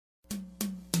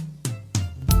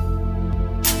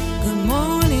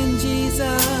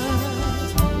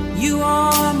You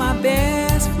are my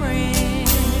best friend.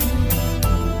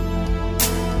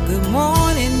 Good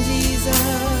morning,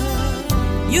 Jesus.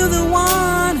 You're the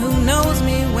one who knows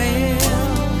me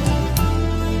well.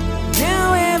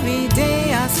 Now every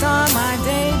day I start my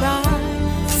day by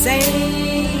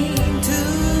saying to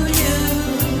you,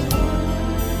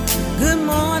 good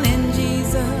morning,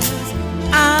 Jesus.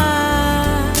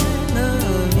 I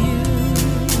love you.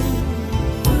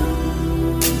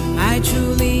 I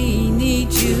truly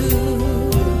need you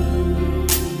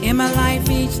in my life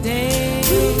each day.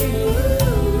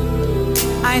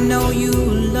 I know you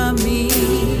love me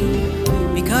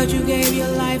because you gave your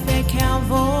life at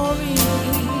Calvary.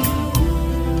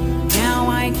 Now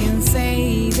I can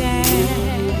say that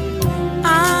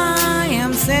I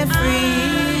am set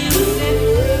free.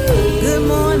 Good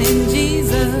morning,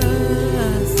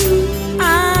 Jesus.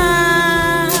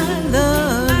 I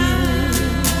love you.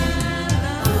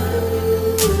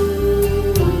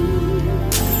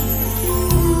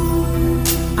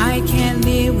 I can't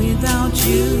live without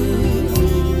you.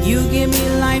 You give me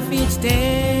life each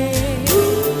day.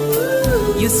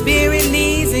 Your spirit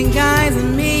leads and guides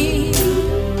me.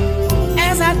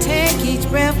 As I take each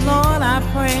breath, Lord, I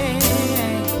pray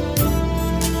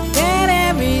that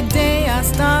every day I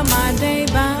start my day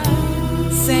by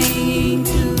saying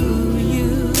to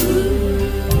you,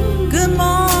 good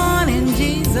morning,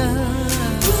 Jesus.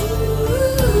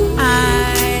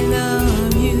 I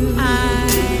love you. I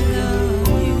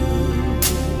love you.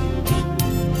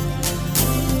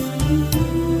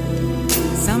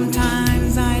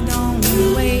 Sometimes I don't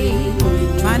wait,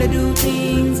 try to do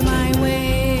things my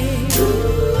way.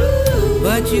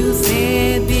 But you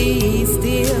said be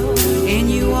still, and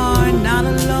you are not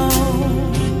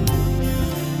alone.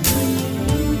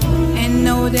 And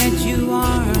know that you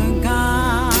are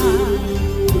God.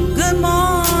 Good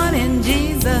morning,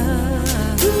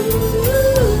 Jesus.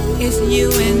 It's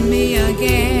you and me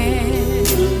again.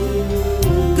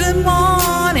 Good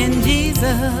morning,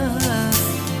 Jesus.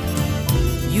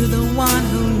 You're the one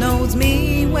who knows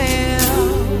me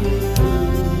well.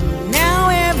 Now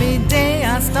every day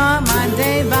I start my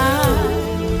day by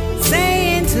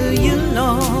saying to you,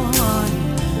 Lord,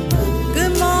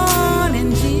 good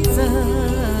morning,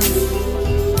 Jesus.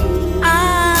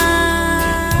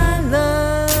 I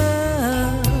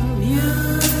love you.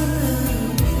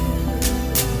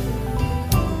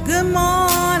 Good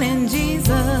morning,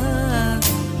 Jesus.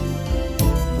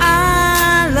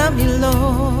 I love you,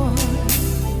 Lord.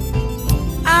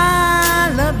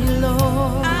 I love you,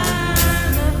 Lord.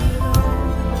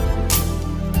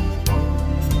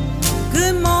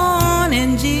 Good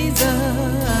morning,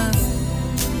 Jesus.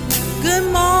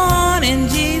 Good morning,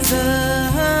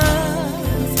 Jesus.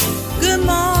 Good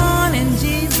morning,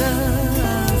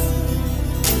 Jesus.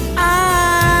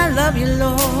 I love you,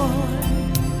 Lord.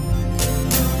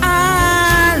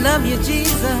 I love you,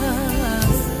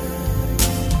 Jesus.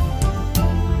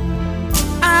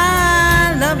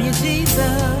 I love you,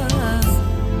 Jesus.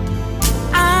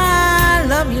 I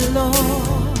love you,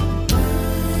 Lord.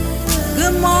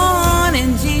 Good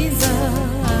morning,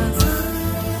 Jesus.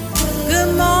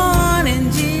 Good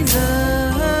morning, Jesus.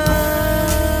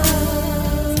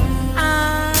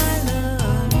 I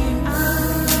love you.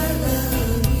 I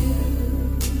love you.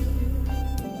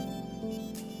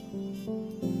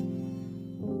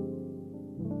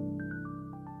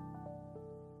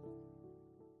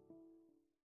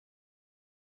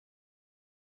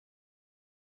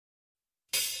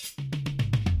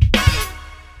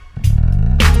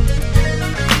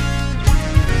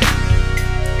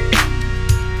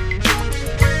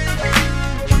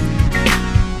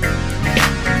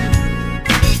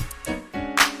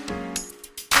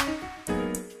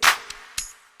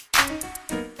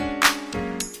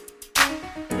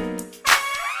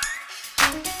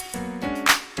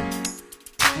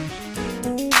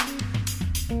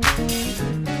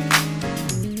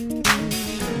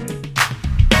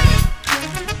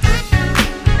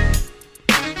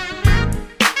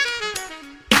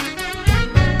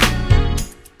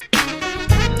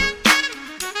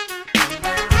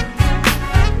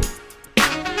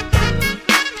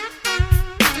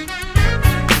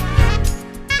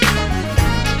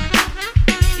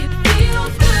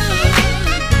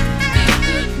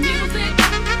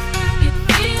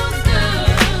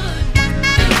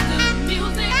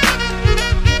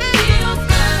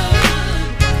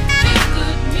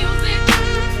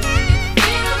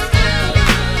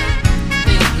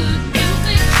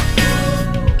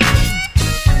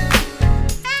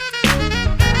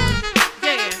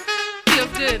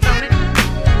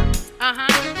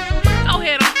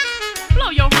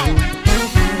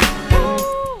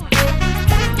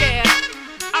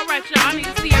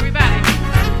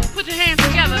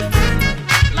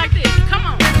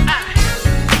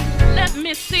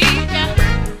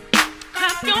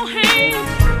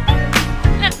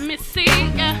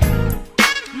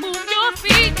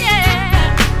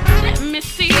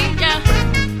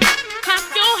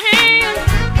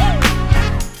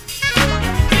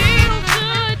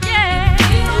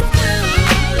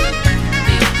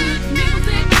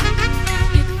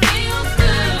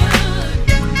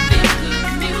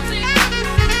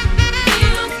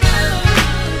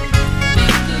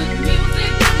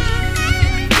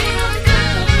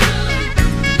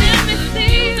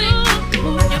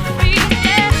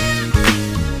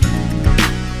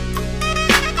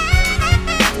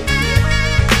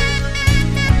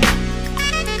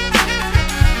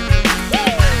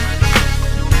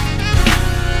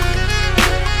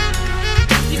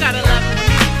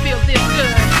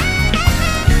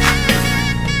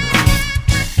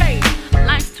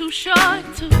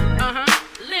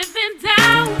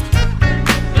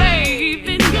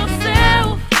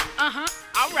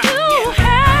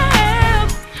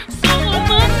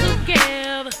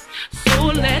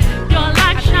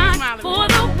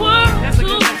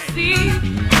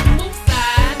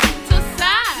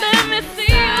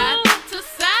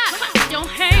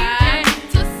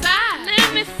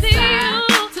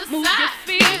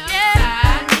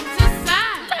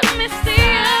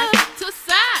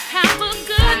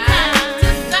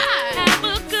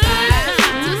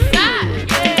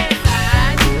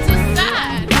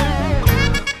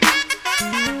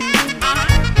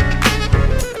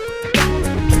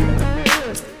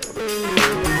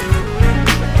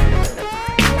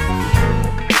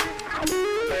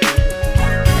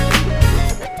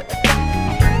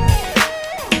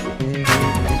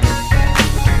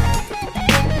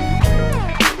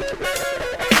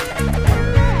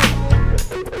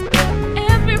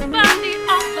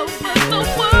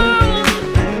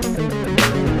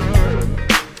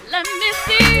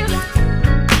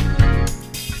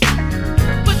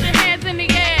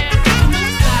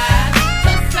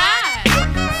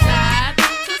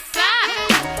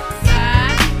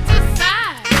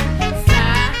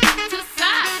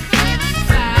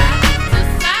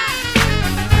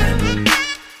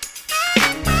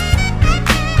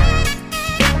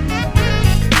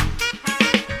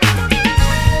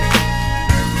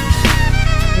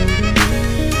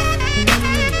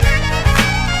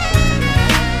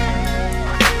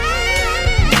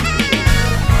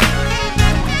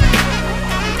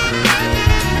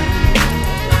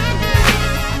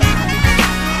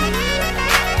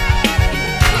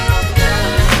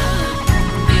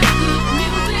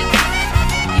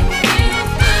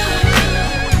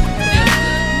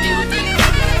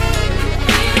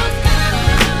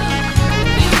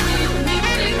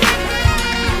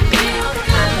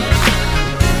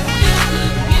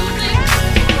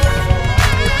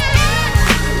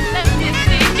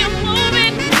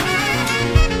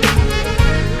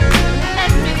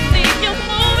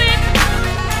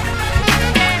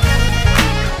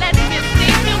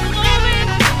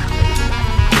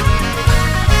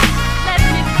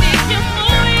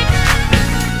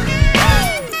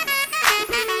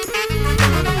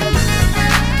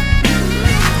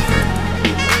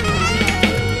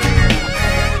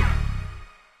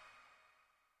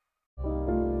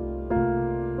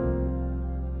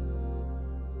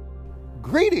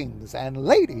 fellas and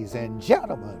ladies and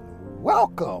gentlemen,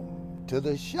 welcome to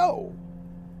the show.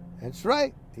 That's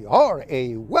right, the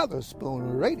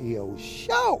R.A.Weatherspoon Radio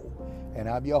Show. And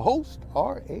I'm your host,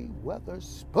 R.A.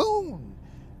 Weatherspoon.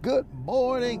 Good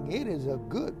morning. It is a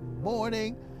good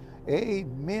morning.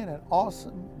 Amen. An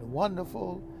awesome,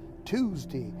 wonderful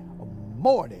Tuesday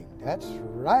morning. That's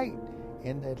right,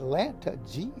 in the Atlanta,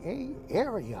 GA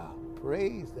area.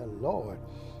 Praise the Lord.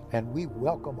 And we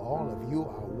welcome all of you,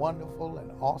 our wonderful and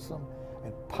awesome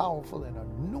and powerful and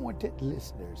anointed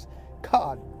listeners.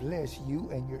 God bless you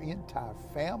and your entire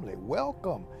family.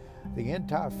 Welcome. The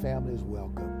entire family is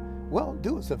welcome. Well,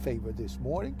 do us a favor this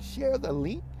morning. Share the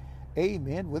link.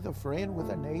 Amen. With a friend, with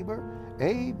a neighbor.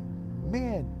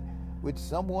 Amen. With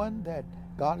someone that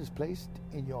God has placed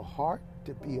in your heart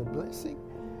to be a blessing.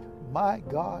 My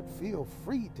God, feel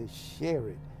free to share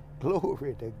it.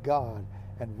 Glory to God.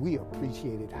 And we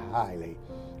appreciate it highly.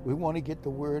 We want to get the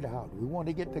word out. We want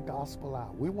to get the gospel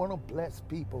out. We want to bless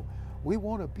people. We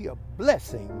want to be a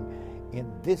blessing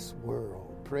in this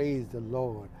world. Praise the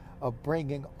Lord. Of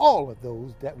bringing all of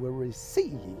those that will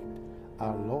receive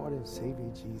our Lord and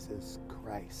Savior Jesus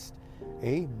Christ.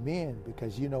 Amen.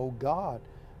 Because you know, God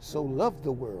so loved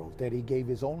the world that he gave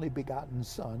his only begotten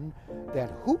Son,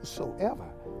 that whosoever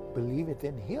believeth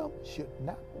in him should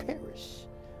not perish,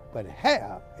 but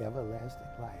have everlasting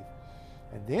life.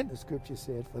 And then the scripture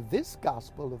said, for this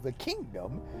gospel of the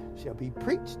kingdom shall be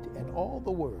preached in all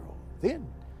the world. Then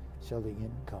shall the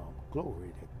end come. Glory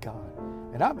to God.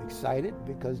 And I'm excited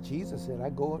because Jesus said, I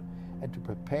go and to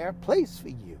prepare a place for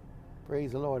you.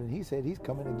 Praise the Lord. And he said he's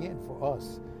coming again for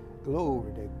us.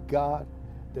 Glory to God,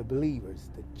 the believers,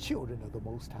 the children of the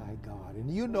Most High God.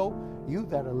 And you know, you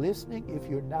that are listening, if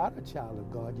you're not a child of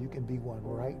God, you can be one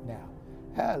right now.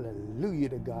 Hallelujah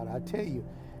to God. I tell you,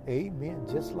 amen.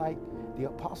 Just like the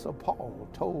Apostle Paul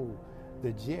told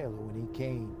the jailer when he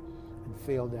came and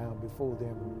fell down before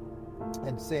them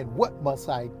and said, what must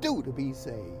I do to be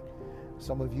saved?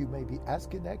 Some of you may be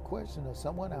asking that question, or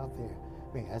someone out there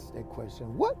may ask that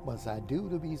question, what must I do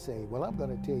to be saved? Well, I'm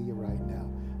going to tell you right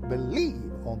now, believe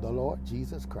on the Lord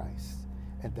Jesus Christ,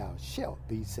 and thou shalt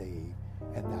be saved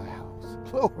in thy house.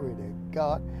 Glory to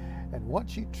God. And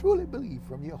once you truly believe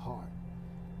from your heart,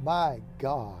 my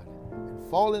God, and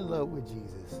fall in love with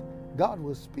Jesus, God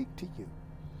will speak to you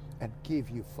and give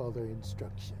you further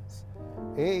instructions.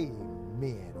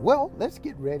 Amen. Well, let's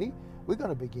get ready. We're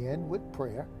going to begin with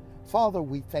prayer. Father,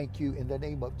 we thank you in the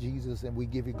name of Jesus, and we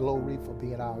give you glory for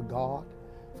being our God,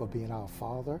 for being our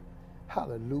Father.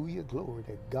 Hallelujah. Glory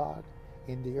to God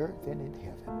in the earth and in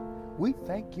heaven. We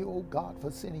thank you, oh God, for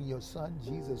sending your Son,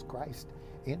 Jesus Christ,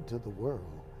 into the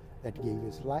world, that gave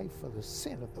his life for the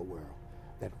sin of the world,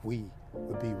 that we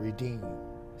would be redeemed,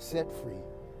 set free,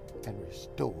 and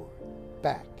restored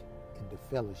back into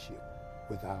fellowship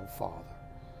with our Father.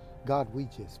 God, we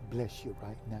just bless you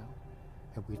right now,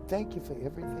 and we thank you for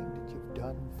everything that you've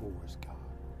done for us, God.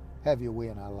 Have your way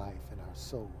in our life, in our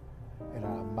soul, in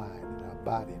our mind, in our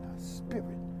body, in our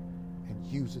spirit, and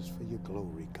use us for your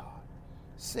glory, God.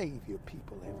 Save your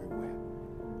people everywhere.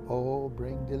 Oh,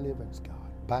 bring deliverance,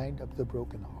 God. Bind up the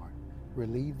broken heart.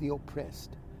 Relieve the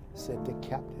oppressed. Set the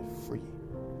captive free.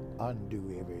 Undo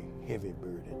every heavy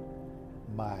burden.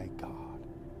 My God,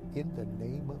 in the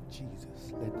name of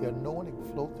Jesus, let the anointing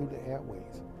flow through the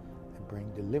airways and bring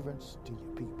deliverance to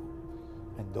your people.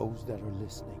 And those that are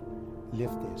listening,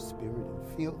 lift their spirit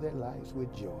and fill their lives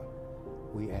with joy.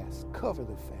 We ask, cover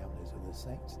the families of the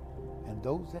saints and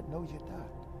those that know you not.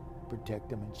 Protect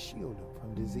them and shield them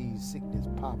from disease, sickness,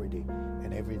 poverty,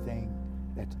 and everything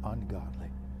that's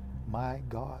ungodly. My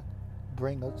God,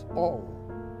 bring us all,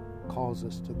 cause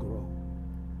us to grow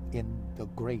in the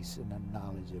grace and the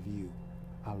knowledge of you,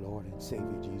 our Lord and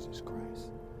Savior Jesus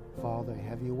Christ. Father,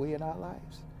 have your way in our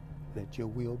lives. Let your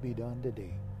will be done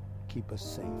today. Keep us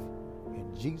safe.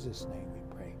 In Jesus' name we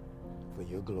pray, for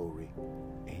your glory.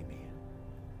 Amen.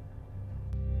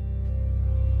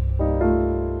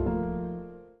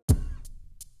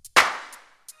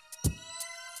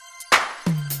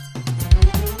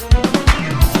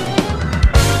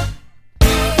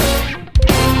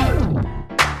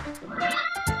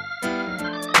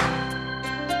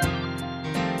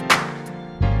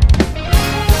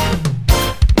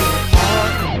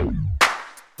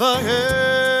 The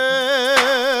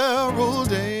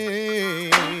herald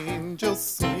angels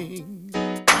sing,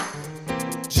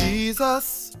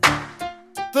 Jesus,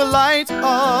 the light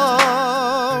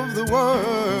of the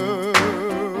world.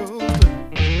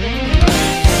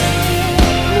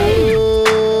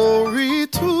 Glory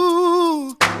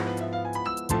to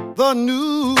the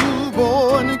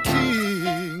newborn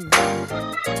King,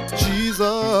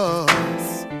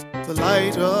 Jesus, the light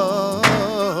light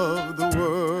of the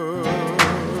world.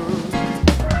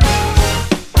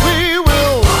 We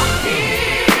will walk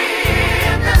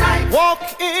in the light. Walk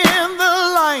in the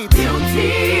light. Beautiful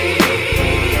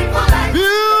light.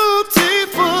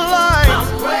 Beautiful light.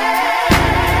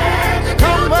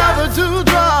 Come where the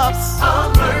dewdrops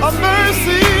of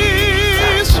mercy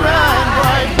shine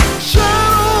bright.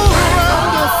 Shine all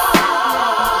around us.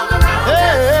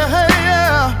 Hey, hey,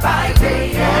 yeah. By day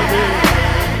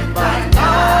and by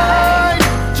night.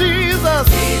 Jesus.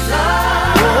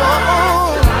 Oh,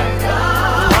 the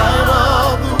light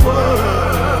of the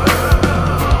world.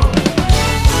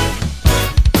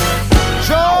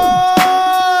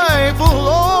 Joyful,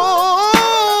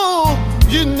 oh,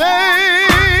 ye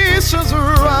nations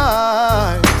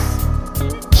rise.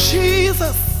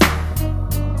 Jesus,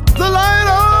 the light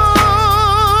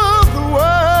of the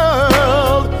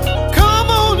world. Come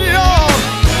on, y'all,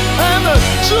 and the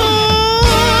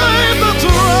joy, the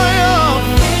triumph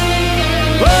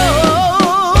of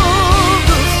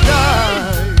the sky.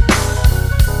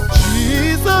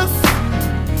 Jesus,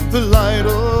 the light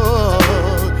of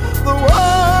the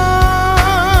world.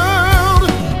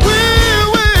 We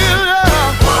will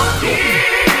walk in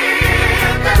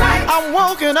the light. I'm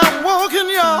walking,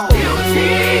 y'all.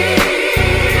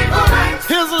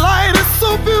 His light is so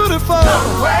beautiful.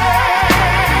 Come where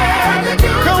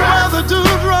the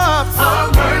dewdrops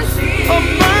of mercy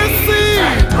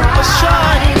are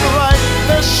shining bright.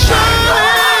 They're shining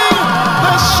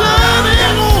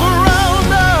all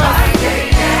around us. By day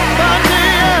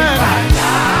and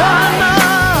by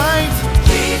night.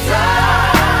 Jesus,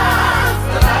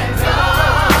 the light of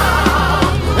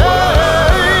the world.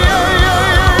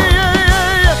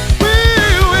 We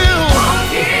will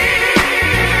walk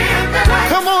in the light.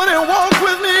 Come on and walk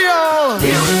with me, y'all.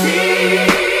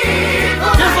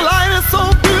 His light is so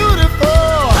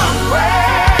beautiful.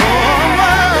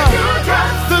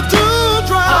 The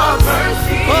dewdrops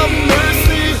of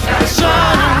mercy are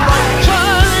shining bright,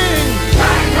 shining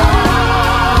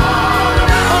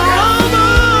around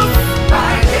us.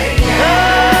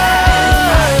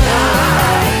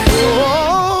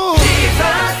 Oh,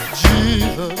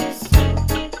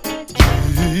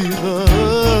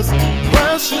 Jesus,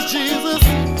 precious Jesus,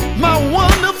 my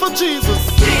wonderful Jesus,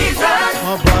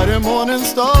 my bright and morning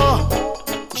star.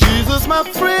 Jesus, my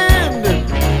friend.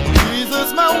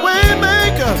 Jesus, my way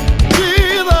maker.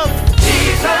 Jesus,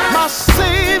 my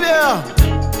savior,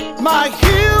 my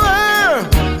healer.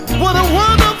 What a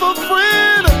wonderful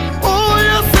friend. Oh,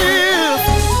 yes, he is.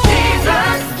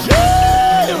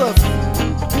 Jesus,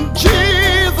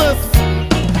 Jesus,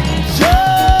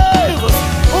 Jesus.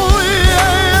 Oh,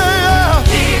 yeah.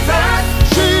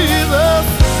 Jesus,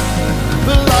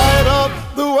 the light of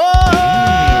the world.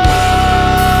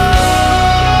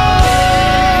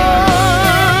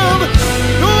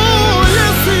 Oh,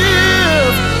 yes, he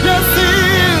is. Yes, he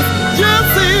is. Yes,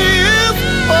 he is.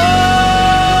 Oh.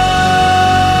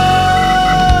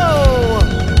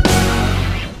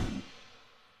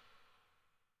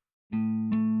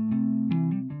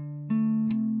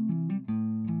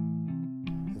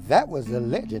 That was the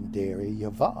legendary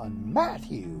Yvonne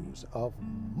Matthews of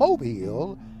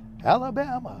Mobile,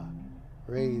 Alabama.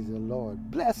 Praise the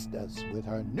Lord. Blessed us with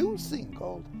her new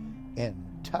single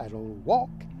entitled Walk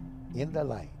in the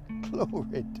Light.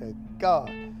 Glory to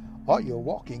God. Are you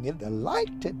walking in the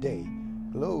light today?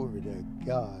 Glory to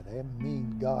God. I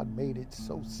mean, God made it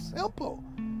so simple.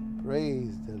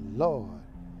 Praise the Lord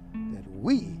that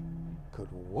we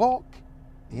could walk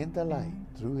in the light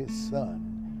through his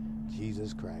Son,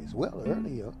 Jesus Christ. Well,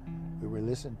 earlier we were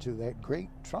listening to that great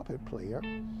trumpet player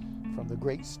from the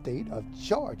great state of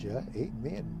Georgia.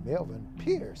 Amen. Melvin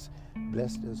Pierce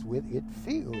blessed us with It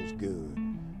Feels Good.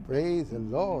 Praise the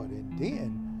Lord. And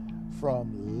then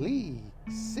from Lee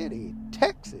City,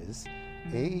 Texas,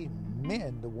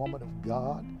 amen, the woman of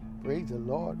God, praise the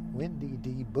Lord, Wendy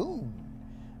D. Boone,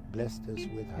 blessed us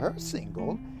with her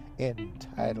single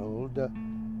entitled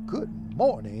Good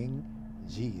Morning,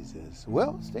 Jesus.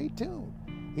 Well, stay tuned.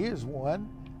 Here's one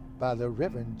by the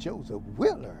Reverend Joseph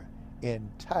Wheeler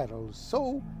entitled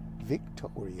So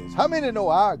Victorious. How many know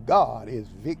our God is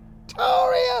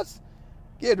victorious?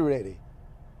 Get ready.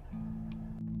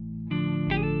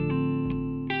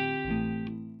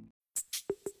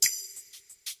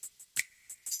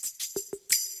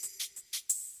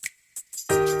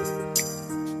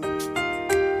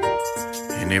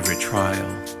 In every trial,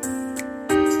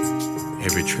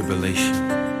 every tribulation,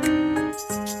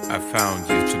 I found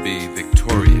you to be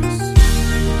victorious.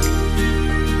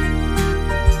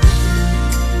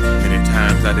 Many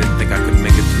times I didn't think I could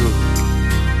make it through,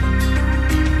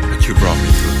 but you brought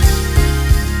me through.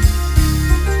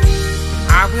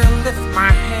 will lift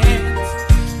my hands,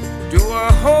 do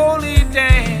a holy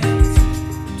dance,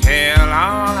 tell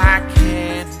all I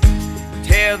can,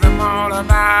 tell them all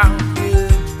about you.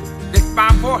 Lift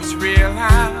my voice real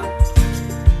loud,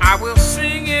 I will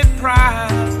sing it proud,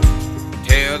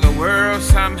 tell the world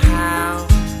somehow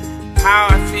how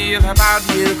I feel about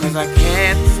you, 'cause I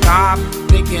can't stop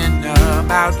thinking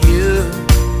about you,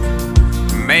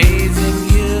 amazing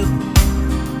you,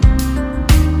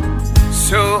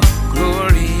 so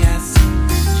glorious,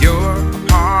 you're a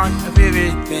part of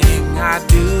everything I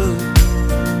do,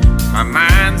 my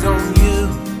mind's on you,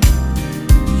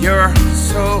 you're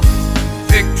so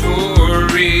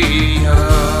victorious.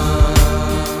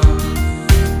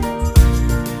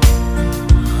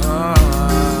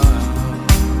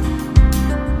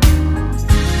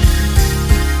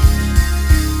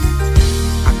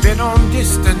 Been on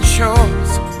distant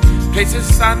shores,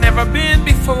 places I've never been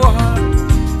before,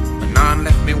 but none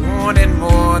left me wanting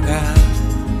more the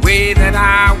way that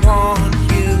I want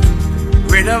you.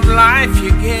 Bread of life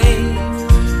you gave,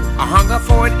 I hunger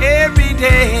for it every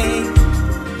day.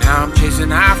 Now I'm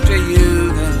chasing after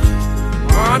you, the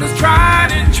one is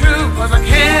tried and true, 'cause I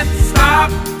can't stop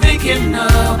thinking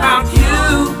about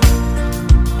you,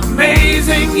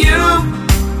 amazing you,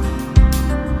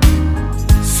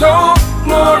 so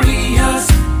glorious,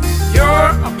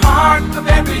 you're a part of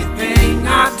everything I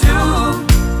do,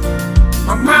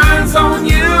 my mind's on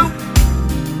you,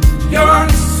 you're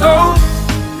so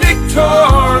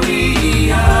victorious,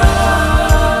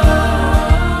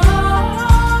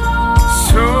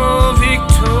 so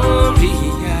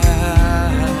victorious.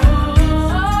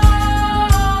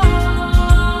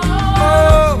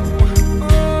 Oh,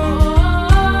 oh,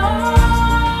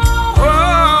 oh,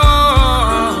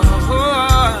 oh.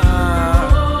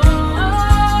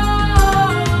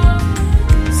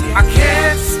 I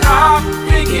can't stop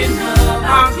thinking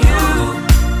about you,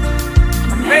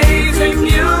 amazing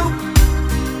you,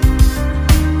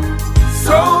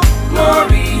 so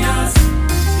glorious,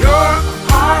 you're a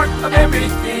part of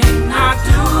everything I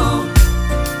do,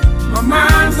 my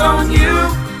mind's on you,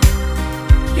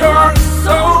 you're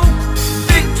so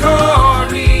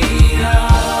victorious.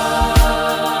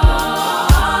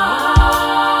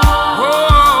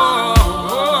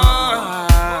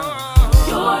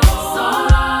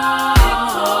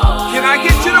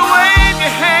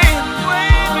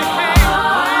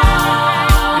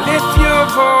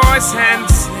 And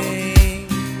sing,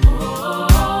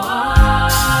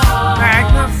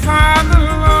 magnify the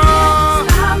Lord.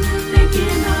 Stop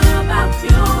thinking about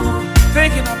you,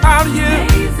 thinking about you,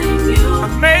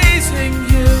 amazing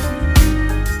you,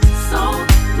 so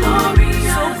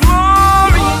glorious, so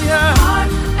glorious.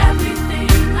 Part of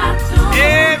everything I do,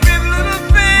 every little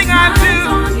thing I do,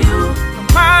 on you, my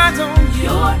mind's on you.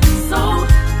 You're so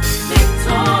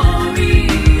victorious.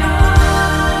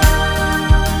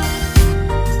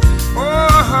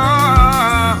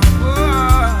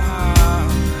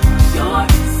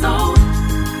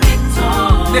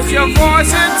 Lift your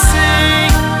voice and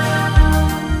sing.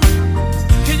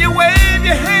 Can you wave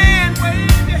your hand?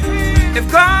 If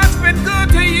God's been good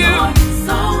to you,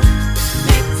 so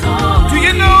do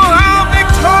you know how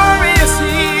victorious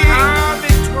He is? How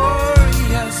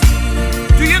victorious He is.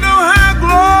 Do you know how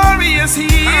glorious He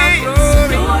is?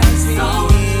 So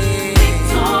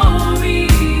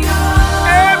victorious.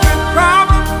 Every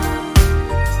problem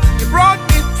You brought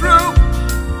me through,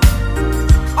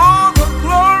 all the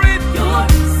glory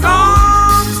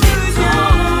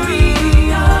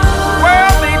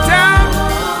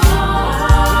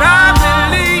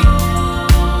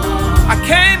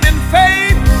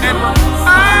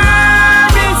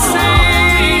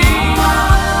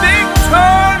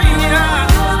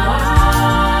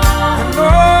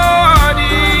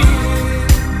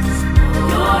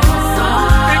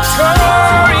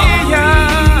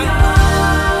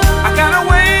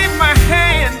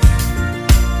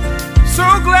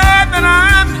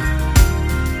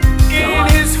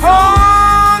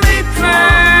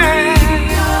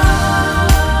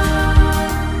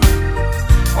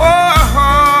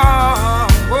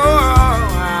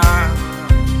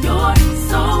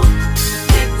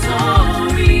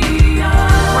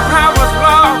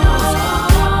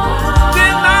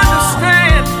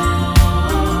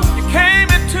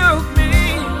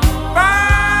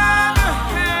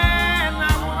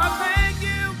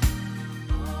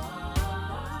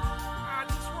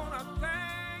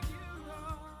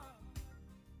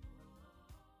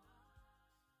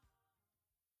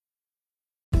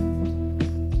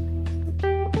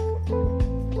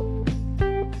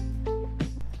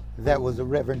That was the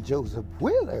Reverend Joseph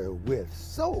Wheeler with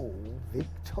So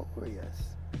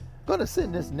Victorious. Gonna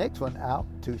send this next one out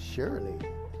to Shirley.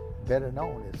 better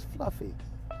known as Fluffy.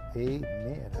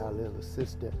 Amen, our little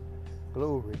sister.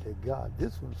 Glory to God.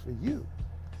 This one's for you.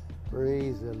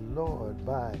 Praise the Lord,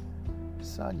 by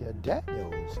Sonia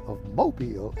Daniels of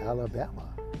Mobile, Alabama,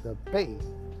 the Bay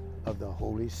of the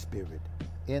Holy Spirit,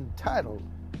 entitled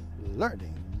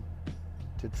Learning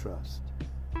to Trust.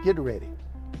 Get ready.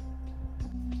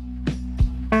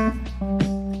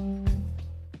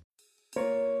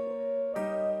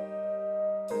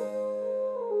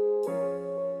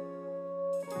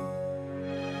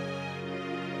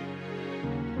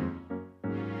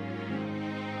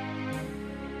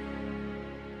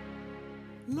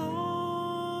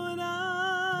 Lord,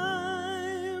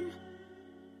 I'm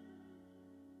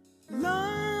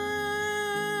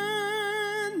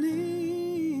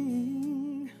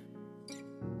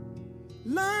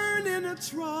learning to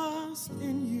trust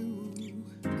in you.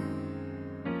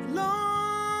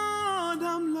 Lord,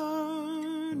 I'm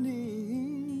learning.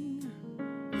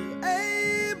 You're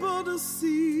able to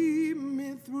see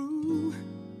me through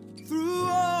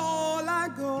all I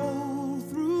go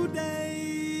through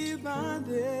day by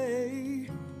day.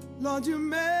 Lord, you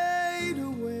made a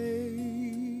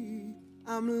way.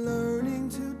 I'm learning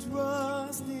to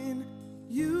trust in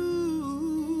you.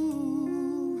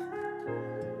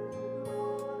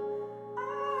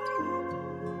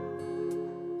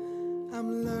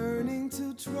 I'm learning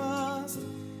to trust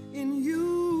in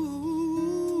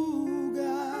you,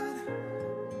 God.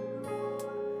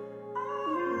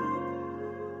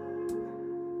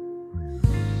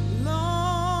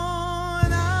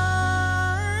 Lord, I'm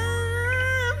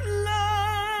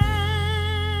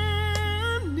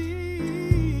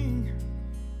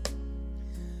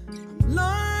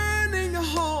learning to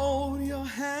hold your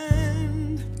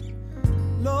hand.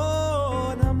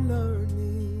 Lord, I'm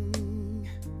learning.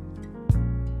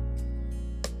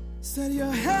 Said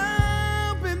you're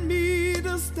helping me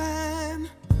to stand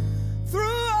through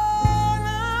all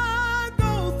I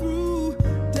go through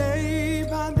day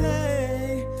by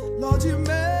day. Lord, you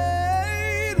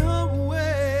made a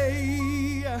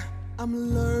way. I'm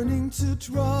learning to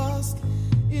trust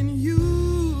in you.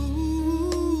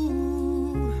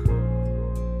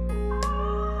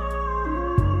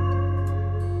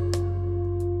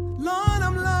 Lord,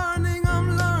 I'm learning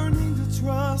to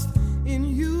trust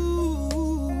in you.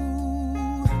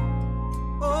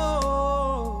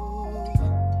 Oh,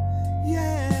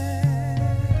 yeah.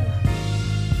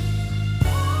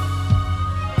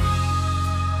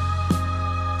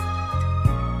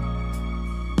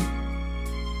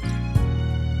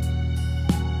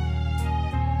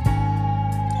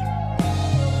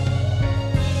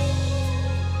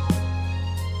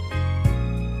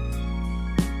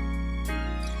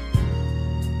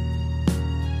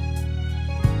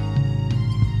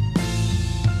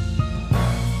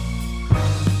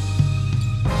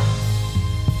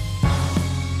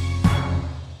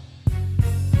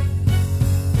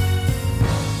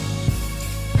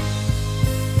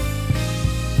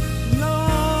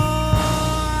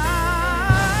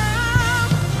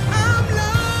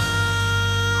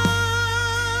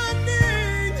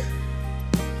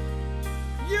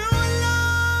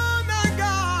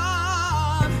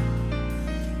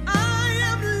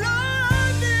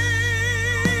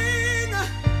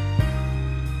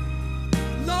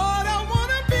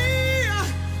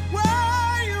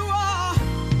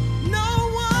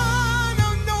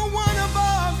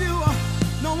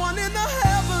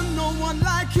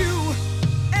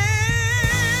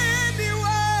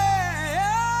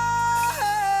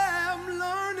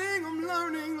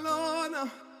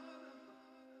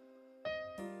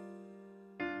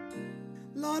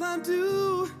 Lord, I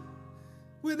do.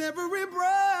 With every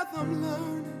breath, I'm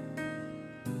learning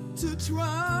to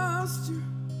trust you.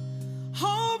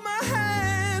 Hold my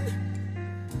hand.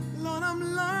 Lord,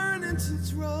 I'm learning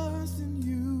to trust in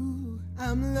you.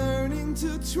 I'm learning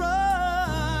to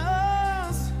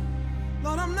trust.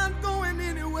 Lord, I'm not going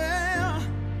anywhere.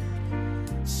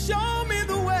 Show me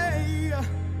the way.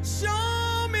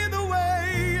 Show me the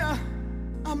way.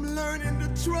 I'm learning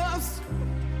to trust.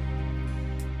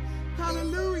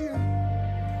 Hallelujah.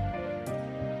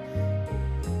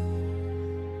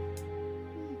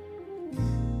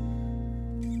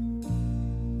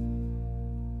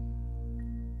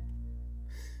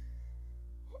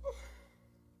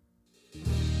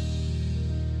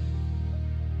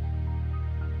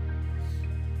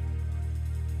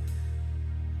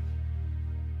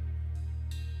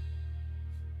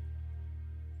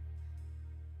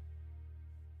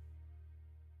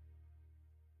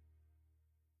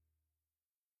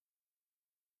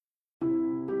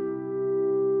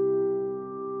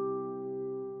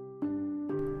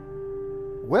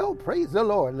 Well, praise the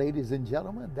Lord, ladies and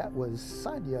gentlemen. That was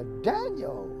Sonia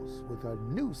Daniels with her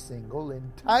new single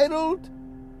entitled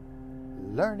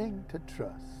Learning to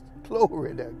Trust.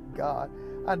 Glory to God.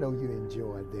 I know you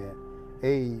enjoyed that.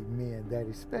 Amen. That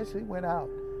especially went out.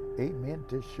 Amen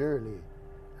to Shirley,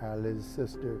 our little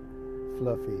sister,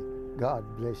 Fluffy. God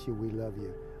bless you. We love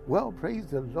you. Well, praise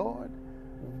the Lord.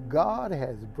 God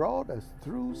has brought us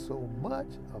through so much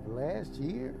of last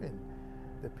year and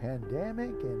the pandemic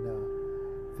and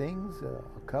things are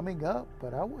coming up,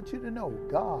 but I want you to know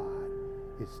God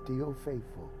is still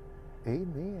faithful.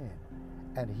 Amen.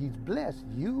 And he's blessed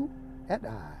you and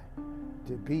I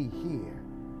to be here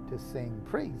to sing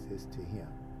praises to him,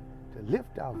 to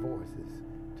lift our voices,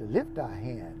 to lift our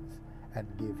hands and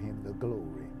give him the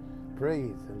glory.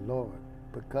 Praise the Lord,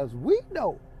 because we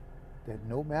know that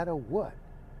no matter what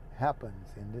happens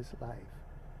in this life,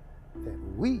 that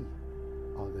we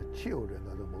are the children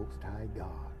of the Most High God.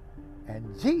 And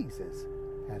Jesus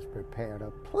has prepared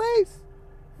a place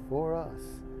for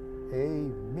us.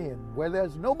 Amen. Where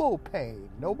there's no more pain,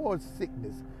 no more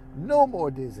sickness, no more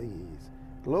disease.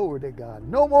 Glory to God.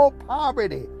 No more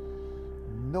poverty,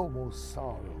 no more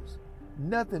sorrows.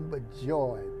 Nothing but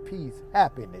joy, peace,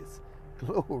 happiness.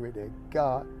 Glory to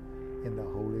God in the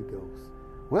Holy Ghost.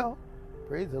 Well,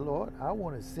 praise the Lord. I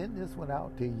want to send this one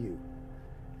out to you.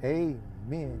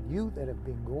 Amen. You that have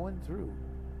been going through,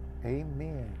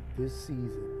 amen, this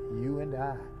season, you and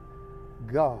I,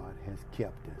 God has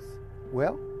kept us.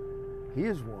 Well,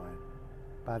 here's one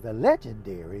by the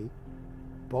legendary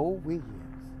Bo Williams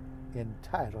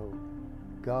entitled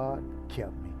God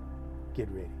Kept Me. Get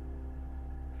ready.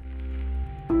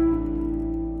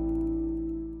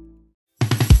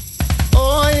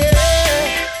 Oh yeah.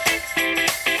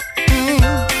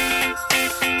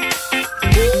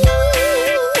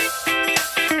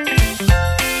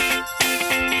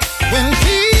 When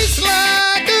peace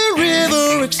like a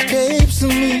river escapes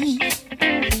me,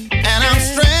 and I'm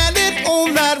stranded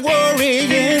on that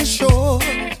worrying shore,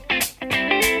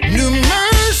 new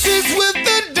mercies with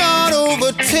the dawn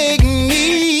overtake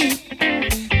me,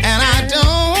 and I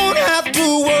don't have to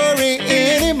worry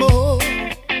anymore.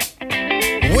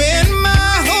 When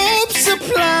my hope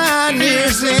supply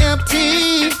nears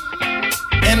empty,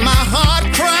 and my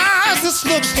heart cries, this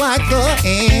looks like the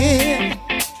end,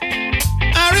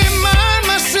 I remind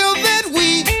myself that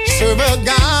we serve a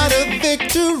God of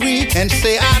victory, and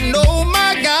say, I know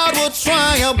my God will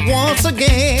triumph once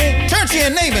again. Turn to your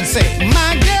neighbor and say,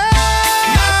 my God,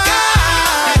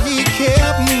 he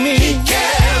kept me. He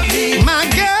kept me. My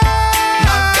God,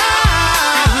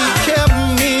 he kept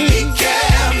me. He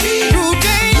kept me. Through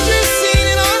danger seen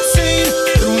and unseen,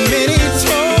 through many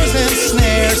toils and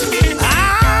snares,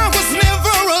 I was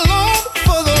never alone,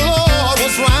 for the Lord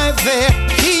was right there.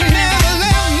 He never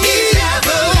left me.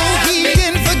 He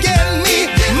didn't forget me.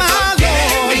 My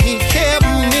Lord, he kept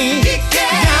me.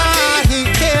 God, he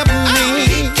kept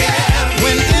me.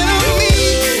 When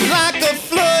enemies like a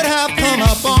flood have come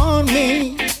upon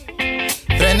me,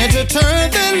 threatening to turn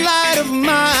the light of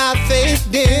my faith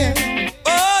dim,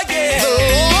 oh yeah, the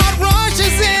Lord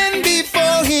rushes in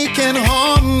before he can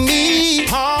harm me,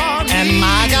 and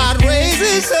my God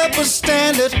raises up a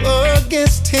standard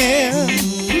against him.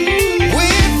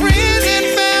 When friends and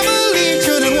family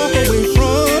turn and walk away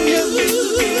from you,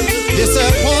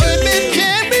 disappointment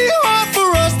can be hard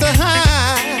for us to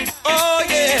hide. Oh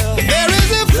yeah, but there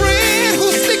is a friend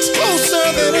who sticks closer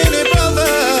than any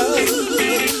brother.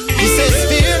 He says,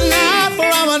 fear not, for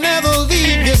I will never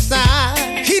leave your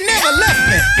side. He never left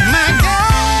me. My God,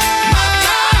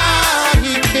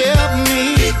 he kept me.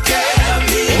 He kept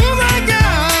me. Oh my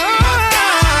God,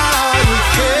 he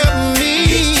kept me.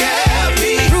 He kept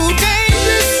me. Through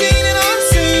danger seen and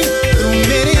unseen, through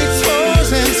many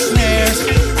toils and snares,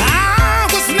 I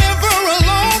was never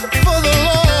alone, for the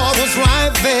Lord was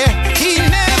right there. He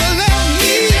never left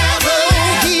me. No,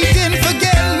 he didn't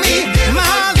forget me.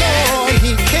 My Lord,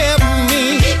 he kept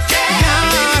me.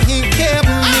 God, he kept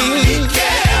me.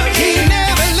 He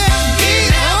never left me.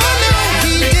 Oh no,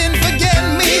 he didn't forget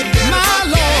me. My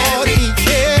Lord, he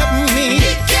kept me.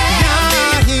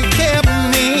 God, he kept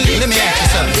me. Let me ask you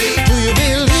something. Do you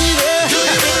believe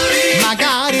it? My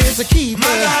God is a keeper.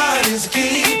 My God is a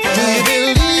keeper. Do you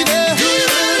believe it?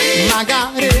 My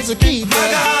God is a keeper. My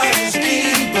God is a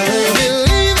keeper. Do you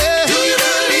believe it?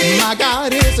 My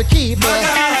God is a keeper. My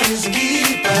God is a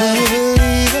keeper.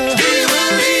 Do you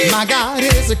believe it? My God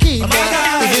is a keeper.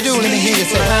 If you do, let me hear you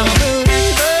say, I'm a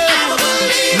believer.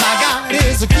 My God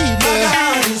is a keeper.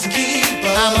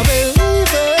 I'm a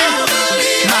believer.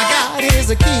 My God is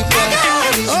a keeper.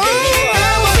 Oh,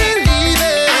 I'm a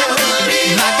believer.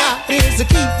 My God is a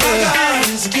keeper.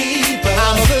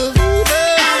 I'm a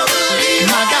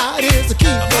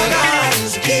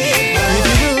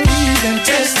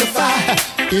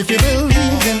If you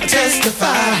believe, then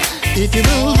testify. If you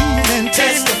believe, then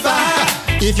testify.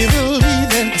 If you believe,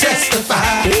 then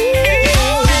testify.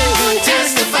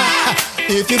 Testify.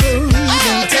 If you believe,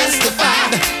 then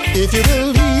testify. If you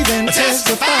believe, then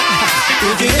testify.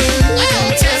 If you believe,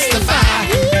 then testify.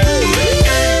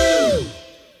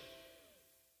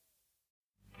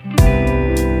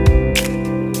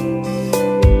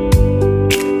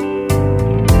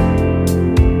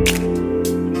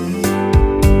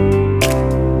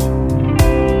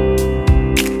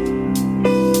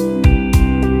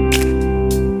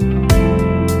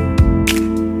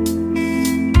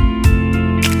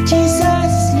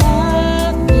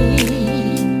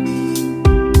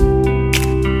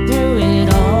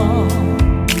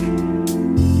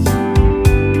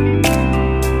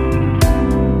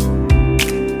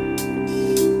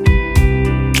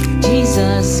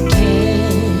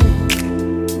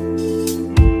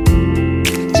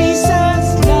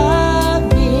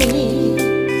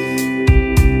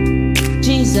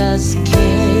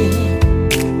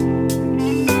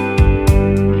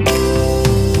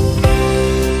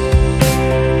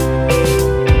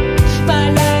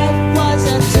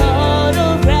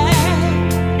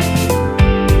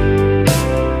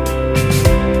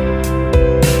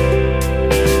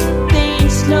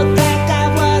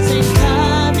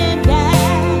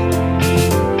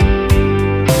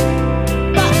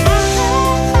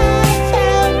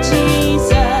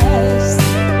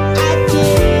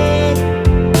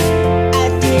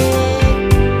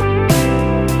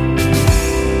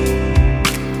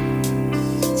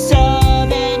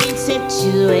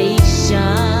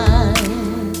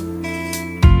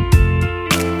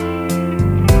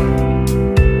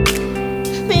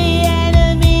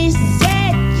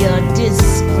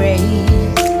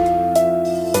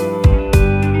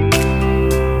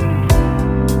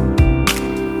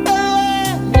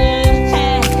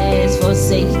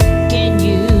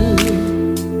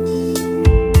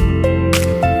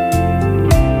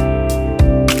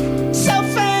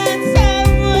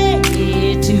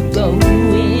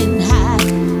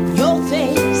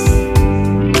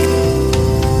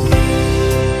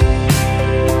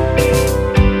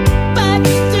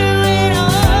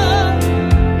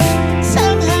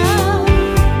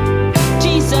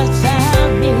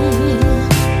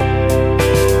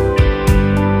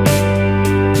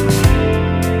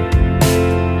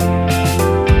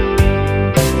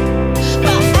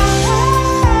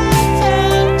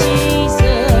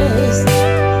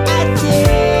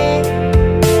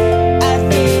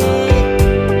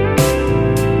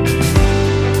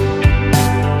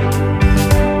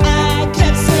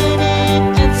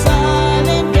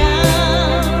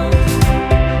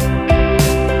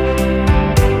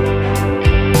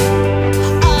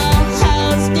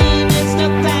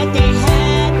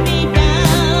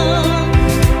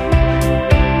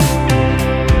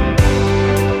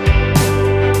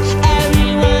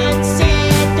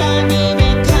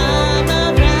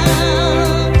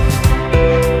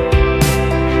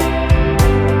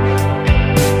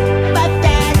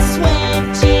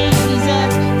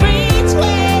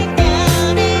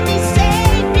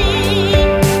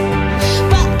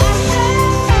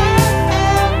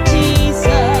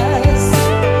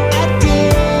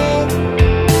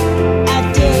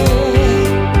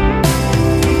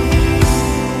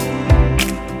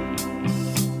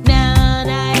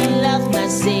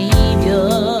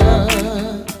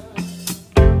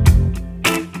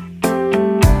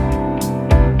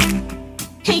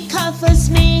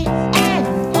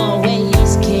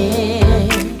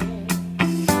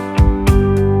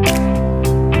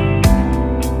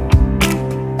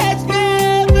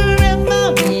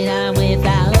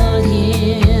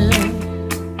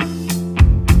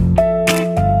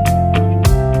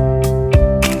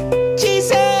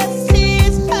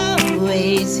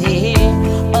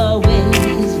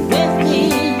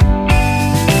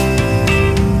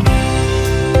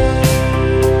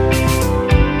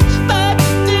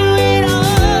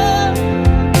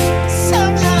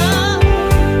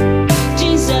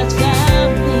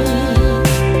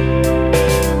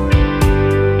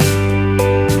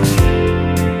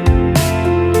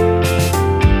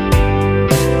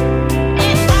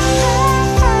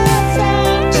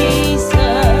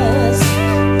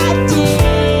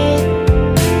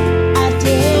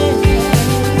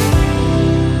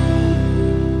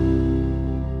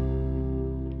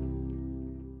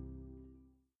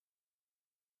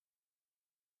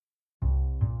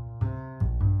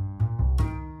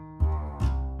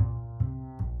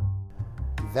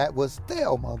 That was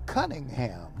Thelma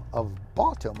Cunningham of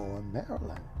Baltimore,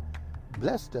 Maryland.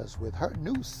 Blessed us with her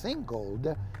new single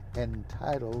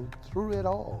entitled Through It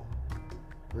All.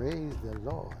 Praise the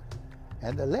Lord.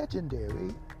 And the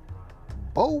legendary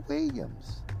Bo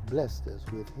Williams blessed us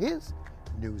with his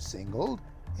new single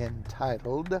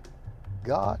entitled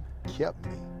God Kept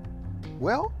Me.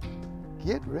 Well,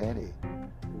 get ready.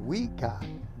 We got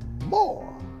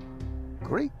more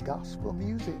great gospel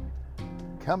music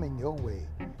coming your way.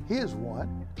 Here's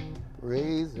one,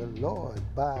 Praise the Lord,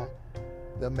 by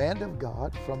the man of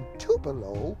God from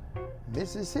Tupelo,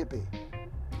 Mississippi,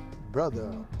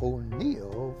 Brother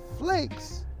O'Neal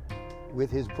Flakes,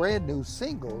 with his brand new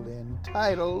single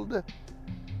entitled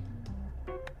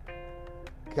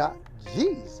Got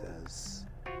Jesus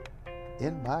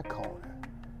in My Corner.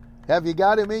 Have you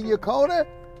got him in your corner?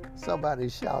 Somebody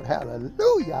shout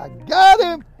hallelujah, I got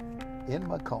him in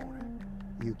my corner.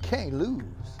 You can't lose,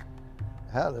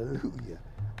 hallelujah,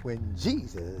 when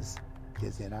Jesus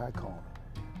is in our corner.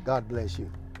 God bless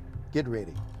you. Get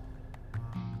ready.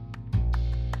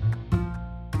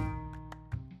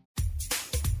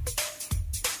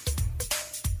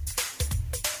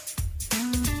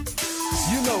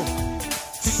 You know,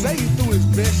 Satan threw his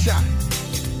best shot,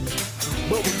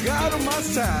 but with God on my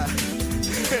side,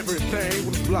 everything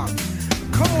was blocked.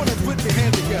 Come on and put your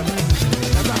hands together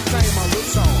as I sing my little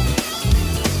song.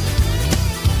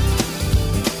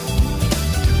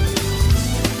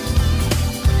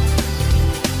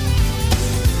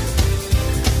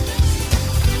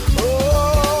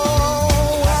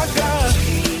 Oh, I got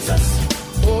Jesus,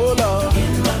 oh Lord,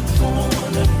 in my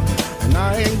corner, and I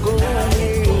ain't going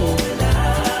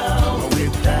out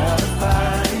without a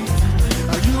fight.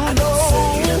 You know,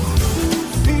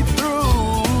 he threw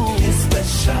his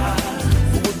special.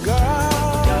 With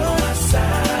God on my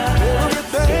side,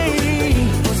 everything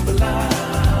was blind.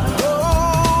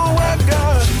 Oh, I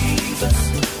got Jesus,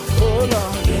 oh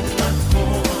Lord, in my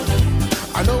corner.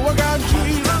 I know I got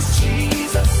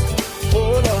Jesus, oh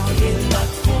Lord, in my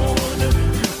corner.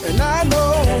 And I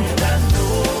know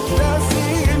that's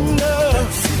enough.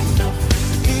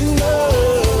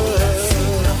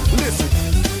 Listen,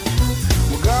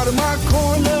 with God in my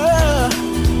corner,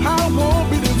 I won't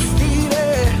be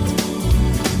defeated.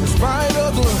 In spite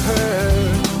of the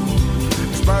hurt,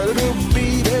 in spite of the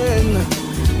beating,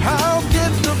 I'll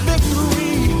get the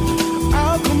victory.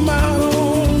 I'll come out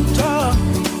on top.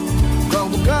 'Cause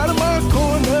with God in my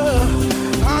corner,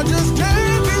 I just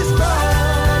can't be stopped.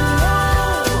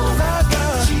 I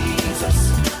got Jesus,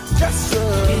 yes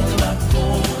sir, in my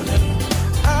corner.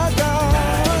 I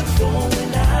got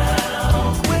going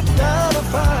out without a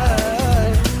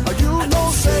fight. You know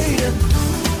Satan,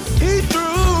 he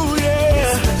threw,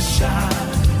 yeah,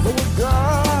 but with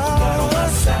God on my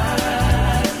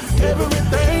side,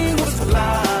 everything was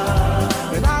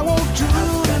alive. And I want you to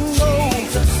know,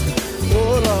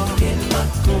 oh Lord, in my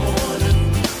corner.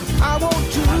 I want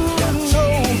you to know,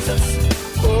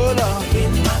 oh Lord,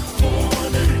 in my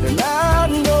corner. And I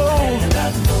know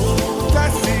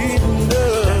that's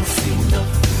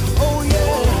enough. Oh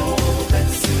yeah,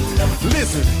 that's enough.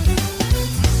 Listen,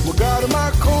 with God in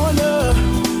my corner,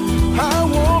 I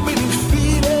won't be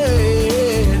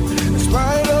defeated. In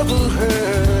spite of the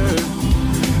hurt,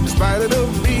 in spite of the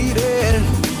beating,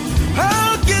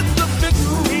 I'll get the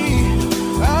victory.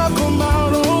 I'll come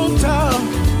out on top.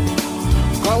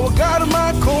 'Cause with God in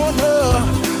my corner,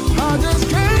 I just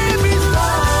can't be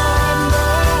stopped.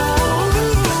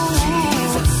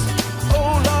 Jesus,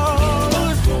 oh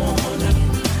Lord,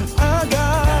 I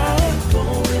got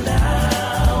going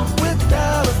out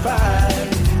without a fight.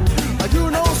 You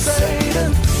know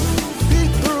Satan, he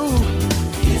threw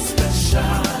his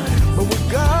special, but with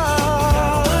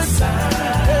God,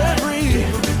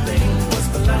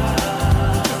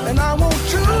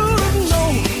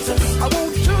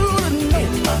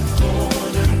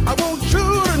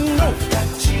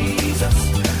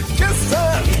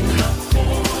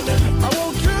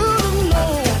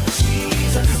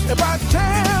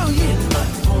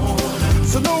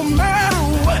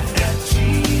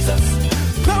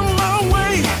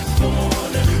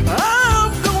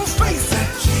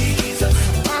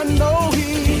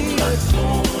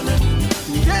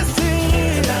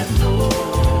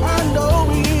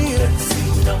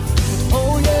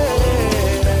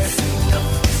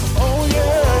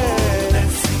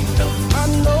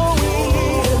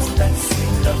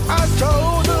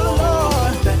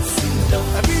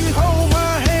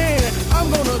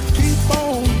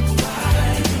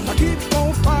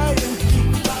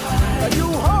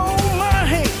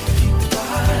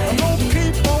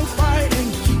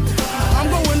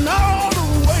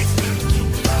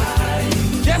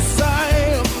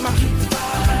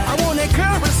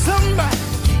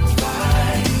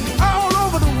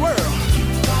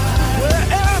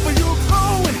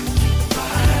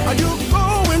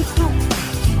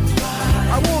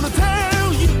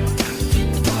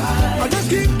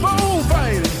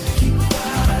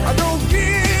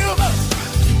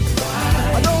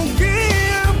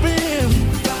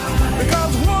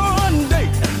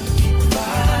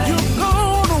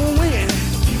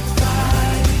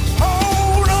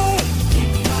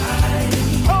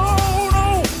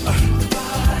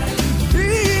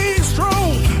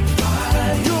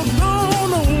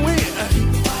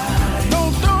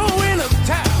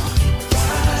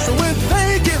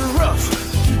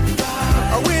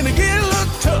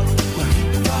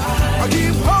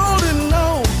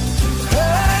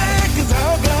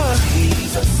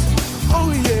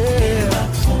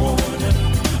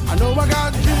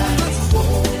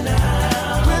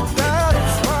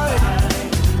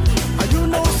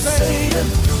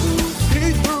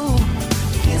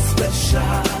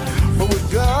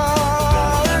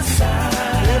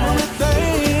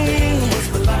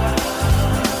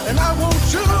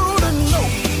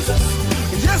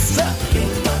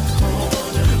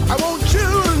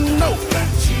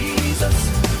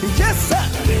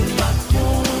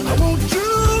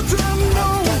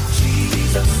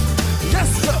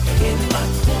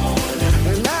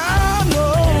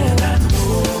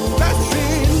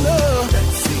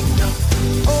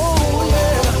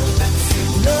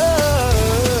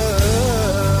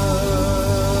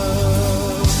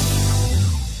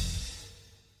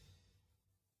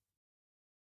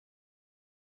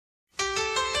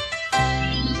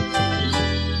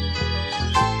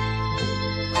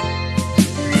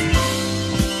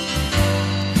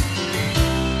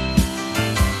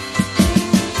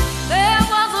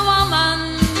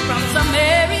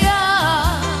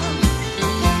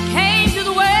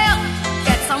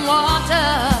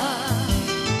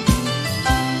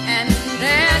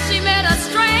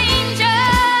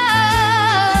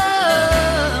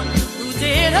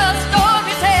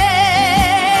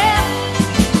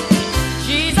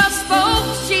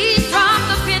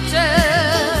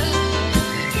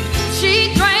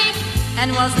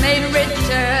 and was made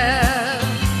richer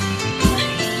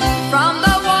from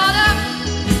the water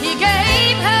he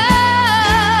gave her,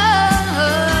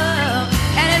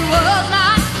 and it was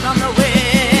not from the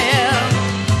well.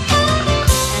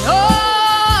 And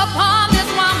oh, upon this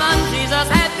woman Jesus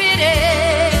had pity,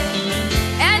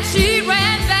 and she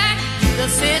ran back to the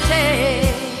city,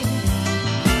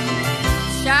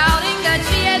 shouting that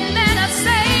she had met a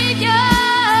Savior,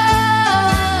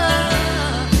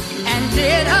 and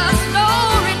did her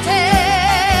story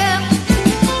tell.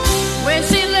 When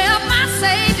she left my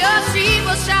Savior, she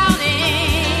was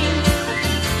shouting,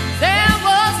 there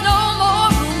was no more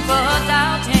room for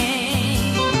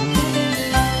doubting.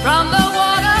 From the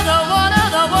water, the water,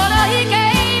 the water he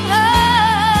gave her,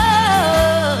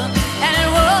 and it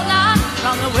was not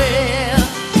from the well.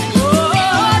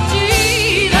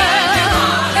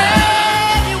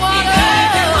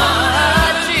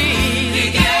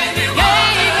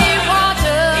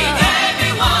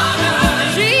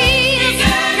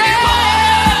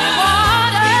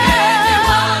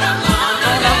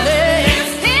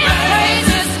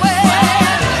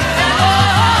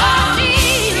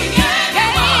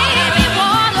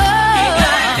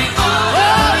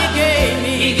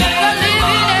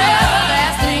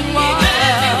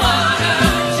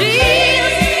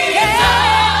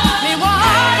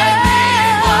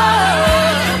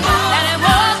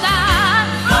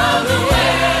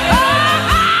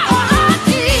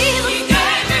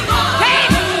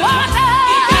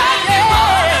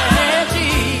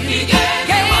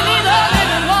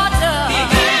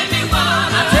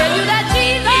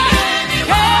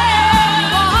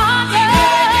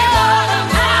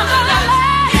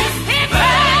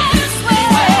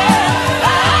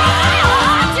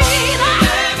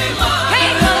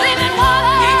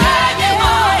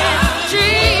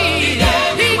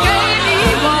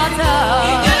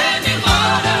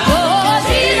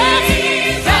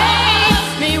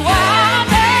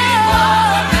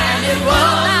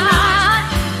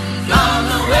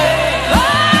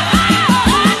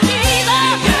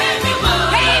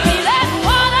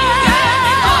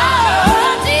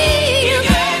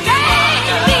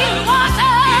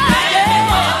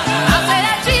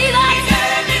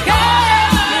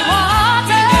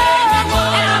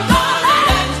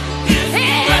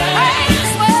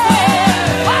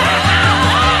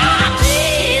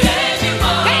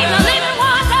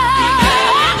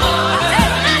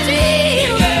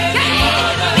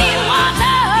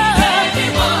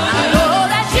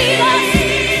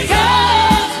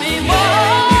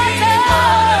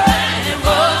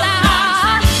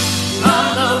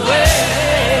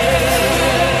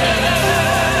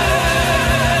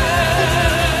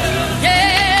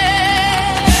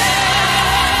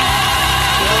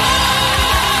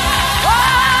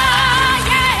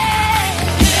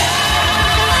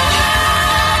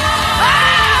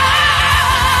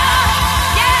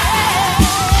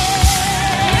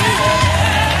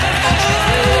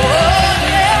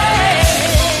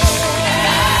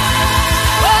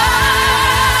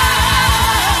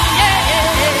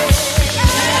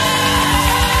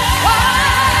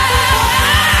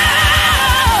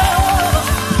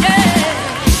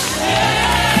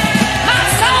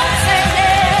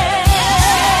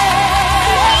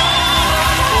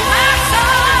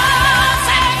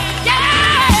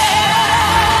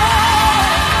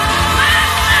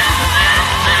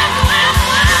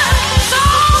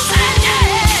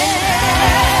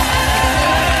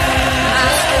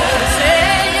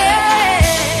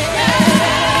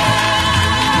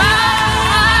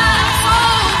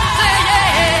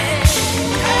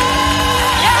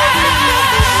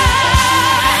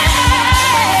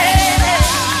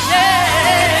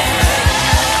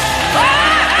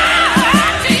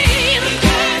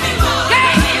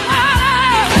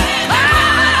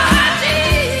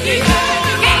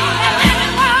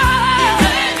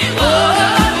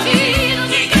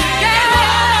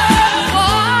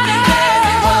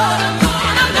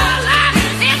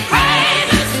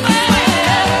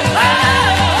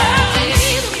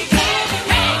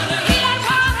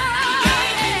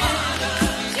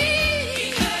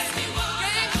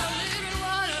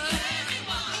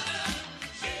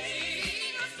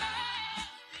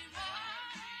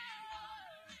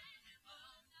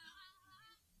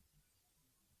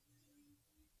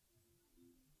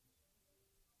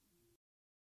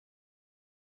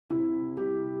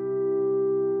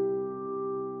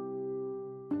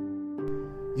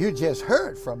 You just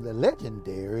heard from the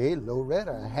legendary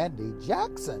Loretta Handy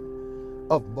Jackson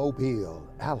of Mobile,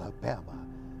 Alabama.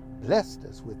 Blessed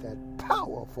us with that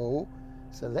powerful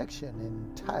selection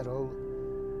entitled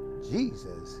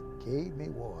Jesus Gave Me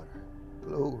Water.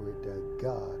 Glory to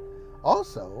God.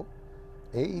 Also,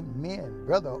 Amen.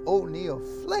 Brother O'Neal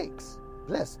Flakes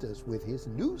blessed us with his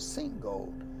new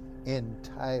single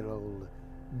entitled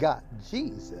Got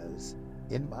Jesus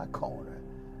in My Corner.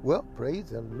 Well, praise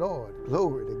the Lord.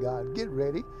 Glory to God. Get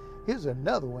ready. Here's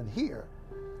another one here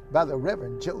by the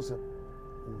Reverend Joseph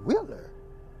Wheeler.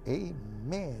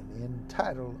 Amen.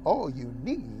 Entitled All You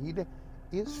Need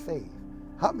is Faith.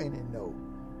 How many know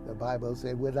the Bible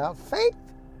said without faith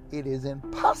it is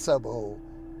impossible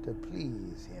to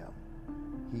please him?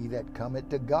 He that cometh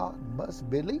to God must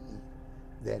believe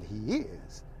that he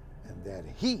is, and that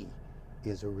he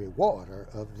is a rewarder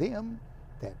of them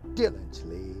that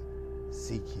diligently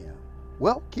seek him.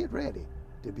 Well, get ready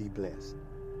to be blessed.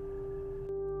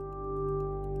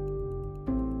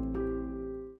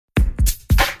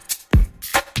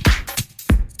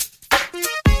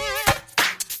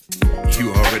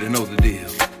 You already know the deal.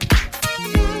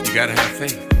 You gotta have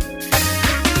faith, no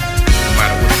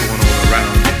matter what's going on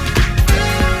around you.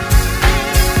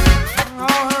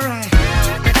 All right.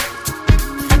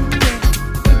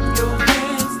 Put your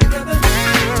hands together.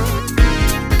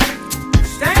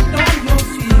 Stand on your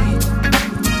feet.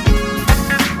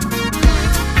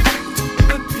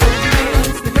 Put your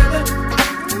hands together.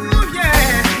 Ooh, yeah.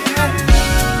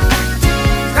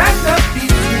 Stand up, be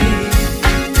free.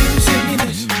 Sing me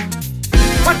this.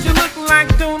 What you look like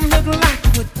don't look like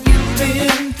what you've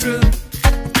been through.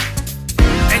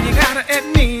 And you gotta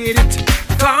admit it,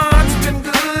 God's been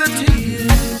good to you.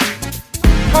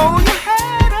 Hold your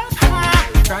head up high,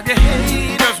 drive your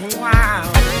haters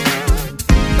wild.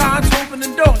 God's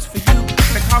opening doors for you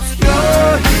because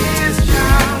you're his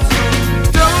child. So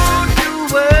don't you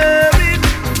worry,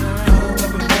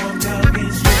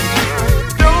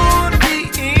 don't be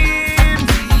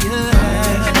envious.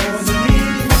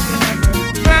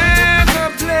 There's a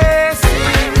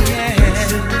blessing, yeah.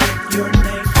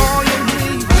 All you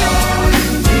need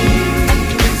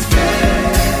is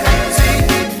faith. See,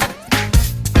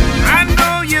 I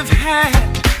know you've had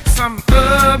some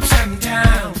ups and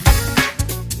downs.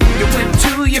 You went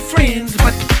to your friends,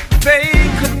 but they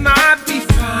could not be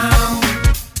found.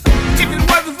 If it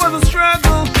wasn't for the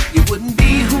struggle, you wouldn't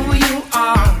be who you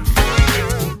are.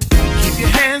 Keep your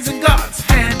hands in God's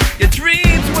hand. Your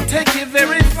dreams will take you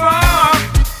very far.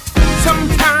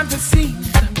 Sometimes it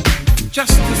seems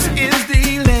justice is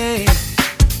delayed.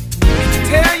 And you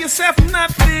tell yourself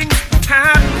nothing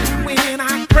happened when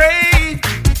I prayed.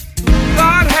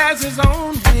 God has his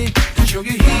own way to show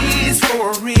you he's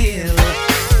for real.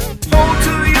 Hold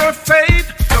to your faith,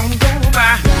 don't go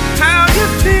by how you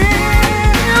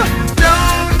feel.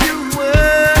 Don't you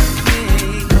worry,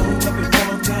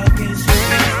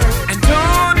 and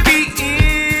don't be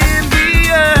envious.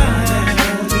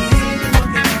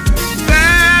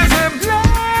 There's a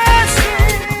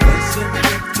blessing.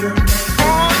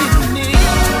 All you need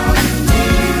is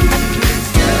faith.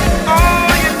 All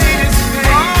you need is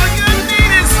faith. All you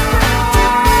need is faith.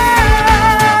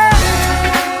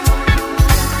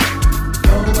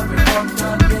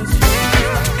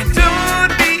 And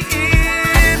don't be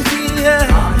envious.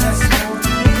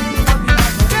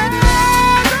 There's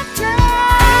a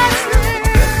blessing.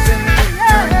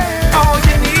 All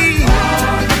you need.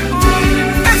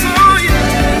 That's all you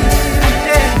need.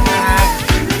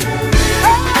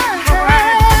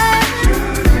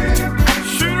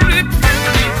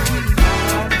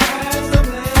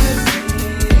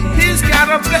 He's got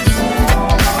a blessing.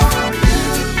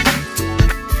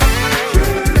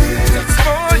 That's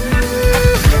for you.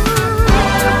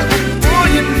 All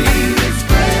you need is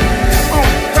faith. Oh,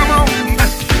 come on.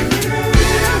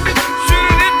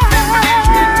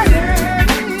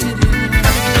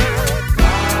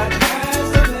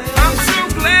 I'm so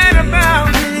glad about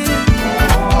it.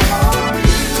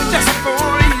 Just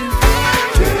for you.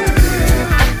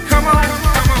 Come on,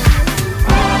 come on.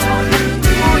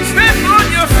 Stand on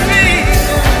your feet.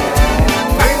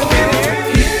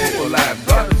 Keep alive.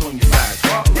 God is on your side.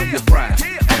 Swallow your pride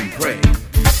and pray.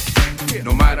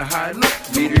 No matter how it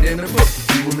looks, read it in the book.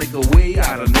 You will make a way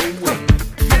out of no way.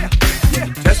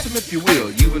 Test him if you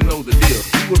will. You will know the deal.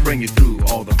 He will bring you through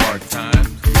all the hard times.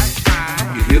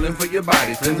 You're healing for your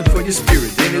body, cleansing for your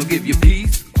spirit. Then he'll give you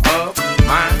peace of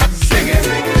mind. Sing it.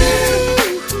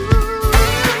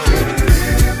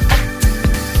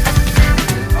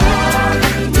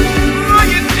 All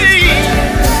you need.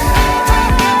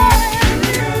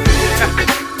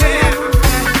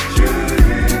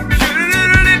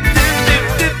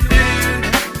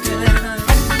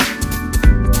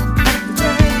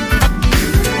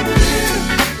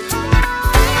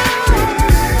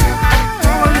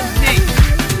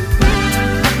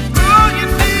 All you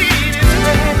need is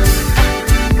faith.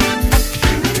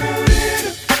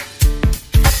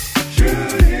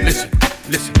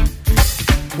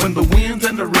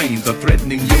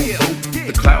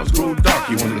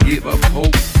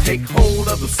 take hold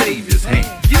of the Savior's hand.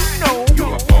 You know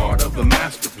You're a part of the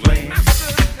master plan.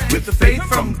 With the faith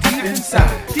from deep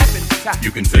inside,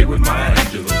 you can say with Maya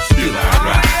Angelou, still I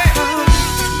ride.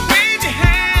 wave your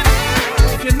hand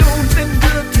if you know it's been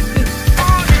good to do.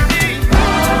 All you need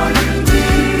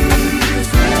is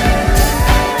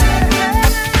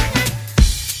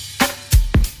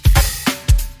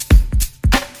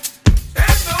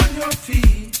stand on your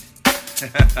feet.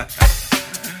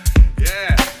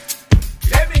 Yeah.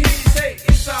 Let me hear you say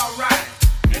it's alright.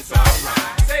 It's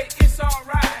alright. Say it's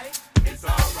alright. It's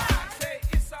alright. Say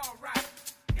it's alright.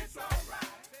 It's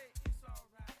alright. Say it's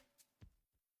alright.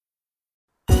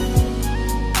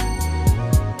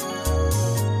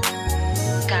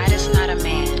 God is not a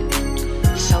man,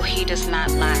 so he does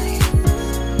not lie.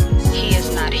 He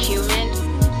is not human,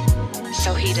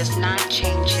 so he does not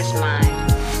change his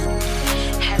mind.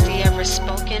 Has he ever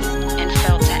spoken and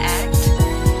failed to act?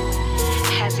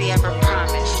 Has he ever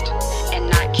promised and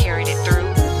not carried it through?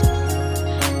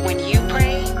 When you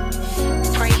pray,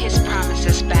 pray his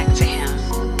promises back to him.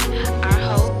 Our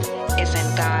hope is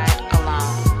in God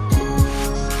alone.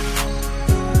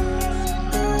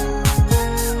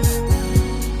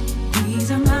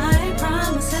 These are my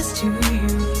promises to you.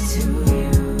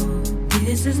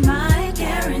 This is my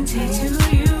guarantee to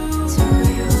you.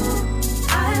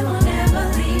 I will never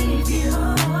leave you.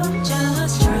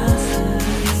 Just trust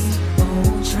us.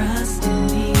 Oh, trust in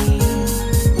me.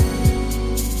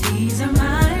 These are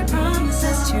my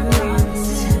promises to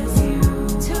you.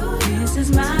 This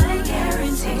is my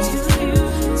guarantee to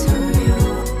you.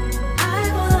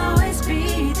 I will always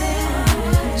be there.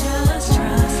 Just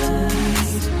trust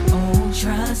us. Oh,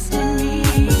 trust in me.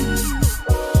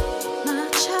 My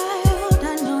child,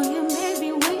 I know you may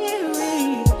be weary.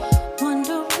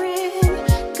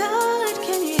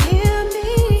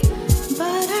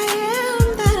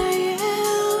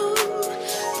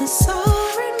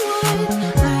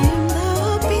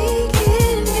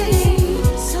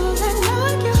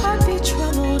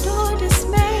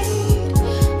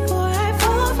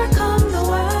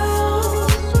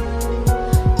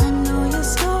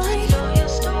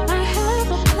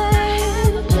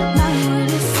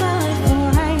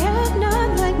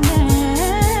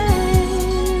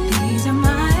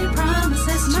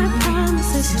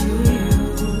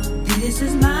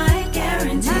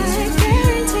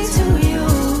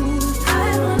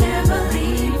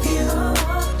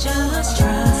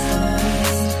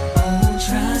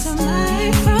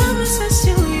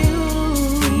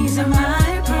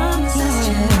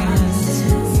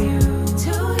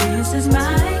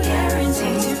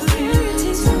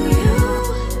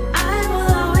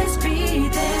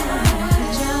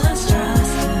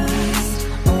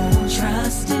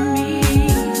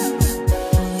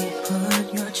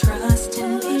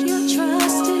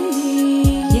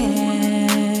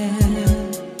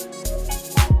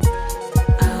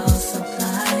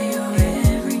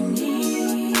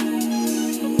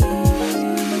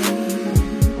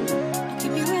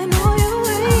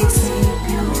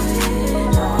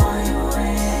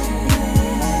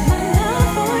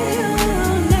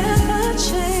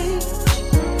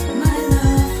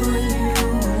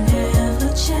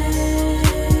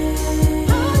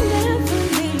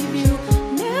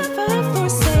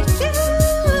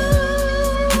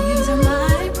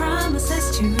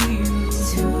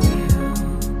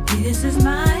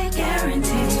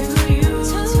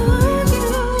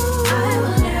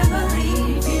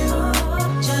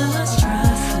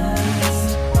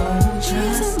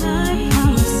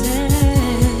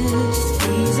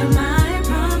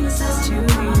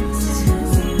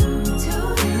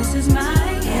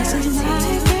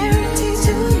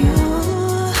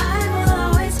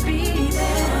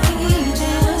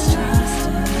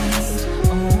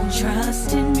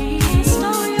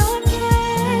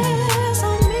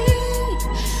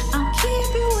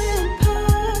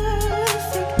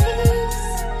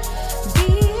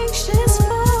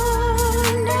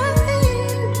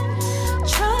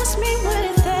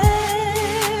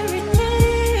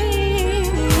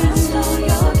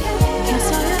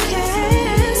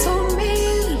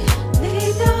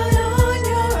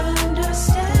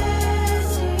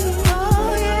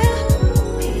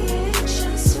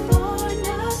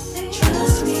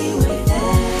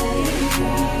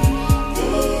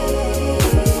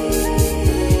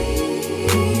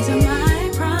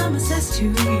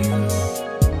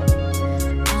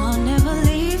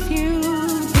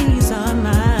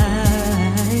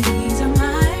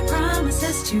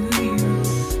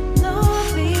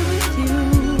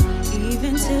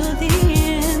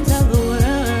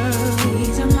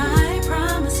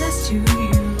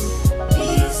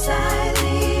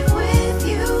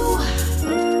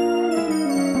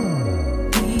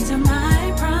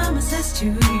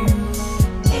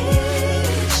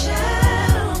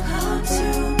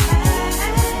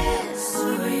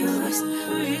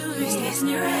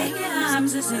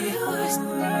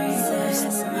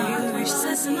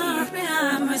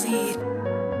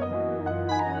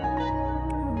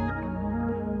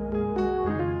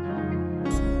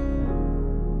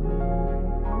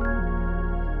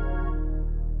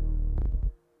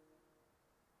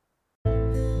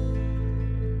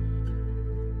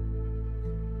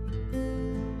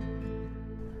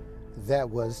 That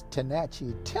was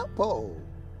Tenachi Temple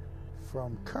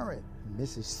from Current,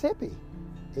 Mississippi.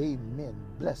 Amen.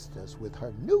 Blessed us with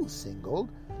her new single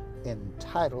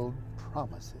entitled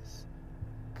Promises.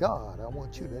 God, I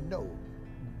want you to know,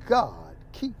 God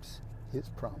keeps his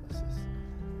promises.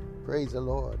 Praise the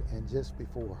Lord. And just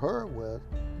before her was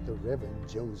the Reverend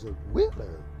Joseph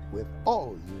Wheeler with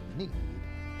All You Need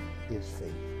Is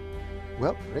Faith.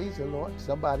 Well, praise the Lord.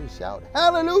 Somebody shout,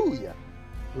 hallelujah.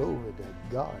 Glory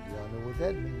to God. Y'all know what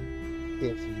that means.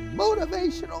 It's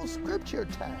motivational scripture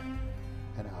time.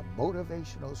 And our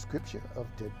motivational scripture of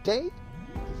today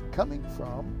is coming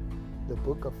from the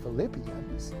book of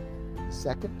Philippians,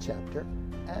 2nd chapter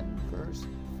and verse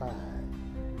 5.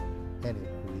 And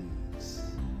it reads,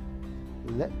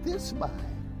 let this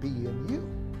mind be in you,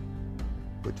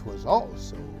 which was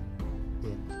also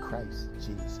in Christ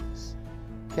Jesus.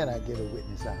 Can I get a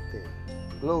witness out there?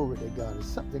 Glory to God. It's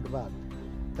something about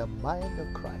the mind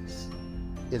of Christ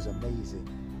is amazing.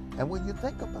 And when you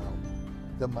think about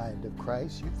the mind of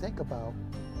Christ, you think about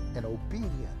an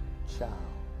obedient child,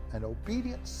 an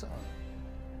obedient son.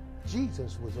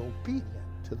 Jesus was obedient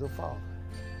to the Father.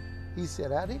 He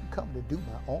said, I didn't come to do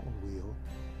my own will,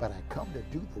 but I come to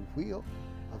do the will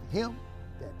of him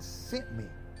that sent me.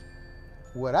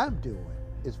 What I'm doing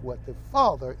is what the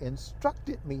Father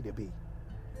instructed me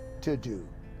to do.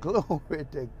 Glory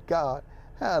to God.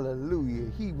 Hallelujah.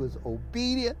 He was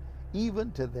obedient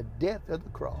even to the death of the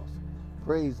cross.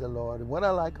 Praise the Lord. And what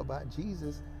I like about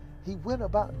Jesus, he went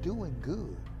about doing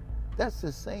good. That's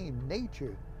the same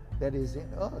nature that is in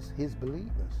us, his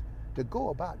believers, to go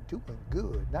about doing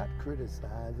good, not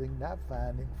criticizing, not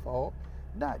finding fault,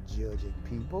 not judging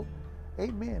people.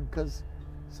 Amen. Because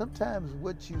sometimes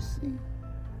what you see,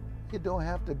 it don't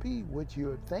have to be what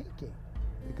you're thinking,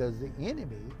 because the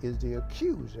enemy is the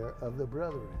accuser of the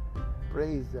brethren.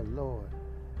 Praise the Lord.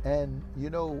 And, you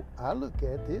know, I look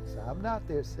at this. I'm not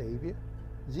their Savior.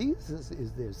 Jesus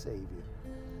is their Savior.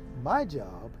 My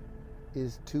job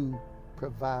is to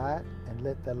provide and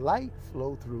let the light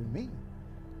flow through me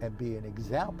and be an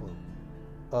example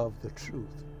of the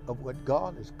truth of what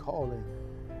God is calling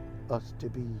us to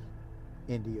be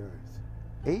in the earth.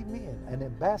 Amen. An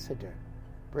ambassador.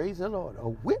 Praise the Lord. A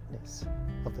witness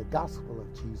of the gospel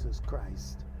of Jesus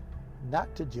Christ.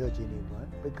 Not to judge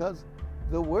anyone, because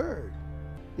the word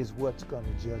is what's going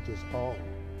to judge us all.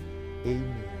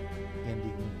 Amen. In the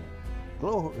end.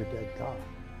 Glory to God.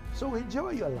 So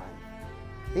enjoy your life.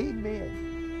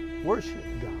 Amen. Worship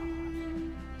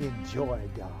God. Enjoy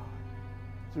God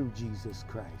through Jesus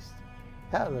Christ.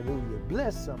 Hallelujah.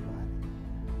 Bless somebody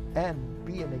and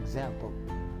be an example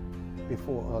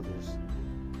before others.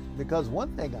 Because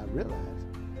one thing I realized,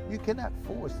 you cannot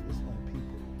force this on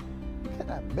people. You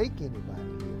cannot make anybody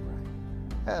live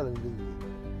right. Hallelujah.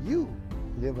 You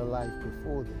live a life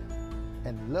before them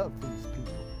and love these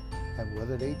people. And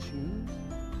whether they choose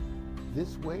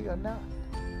this way or not,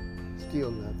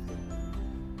 still love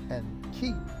them. And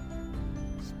keep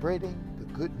spreading the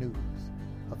good news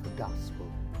of the gospel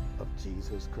of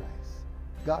Jesus Christ.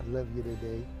 God love you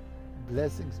today.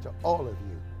 Blessings to all of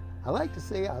you. I like to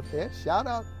say out there, shout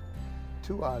out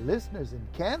to our listeners in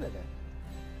Canada.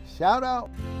 Shout out.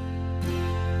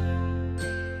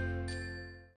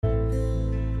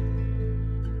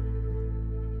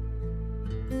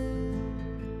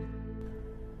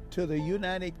 To the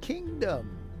United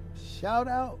Kingdom. Shout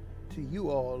out to you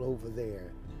all over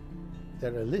there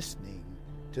that are listening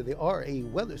to the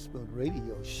R.A.Weatherspoon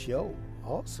Radio Show.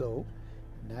 Also,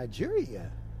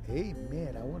 Nigeria.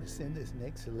 Amen. I want to send this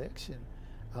next selection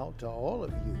out to all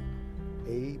of you.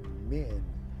 Amen.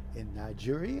 In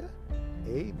Nigeria.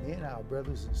 Amen. Our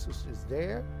brothers and sisters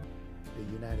there.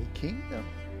 The United Kingdom.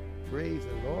 Praise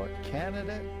the Lord.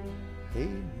 Canada.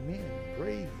 Amen.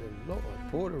 Praise the Lord.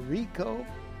 Puerto Rico.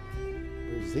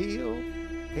 Brazil.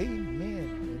 Amen.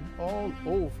 And all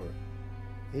over.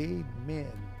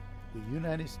 Amen. The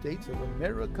United States of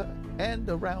America and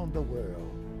around the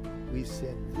world. We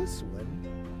send this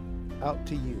one out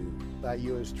to you by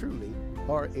yours truly,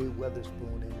 R.A.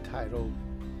 Weatherspoon, entitled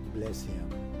Bless Him.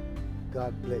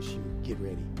 God bless you. Get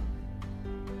ready.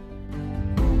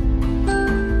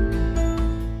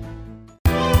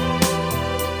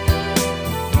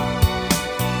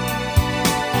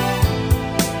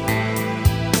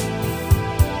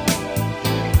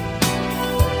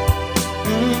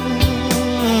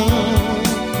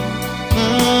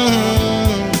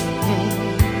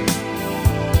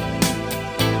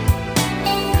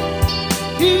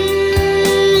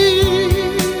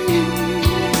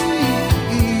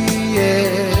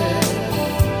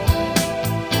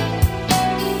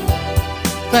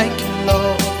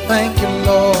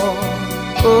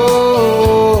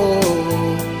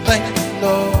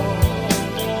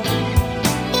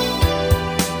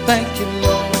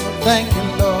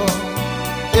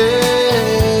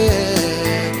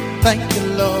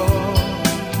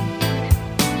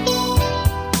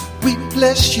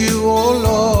 bless you, oh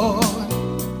Lord,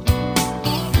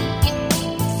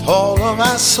 with all of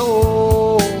our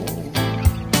soul.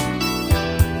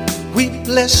 We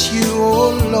bless you,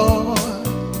 oh Lord,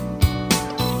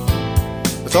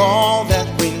 with all that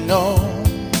we know.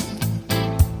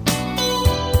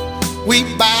 We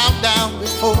bow down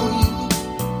before you,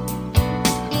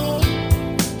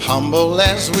 humble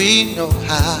as we know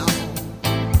how,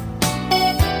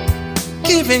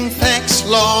 giving thanks,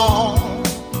 Lord,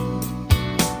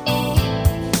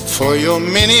 for your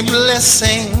many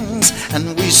blessings.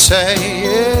 And we say,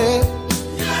 yeah,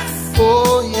 yes.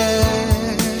 Oh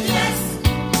yeah, yes.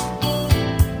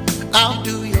 I'll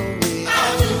do your will.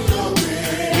 I'll do your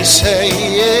will. We say,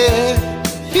 yeah,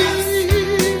 yes.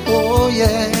 Oh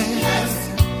yeah, yes.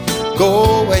 Go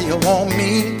where you want me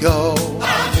to go.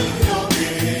 I'll do your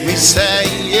will. We say,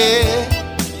 yeah,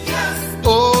 yes.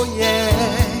 Oh yeah,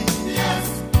 yes.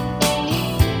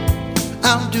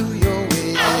 I'll do your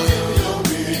will. I'll do your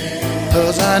will.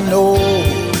 'Cause I know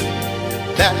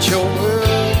that your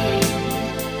word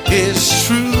is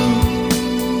true.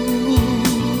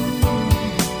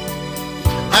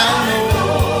 I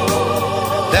know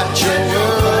that your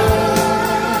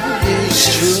word is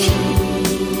true.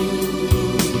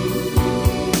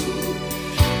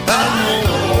 I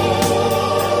know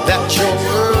that your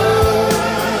word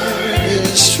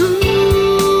is true.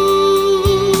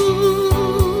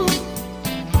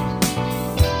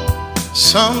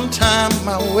 Sometime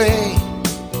my way,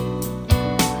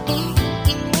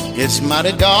 it's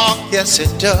mighty dark, yes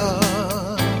it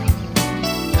does.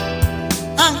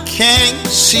 I can't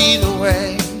see the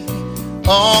way,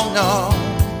 oh no.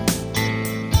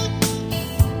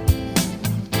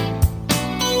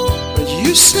 But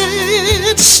you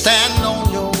said stand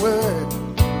on your word,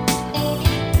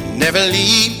 never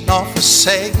leave nor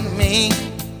forsake me.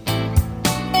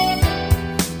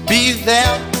 Be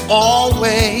there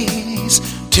always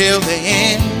till the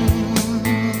end.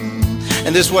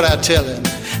 And this is what I tell him.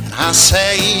 I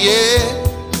say, yeah,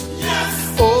 yes.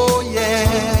 Oh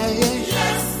yeah,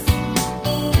 yes.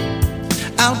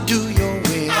 I'll do your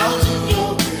will. I'll do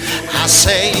your will. I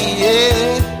say,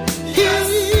 yeah, yes.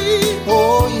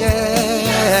 Oh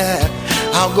yeah,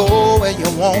 I'll go where you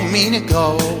want me to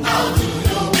go. I'll do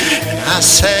your will. I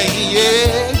say,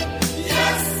 yeah,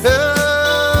 yes.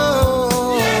 Oh,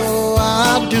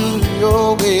 I'll do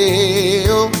your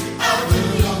will. I'll do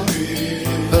your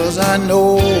will. 'Cause I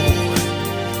know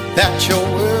that your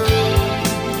word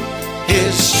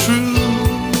is true.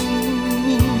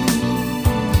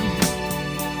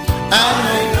 I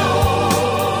know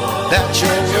that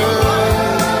your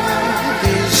word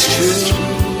is true.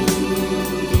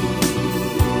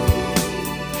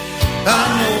 I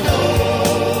know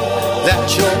that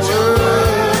your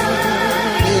word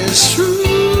is true.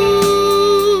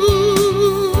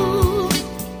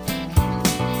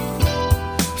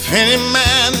 If any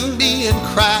man be in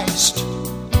Christ,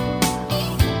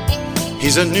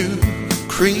 he's a new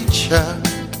creature.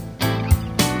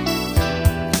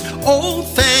 Old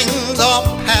things are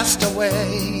passed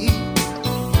away,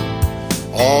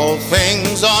 all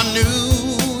things are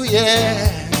new, yeah.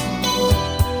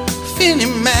 If any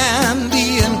man be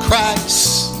in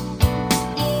Christ,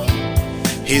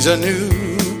 he's a new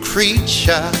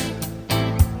creature.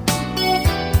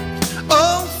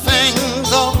 All things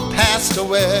are passed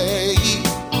away,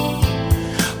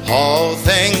 all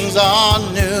things are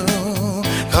new.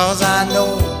 'Cause I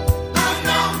know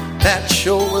that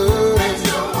your word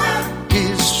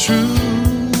is true.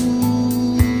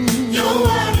 Your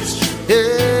word is true.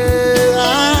 Yeah,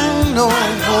 I know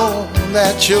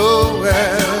that your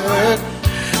word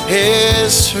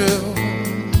is true.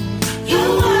 Your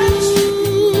word is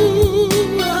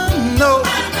true. I know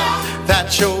that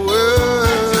your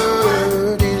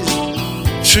word is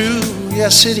true.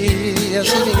 Yes, it is. Yes,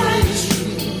 it is.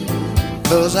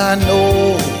 'Cause I know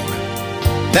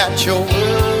that your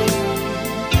word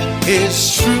is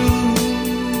true.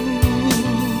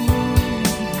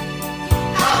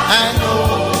 I know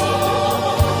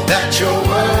that your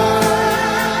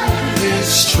word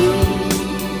is true.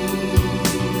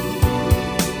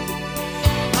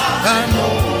 I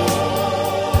know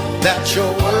that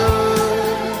your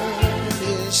word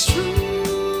is true.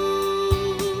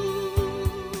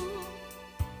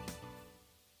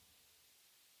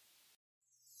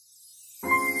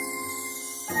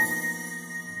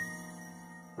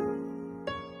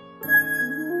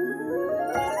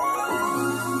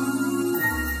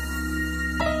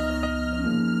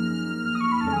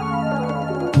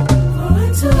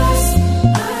 To us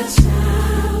a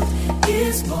child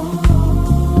is born.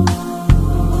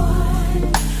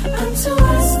 Unto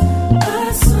us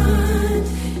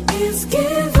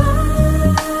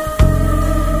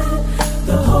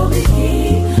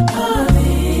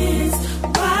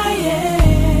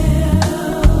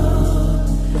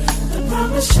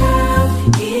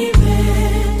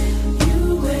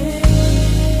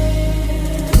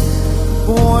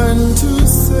born to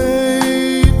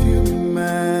save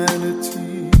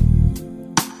humanity.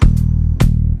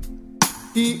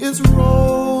 He is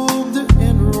robed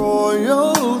in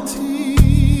royalty,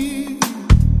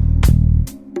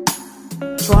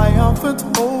 triumphant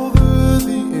over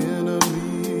the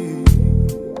enemy,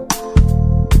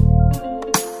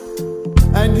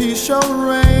 and he shall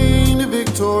reign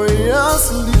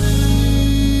victoriously.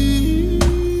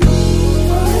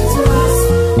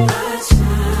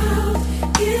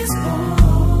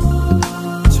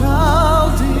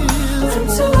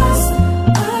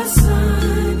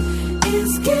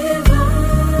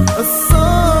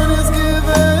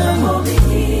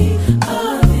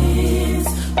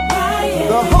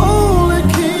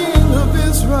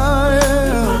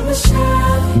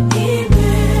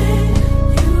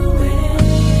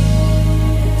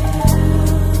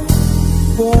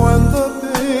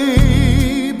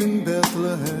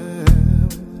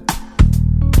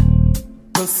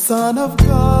 Son of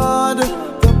God,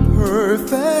 the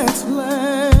perfect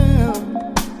Lamb.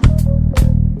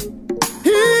 He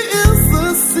is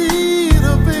the seed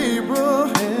of Abraham.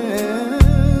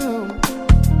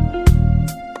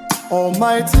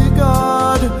 Almighty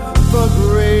God, the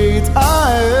great I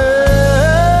am.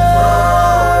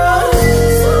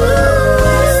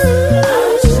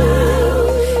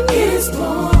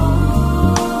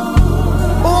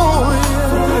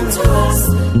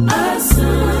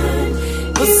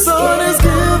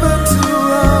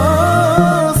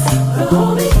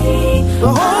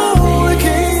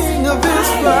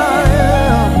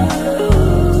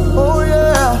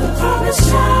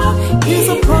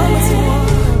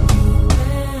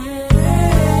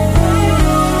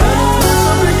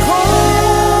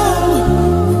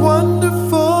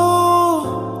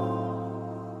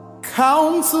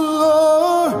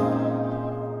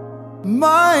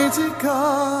 Mighty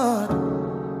God,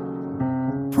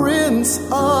 Prince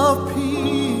of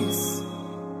Peace,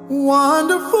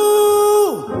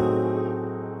 Wonderful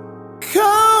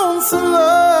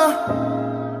Counselor,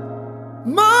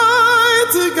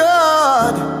 Mighty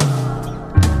God,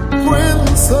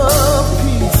 Prince of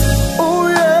Peace. Oh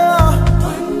yeah,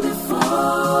 wonderful.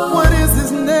 What is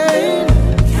his name?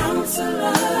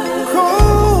 Counselor.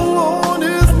 Call on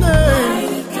his name.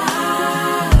 Mighty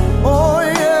God. Oh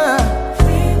yeah.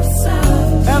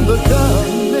 And the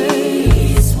government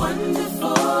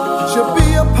shall be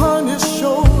upon his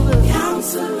shoulder.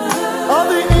 All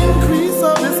the increase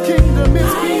of his kingdom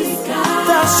is peace.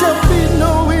 There shall be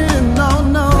no end, no,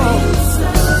 no.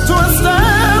 To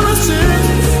establish it,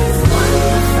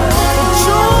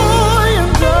 joy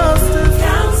and justice,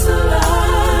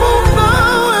 both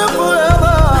now and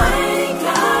forever,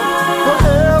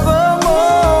 forevermore.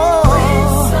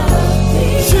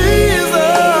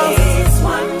 Jesus,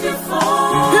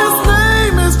 his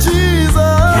name is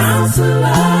Jesus.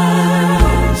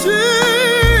 Jesus.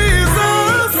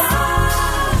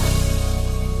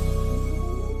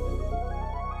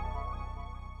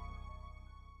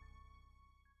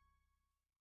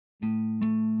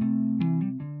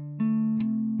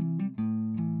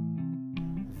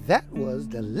 That was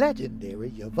the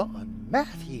legendary Yvonne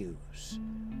Matthews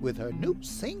with her new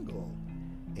single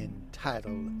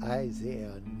entitled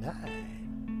Isaiah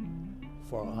 9,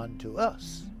 For Unto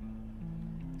Us.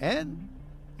 And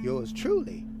yours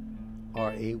truly,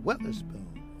 R.A.Weatherspoon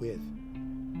with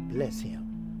Bless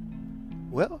Him.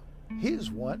 Well,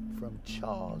 here's one from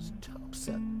Charles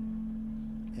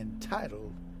Thompson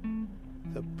entitled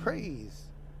The Praise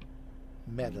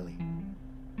Medley.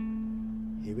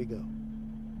 Here we go.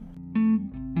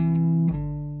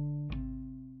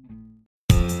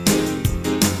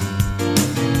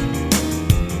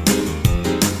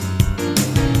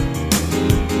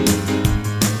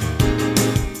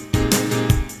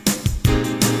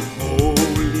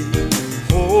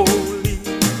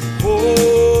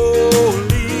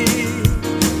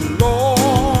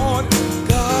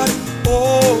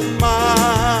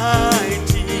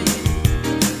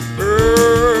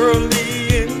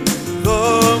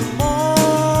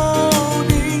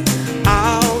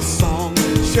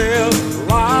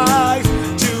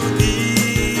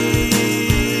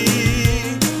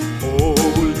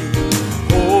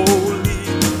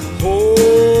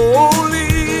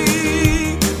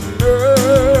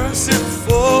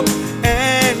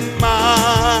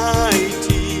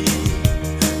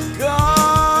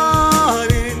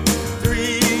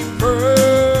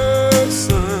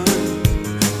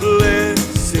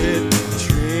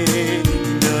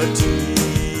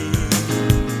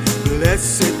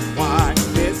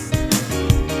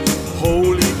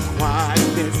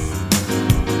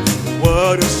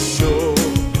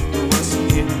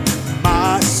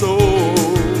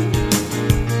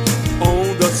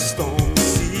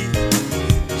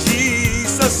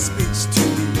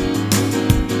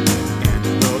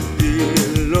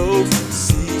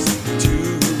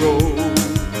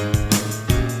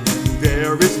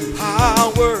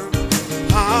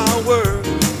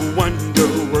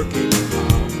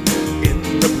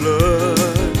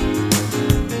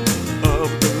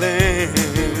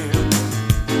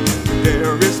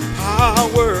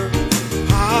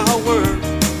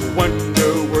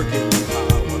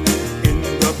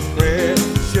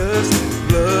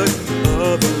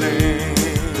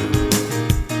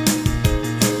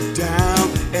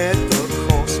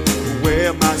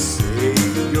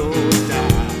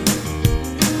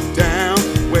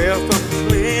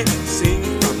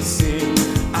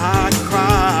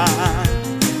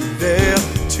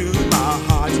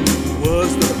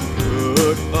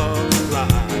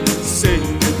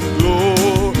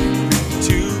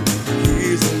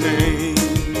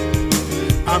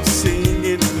 I'm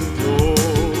singing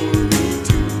glory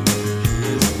to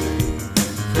his name,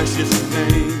 precious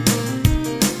name.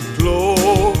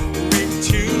 Glory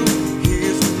to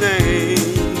his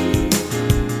name.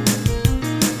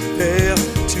 There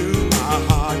to my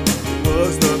heart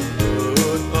was the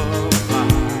blood of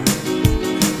life.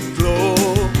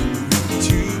 Glory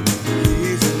to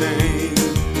his name.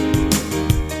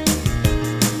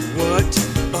 What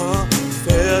a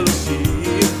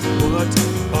fellowship, what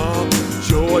a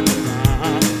joy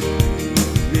divine,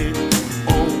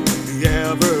 on the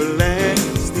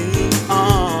everlasting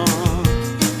arm.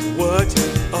 What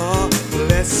a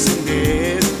blessing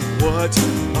is, what a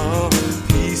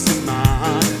peace of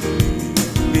mind,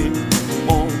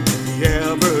 on the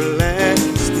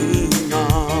everlasting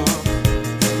arm.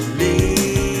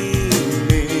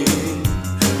 Leaning,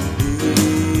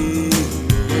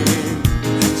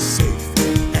 safe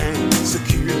and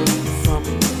secure from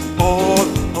all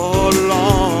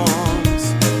alarms.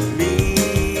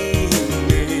 Leaning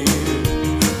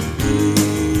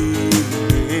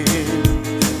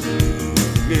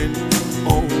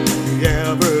on the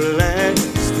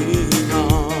everlasting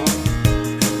arm.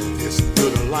 This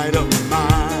little light of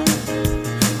mine,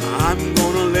 I'm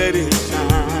gonna let it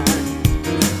shine.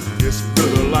 This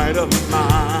little light of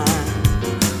mine,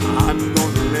 I'm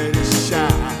gonna let it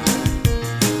shine.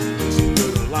 This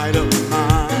little light of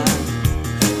mine,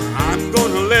 I'm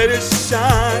gonna let it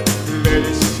shine. Let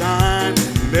it shine,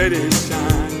 let it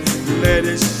shine, let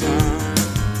it shine,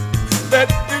 let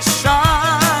it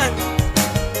shine.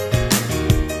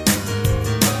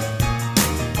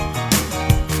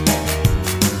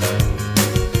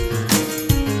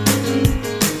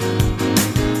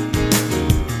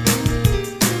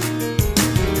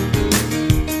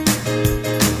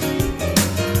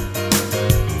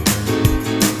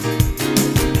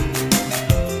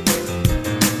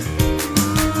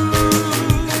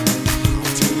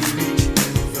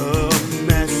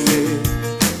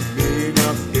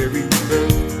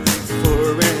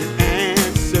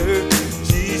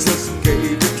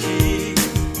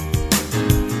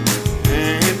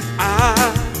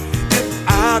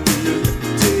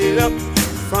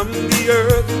 From the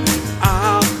earth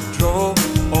I'll draw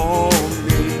all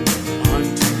men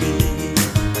unto me.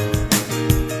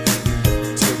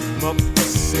 Lift him up, the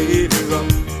Savior up,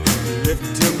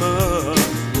 lift him up.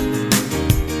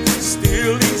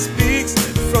 Still he speaks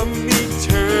from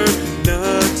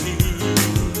eternity.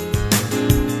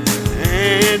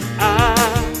 And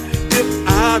if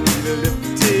I be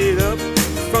lifted up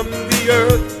from the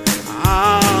earth,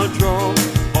 I'll draw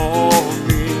all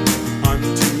men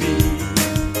unto me.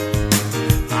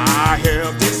 I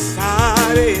have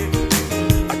decided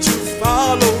to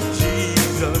follow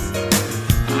Jesus.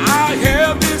 I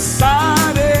have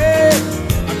decided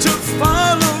to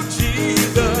follow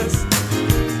Jesus.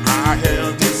 I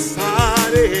have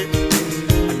decided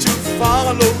to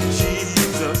follow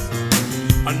Jesus.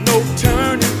 No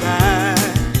turning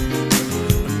back,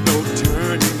 no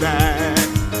turning back.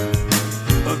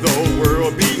 The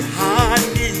world behind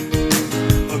me,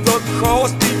 the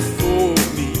cross before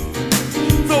me.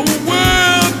 The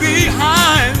world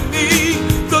behind me,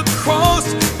 the cross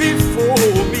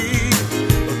before me.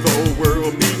 The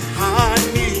world behind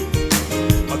me,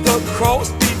 the cross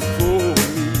before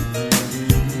me.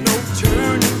 No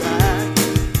turning back,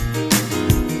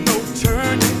 no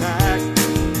turning back,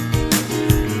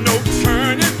 no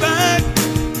turning back,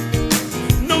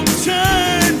 no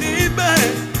turning back.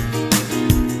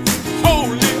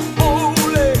 Holy,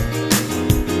 holy,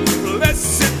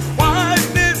 blessed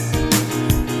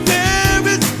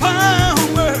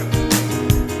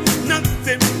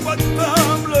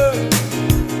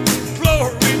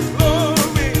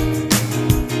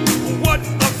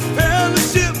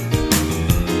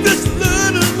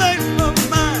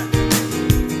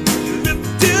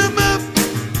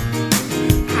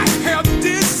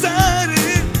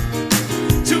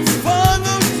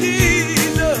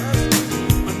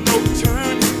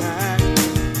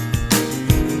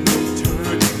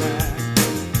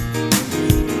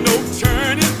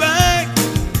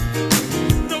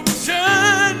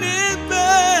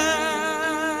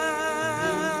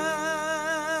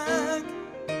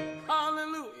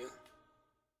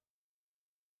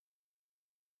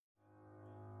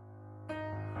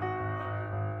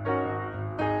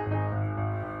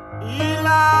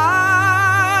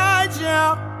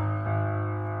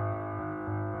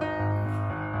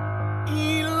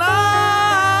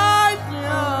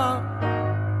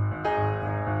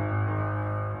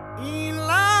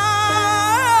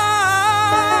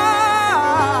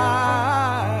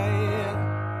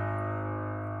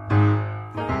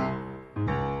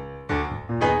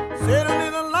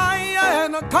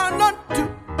not to.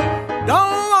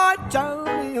 Don't watch out,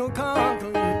 he'll conquer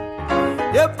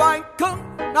you. If I could,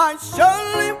 I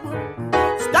surely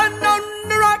would stand on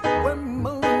the rock where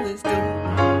Moses stood.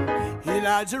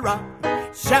 Elijah rock,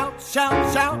 shout,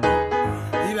 shout, shout.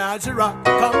 Elijah rock,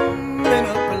 coming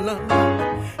up along.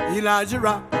 Elijah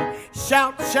rock,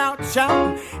 shout, shout,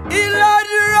 shout.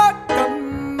 Elijah rock,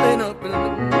 coming up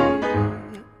along.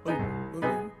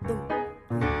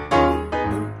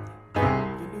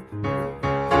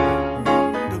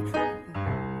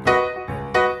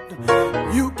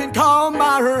 Call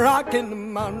my rock in the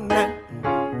morning,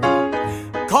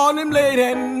 call him late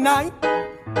at night.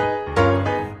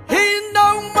 He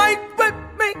don't fight with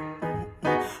me,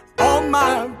 all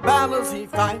my battles he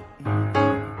fight.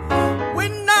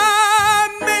 When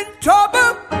I'm in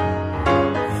trouble,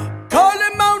 call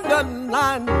him on the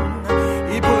line.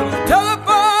 He put a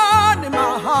telephone in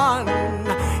my hand,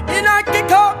 and I can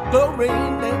call the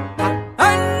rain.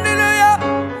 Hallelujah,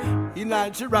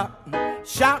 Elijah rock.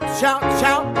 Shout, shout,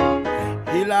 shout.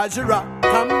 Elijah rock,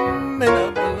 coming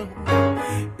up along.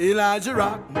 Elijah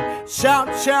rock, shout,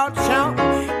 shout, shout.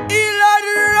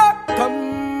 Elijah rock,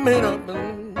 coming up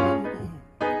along.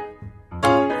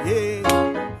 Yeah.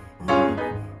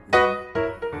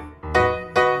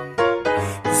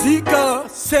 Zika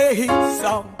say he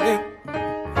saw him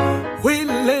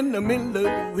wheel in the middle of the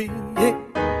wheel.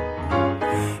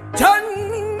 John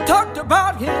talked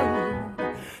about him.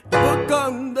 Book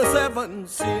on the seven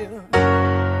seal.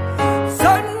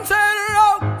 Sunset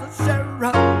road to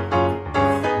Sarah,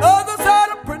 other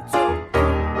side of Prince of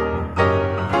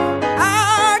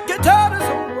I can tell this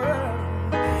so well.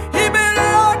 He been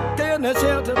locked in the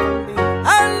shelter of me.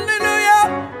 Hallelujah,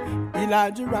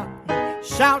 Elijah rock,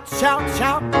 shout, shout,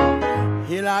 shout.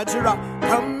 Elijah rock,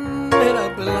 coming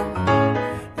up along.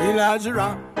 Elijah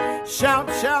rock, shout,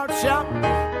 shout, shout.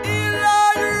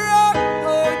 Elijah rock,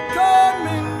 oh,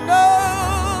 coming.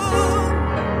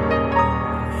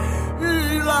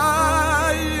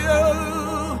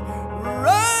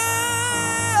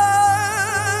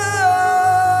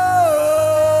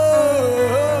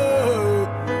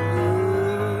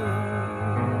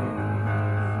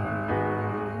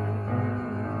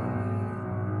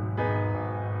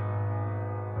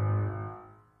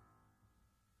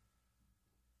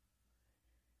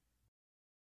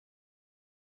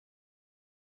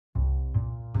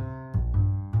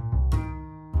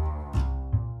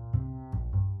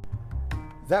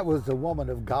 That was the woman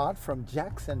of God from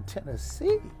Jackson,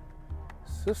 Tennessee,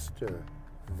 Sister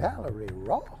Valerie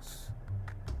Ross.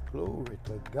 Glory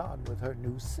to God with her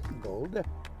new single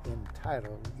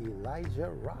entitled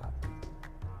Elijah Rock.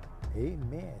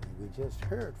 Amen. We just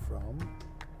heard from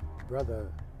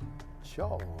Brother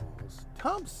Charles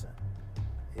Thompson.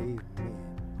 Amen.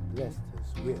 Blessed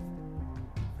us with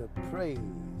the praise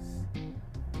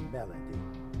melody.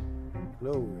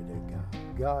 Glory to God.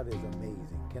 God is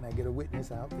amazing. Can I get a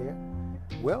witness out there?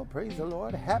 Well, praise the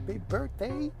Lord. Happy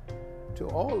birthday to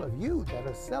all of you that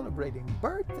are celebrating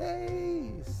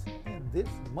birthdays in this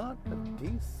month of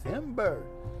December.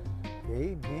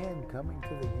 Amen. Coming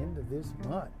to the end of this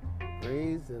month.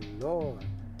 Praise the Lord.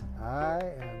 I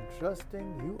am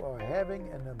trusting you are having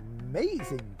an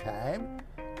amazing time.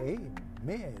 Amen.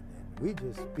 And we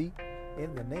just speak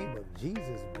in the name of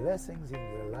Jesus blessings in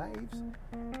your lives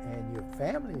and your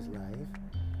family's life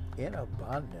in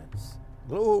abundance.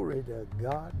 Glory to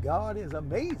God. God is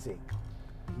amazing.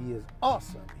 He is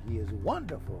awesome. He is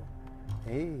wonderful.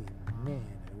 Amen.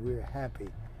 And we're happy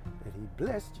that he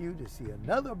blessed you to see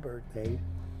another birthday,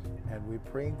 and we're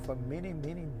praying for many,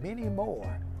 many, many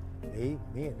more. Amen.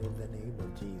 In the name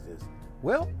of Jesus.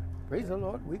 Well, praise the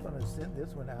Lord. We're going to send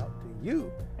this one out to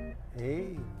you.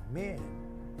 Amen.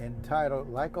 Entitled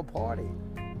Like a Party.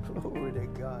 Glory to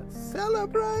God.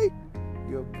 Celebrate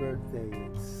your birthday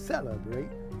and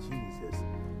celebrate Jesus.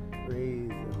 Praise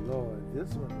the Lord.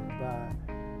 This one is by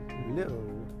Little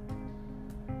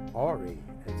Ori.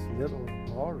 It's Little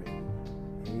Ori.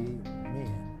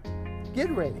 Amen. Get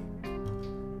ready.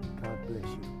 God bless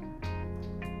you.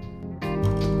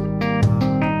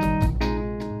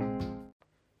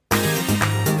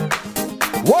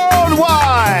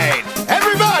 Worldwide,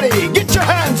 everybody, get your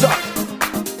hands up.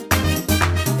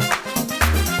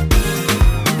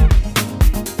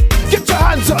 Get your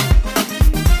hands up.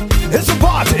 It's a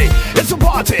party. It's a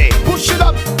party. Push it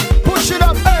up. Push it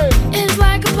up. Hey. It's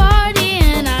like a party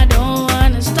and I don't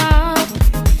wanna stop.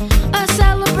 A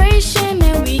celebration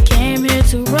and we came here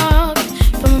to rock.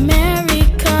 From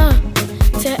America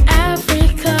to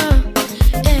Africa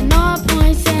and all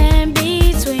points in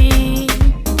between.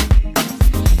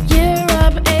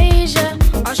 Europe, Asia,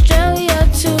 Australia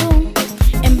too,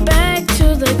 and back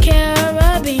to the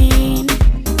Caribbean.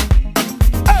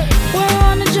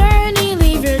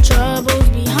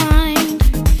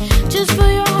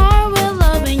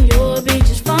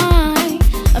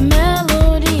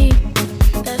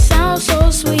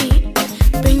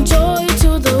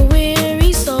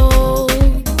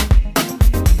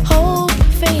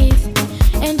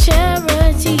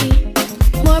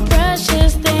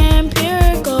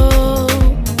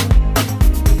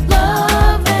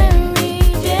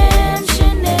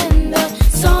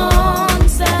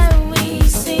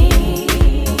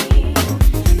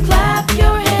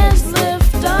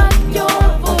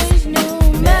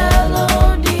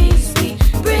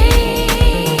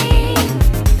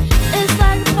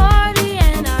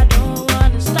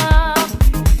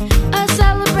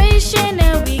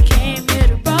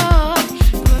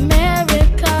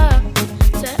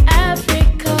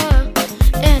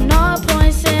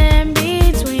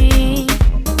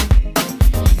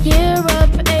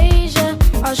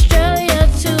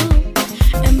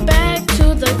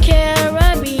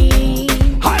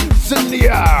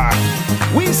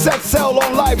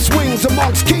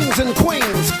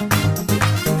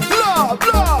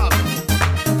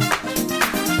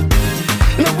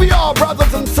 we are,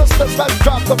 brothers and sisters. Let's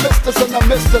drop the misters and the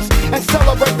misters and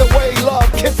celebrate the way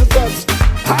love kisses us.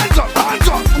 Hands up, hands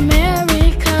up.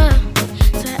 America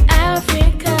to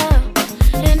Africa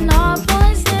and all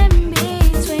points in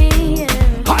between.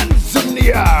 Hands in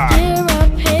the air.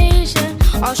 Europe, Asia,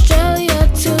 Australia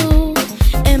too,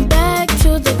 and back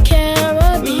to the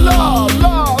Caribbean. Love,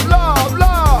 love, love,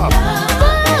 love.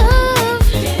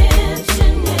 Love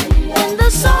in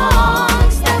the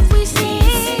songs that we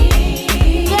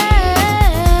sing.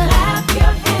 Yeah. Clap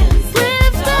your hands,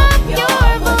 lift up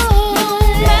your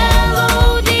voice.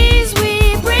 Melodies we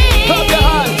bring. Clap your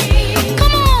hands.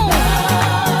 Come on.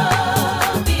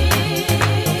 Love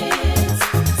is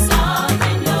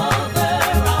sovereign over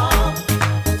all.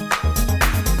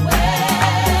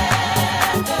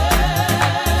 Whether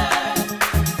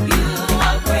you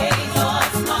are great or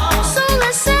small, So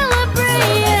let's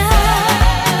celebrate.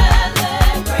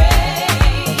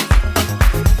 celebrate.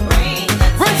 Bring the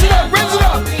Raise it up, raise it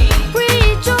up.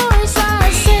 Rejoice,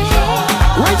 I say.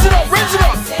 Raise it up, raise it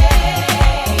up.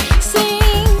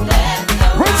 Sing.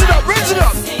 Raise it up, raise it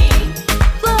up.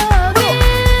 Love is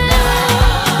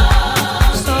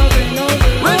sovereign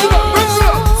over Raise it up, raise it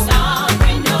up.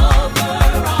 sovereign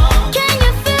over all. Can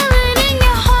you feel it in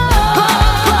your heart?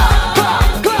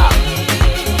 Clap, clap.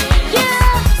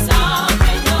 Yeah.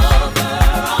 Sovereign over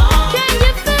all. Can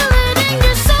you feel it in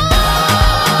your soul?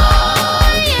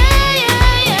 Yeah,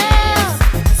 yeah, yeah.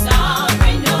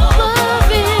 Sovereign over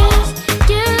Love is,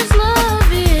 yes,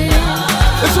 love is.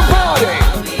 It's a party.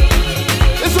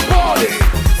 It's a party.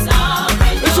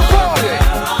 It's a party.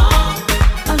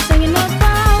 I'm singing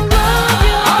about love,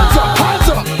 you. Hands up, hands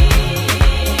up.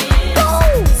 Go.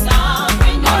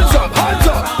 Hands up, hands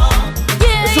up.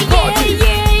 Yeah, It's a party. yeah,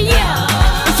 yeah,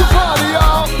 yeah. It's a party,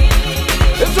 y'all.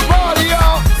 It's a party,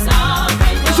 y'all.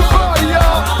 It's a party,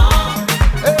 y'all.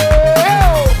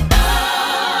 Hey,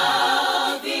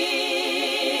 Love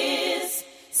is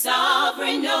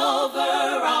sovereign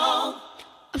over all.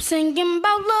 I'm singing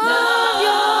about love, you.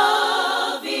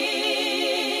 Love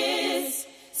is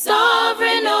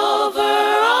sovereign over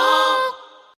all.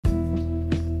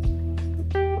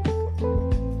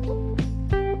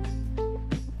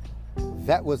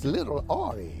 That was little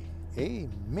Ari.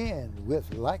 Amen.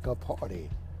 With Like a Party.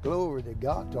 Glory to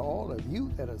God to all of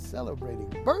you that are celebrating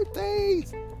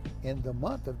birthdays in the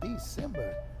month of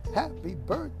December. Happy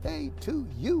birthday to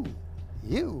you,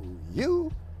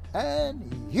 you, and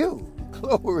you.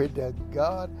 Glory to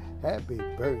God. Happy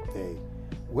birthday.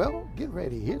 Well, get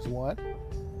ready. Here's one.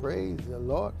 Praise the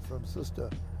Lord from Sister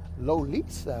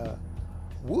Lolisa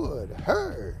Wood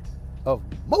Hurd of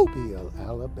Mobile,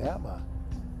 Alabama,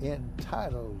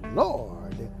 entitled,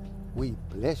 Lord, we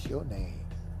bless your name.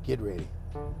 Get ready.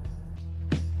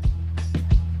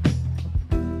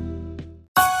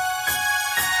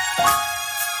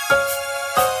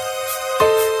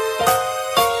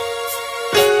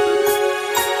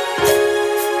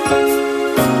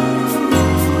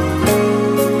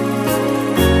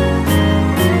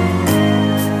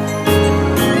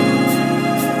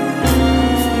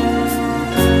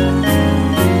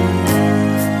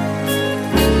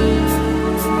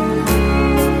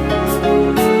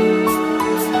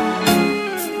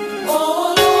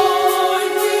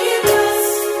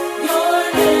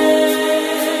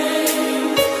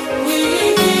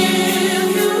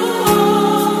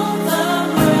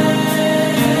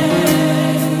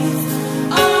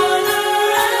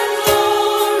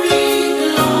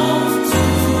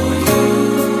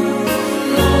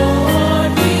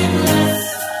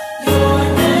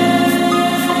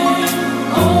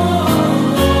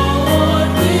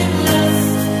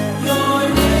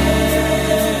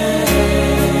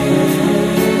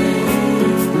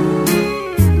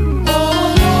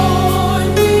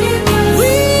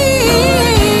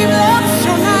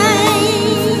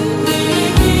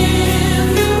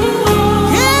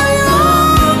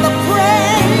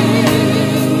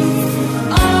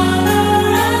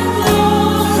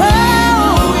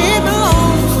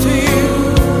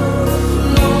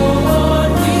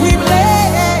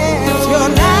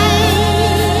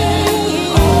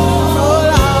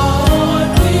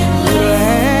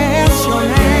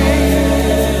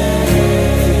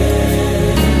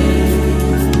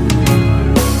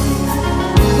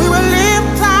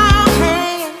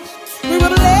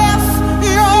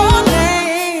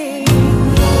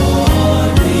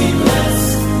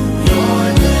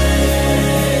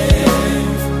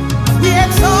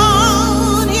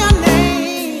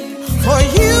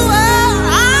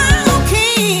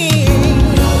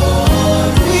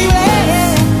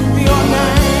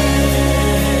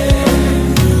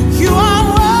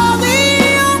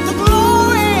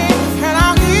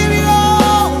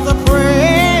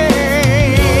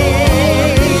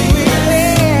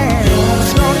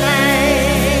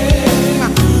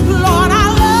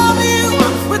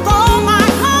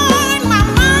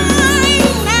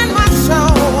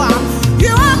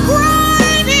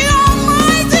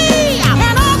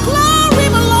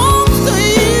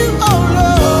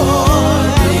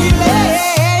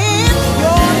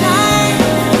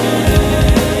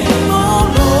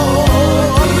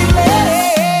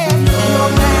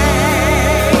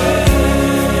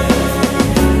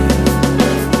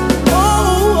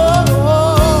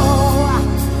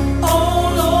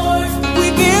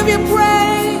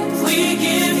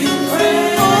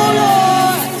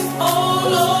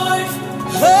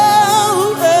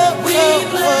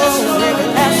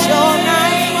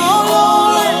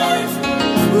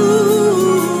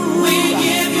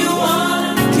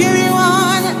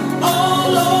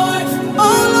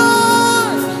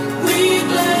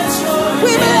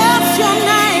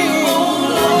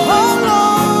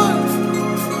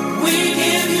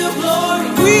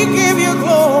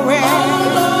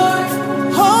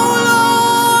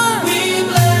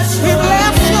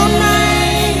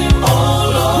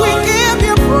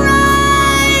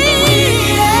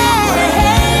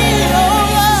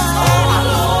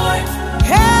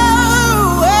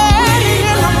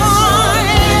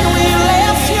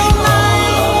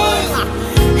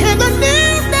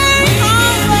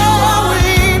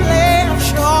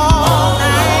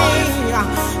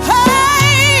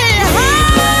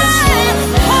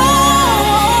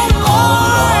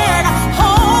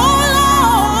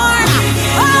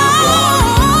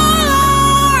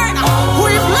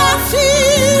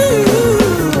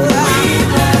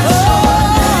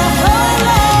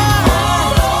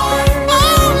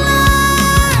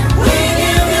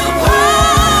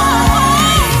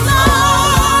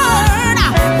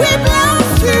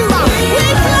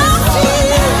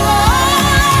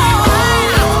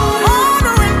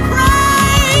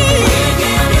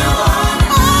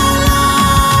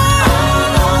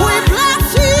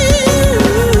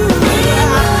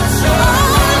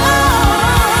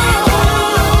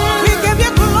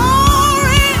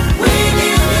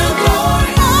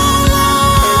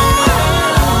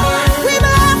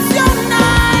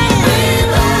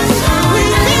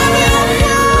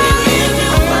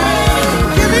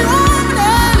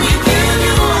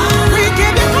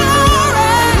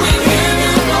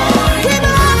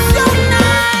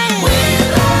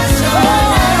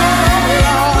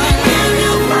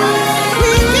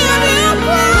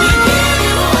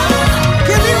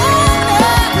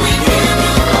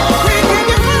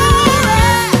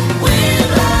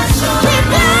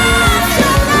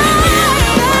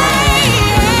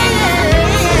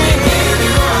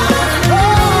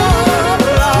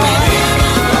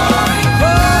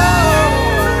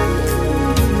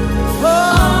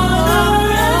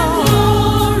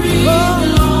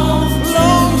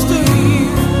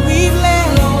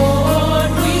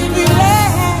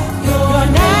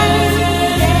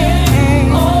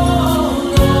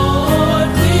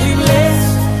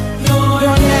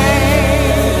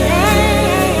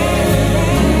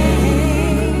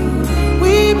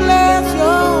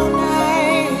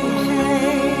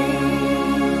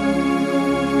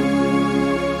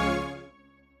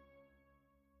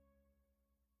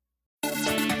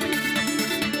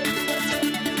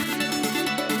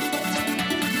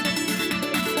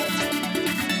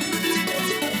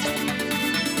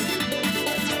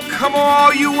 Come on,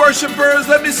 all you worshipers,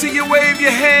 let me see you wave your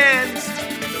hands.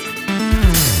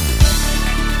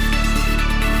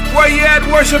 Where you at,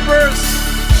 worshipers?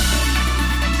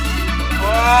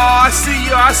 Oh, I see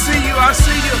you, I see you, I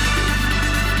see you.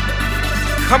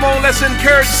 Come on, let's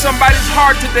encourage somebody's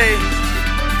heart today.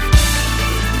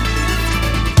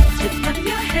 Lift up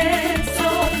your heads,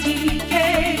 all ye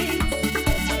gates.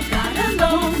 God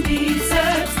alone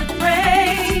deserves the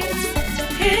praise.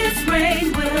 His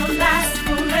reign will last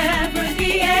forever,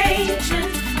 the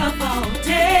ancient of all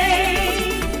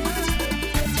days.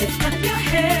 Lift up your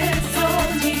heads,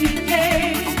 all ye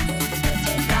gates.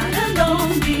 God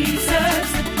alone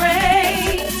deserves the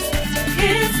praise.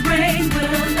 His reign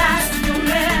will last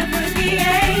forever, the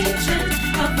ancient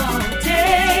of all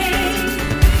days.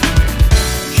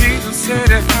 Jesus said,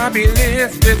 if I be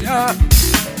lifted up,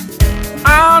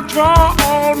 I'll draw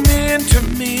all men to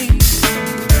me.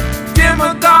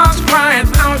 Demagogues crying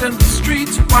out in the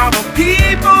streets while the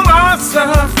people are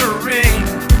suffering.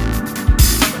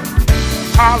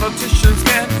 Politicians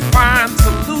can't find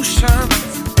solutions.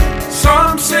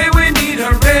 Some say we need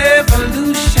a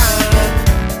revolution.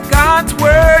 God's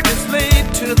word is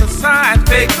laid to the side.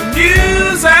 Fake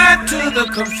news add to the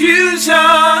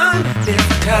confusion.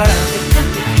 Lift up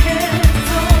your heads,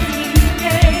 all ye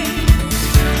gates.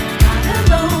 God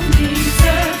alone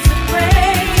deserves the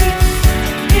praise.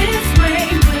 His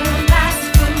reign will last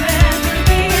forever,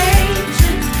 the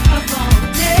ancient of all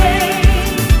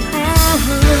days.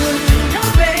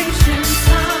 Generations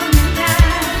coming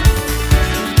past,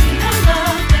 the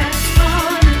love that's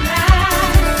gonna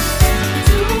last.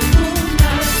 To whom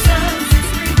the Son is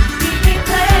free, He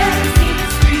declares He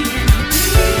is free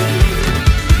indeed.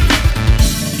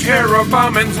 terror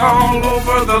bombings all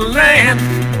over the land.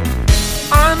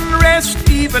 Unrest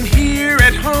even here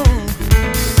at home.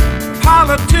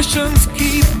 Politicians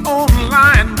keep on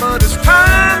lying, but it's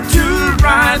time to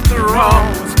right the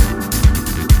wrongs.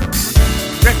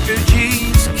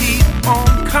 Refugees keep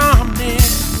on coming,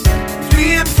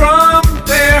 fleeing from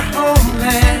their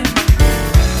homeland.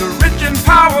 The rich and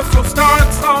powerful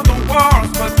starts all the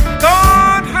wars, but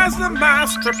God has the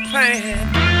master plan.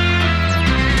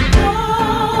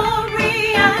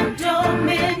 Glory and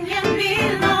dominion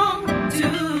belong to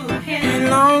Him.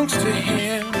 Belongs to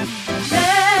Him.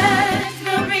 Let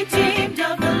the redeemed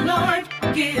of the Lord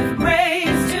give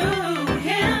praise to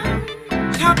Him.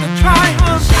 Shout the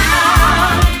triumph.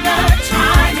 Shout the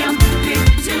triumph.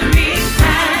 Victory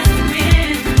has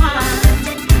been won.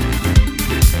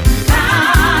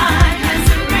 God has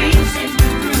arranged it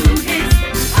through His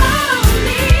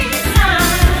only Son.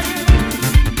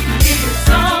 His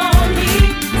only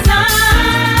Son.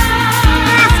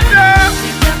 Lift up.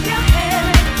 Lift up your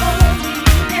head, all ye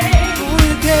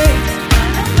gates.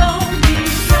 God alone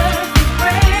deserves the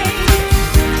praise.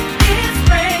 His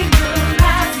reign will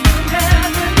last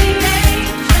forever, the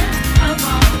ancient of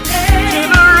all days.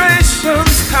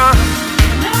 Generations come.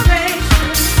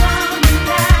 Generations coming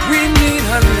back. We need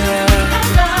her love. A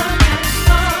love that's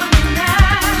gonna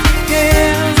last.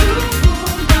 Yeah. To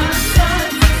whom the Son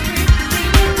is free, He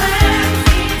declares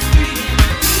He's free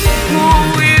indeed. Who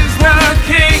is the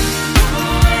King? Who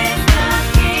is the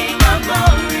King of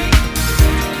glory?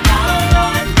 The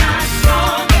Lord God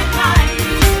strong and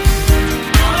mighty.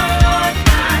 The Lord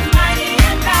God mighty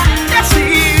in battle. Yes, He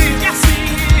is. Yes, He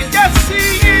is. Yes, He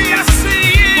is. Yes, He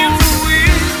is. Who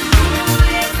is? Who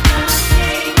is the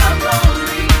King of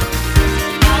glory?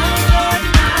 The Lord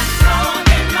God strong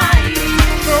and mighty.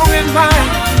 Strong and mighty.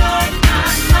 The Lord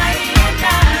God mighty in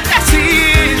battle. Yes, He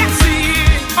is. Yes, He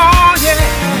is. Oh, yeah.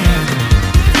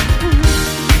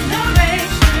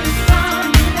 Generations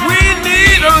coming back. We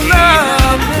need a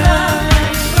love. A love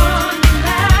that's gonna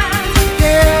last.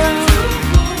 Yeah. To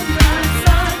whom the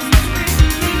Son is free,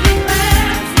 He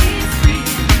declares He's free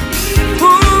indeed.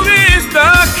 Who is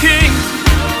the King?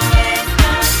 Who is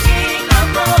the King of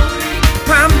glory?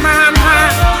 My, my, my.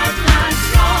 The Lord God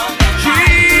strong and mighty.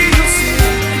 Jesus.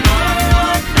 The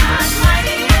Lord God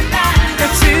mighty in battle.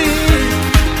 Yes, He is.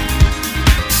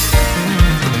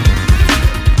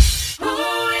 Who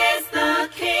is the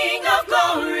King of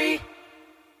glory?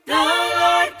 The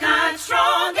Lord God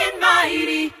strong and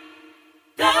mighty.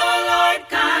 The Lord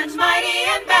God mighty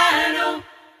in battle.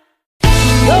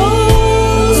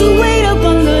 Those who wait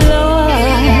upon the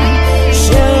Lord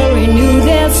shall renew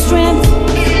their strength.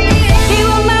 They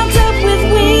will mount up with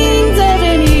wings as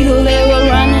an eagle. They will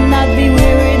run and not be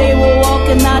weary. They will walk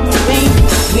and not faint.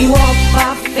 We walk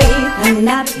by faith and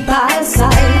not by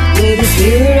sight. With the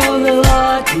Spirit of the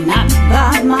Lord, not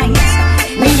by might.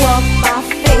 We walk by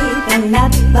faith and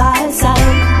not by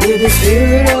sight. With the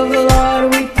Spirit of the Lord,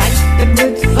 we fight the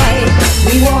good fight.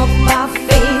 We walk by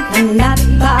faith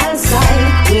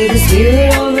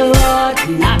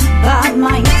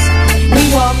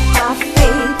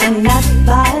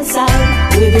by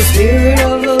side. With the Spirit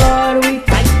of the Lord we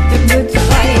fight the good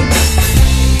fight.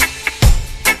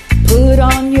 Put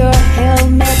on your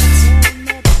helmet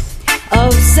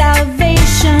of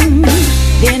salvation,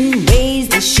 then raise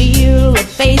the shield of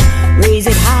faith, raise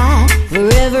it high for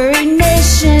every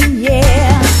nation,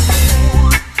 yeah.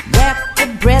 Wrap the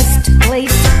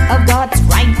breastplate of God's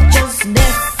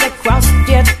righteousness across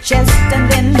your chest,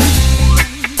 and then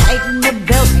tighten the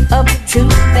belt of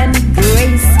truth and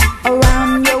grace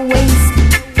around your waist,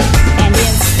 and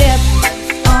then step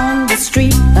on the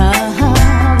street,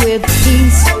 with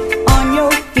peace on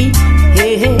your feet.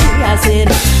 Hey, hey, I said,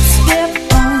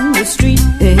 step on the street,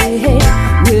 hey, hey,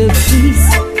 with peace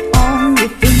on your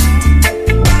feet.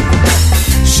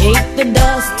 Shake the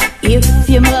dust if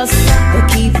you must, but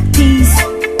keep peace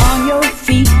on your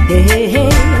feet. Hey, hey, hey,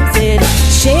 I said,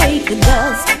 shake the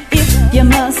dust if you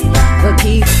must, but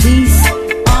keep peace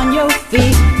on your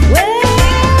feet. Well,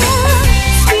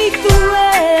 speak the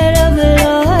word of the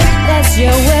Lord, that's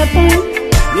your weapon.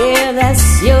 Yeah,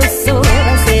 that's your sword.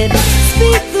 I said,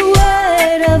 speak the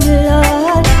word of the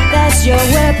Lord, that's your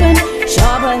weapon,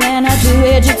 sharper than a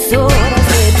two-edged sword. I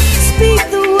said, speak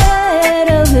the word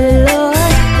of the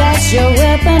Lord, that's your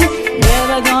weapon,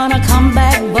 never gonna come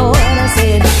back bored. I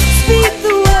said, speak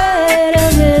the word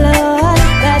of the Lord,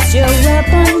 that's your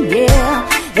weapon, yeah,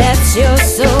 that's your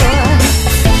sword.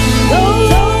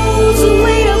 Those who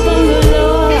wait upon the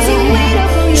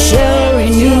Lord shall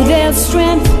renew their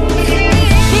strength.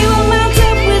 They will mount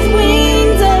up with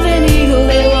wings of an eagle.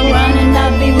 They will run and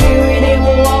not be weary. They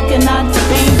will walk and not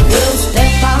faint. They'll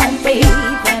step out on faith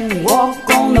and walk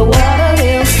on the water.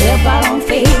 They'll step out on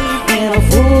faith in a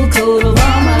full coat of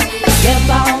armor. Step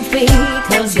out on faith,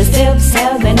 cause the steps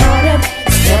have been ordered.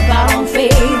 Step out on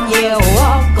faith, yeah,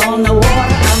 walk on the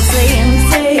water. I'm saying,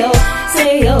 sail,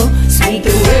 sail, speak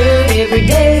the word every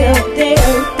day, oh, day,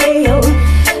 oh, day, oh.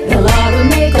 The Lord will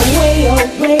make a way, oh,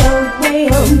 way, oh, way,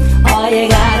 oh. All you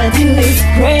gotta do is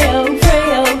pray, oh, pray,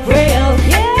 oh, pray, oh,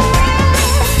 yeah.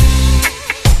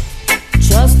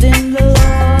 Trust in the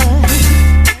Lord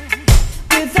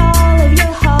with all of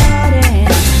your heart and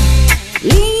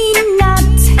lean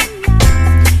not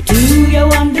to your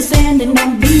understanding.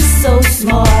 Don't be so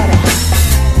smart.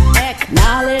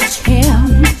 Acknowledge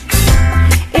Him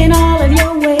in all of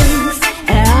your ways,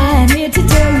 and I am here to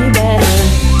tell you that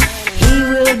He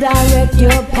will direct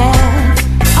your path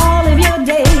all of your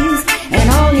days, and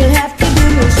all you have to do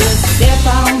is just step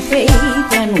out on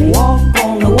faith and walk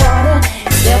on the water.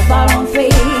 Step out on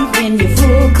faith in your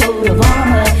full coat of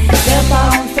armor. Step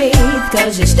out on faith,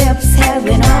 cause your steps have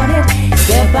been ordered.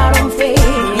 Step out on faith,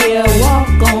 yeah, walk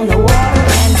on the water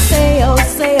and say, oh,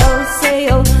 say, oh, say,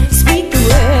 oh, speak the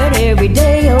word every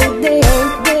day, oh, day,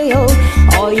 oh, day, oh.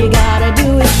 All you gotta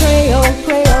do is pray, oh,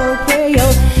 pray, oh, pray,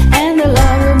 oh, and the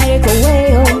Lord will make a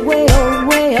way, oh, way, oh,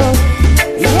 way, oh.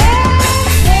 Yeah,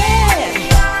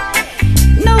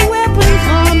 no weapon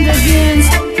formed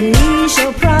against me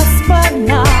shall prosper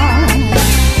now.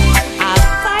 I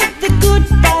fight the good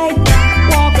fight,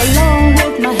 walk along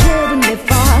with my heavenly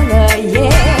Father,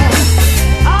 yeah.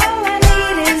 All I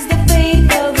need is the faith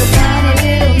of a tiny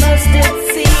little mustard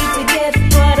seed to get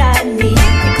what I need,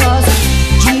 because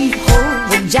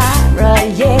Jehovah Jireh,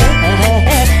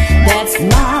 yeah, that's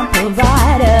my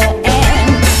provider. And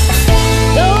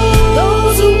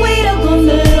those who wait upon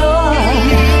the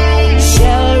Lord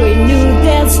shall renew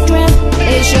their strength.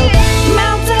 They shall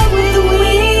mount up with the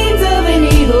wings of an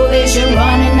eagle. They shall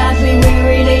run and not be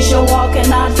weary. They shall walk and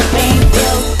not faint.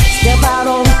 They'll step out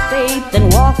on faith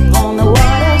and walk on the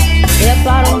water. Step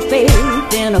out on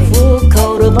faith in a full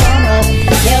coat of armor.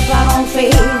 Step out on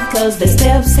faith, cause the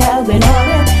steps have been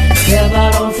ordered. Step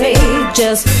out on faith,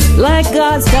 just like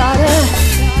God's daughter.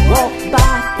 Walk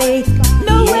by faith.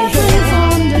 No weapon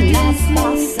formed against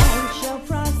me shall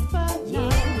prosper.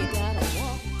 Yeah, you gotta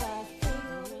walk by faith.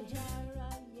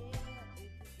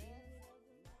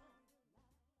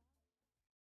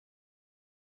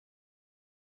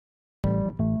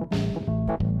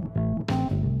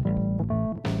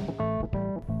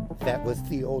 That was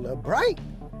Theola Bright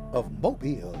of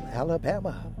Mobile,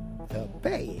 Alabama, the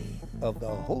Bay of the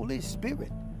Holy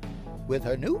Spirit, with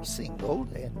her new single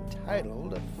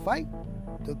entitled Fight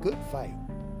the Good Fight.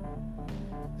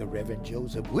 The Reverend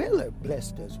Joseph Wheeler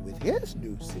blessed us with his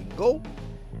new single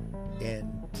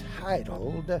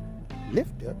entitled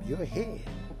Lift Up Your Head.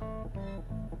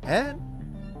 And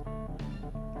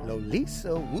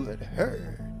Lolisa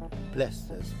Wood-Hurd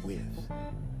blessed us with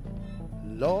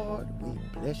Lord, we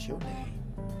bless your name.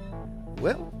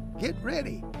 Well, get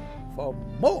ready for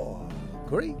more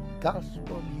great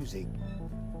gospel music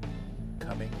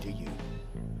coming to you.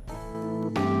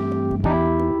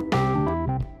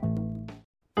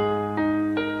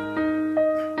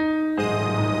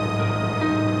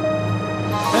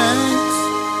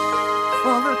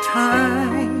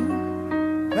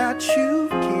 that you've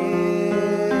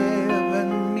given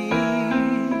me,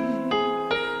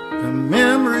 the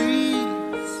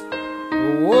memories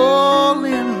are all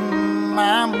in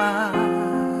my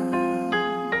mind.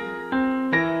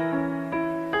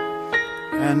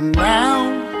 And now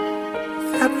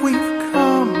that we've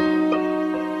come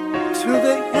to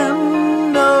the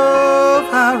end of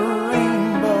our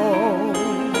rainbow,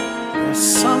 there's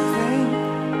something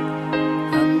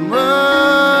I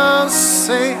must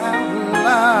say out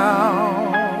loud.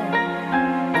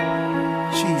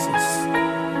 Jesus,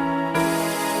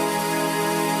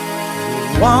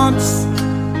 once,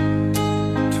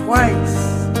 twice,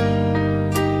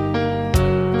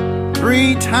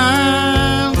 3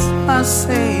 times, my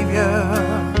Savior,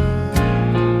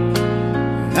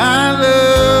 I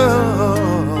love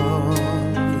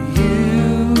you.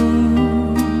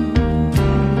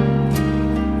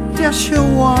 Yes, you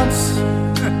once,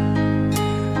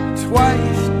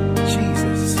 twice,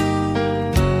 Jesus,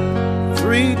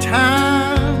 3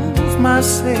 times, my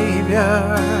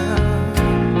Savior,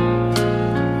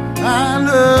 I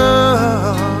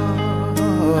love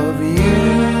you.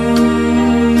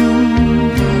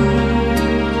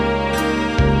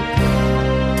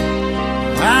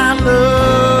 I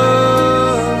love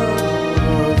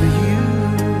you.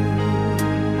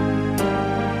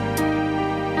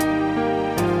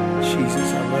 Jesus,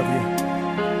 I love you.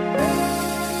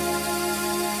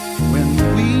 When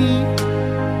we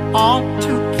are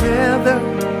together,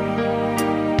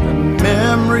 the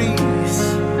memories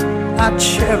I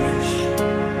cherish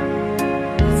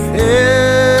with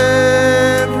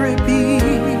every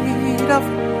beat of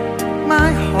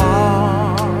my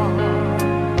heart.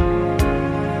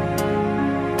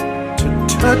 To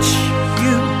touch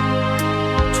you,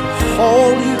 to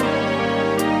hold you,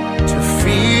 to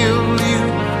feel you,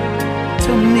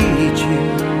 to need you.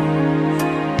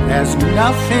 There's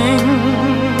nothing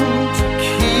to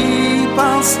keep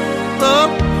us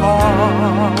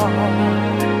apart.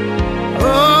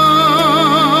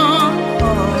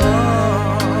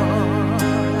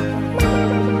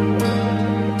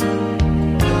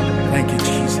 Thank you,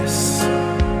 Jesus.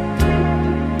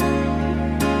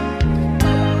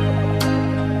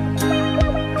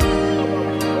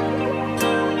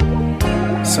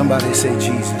 Somebody say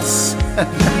Jesus.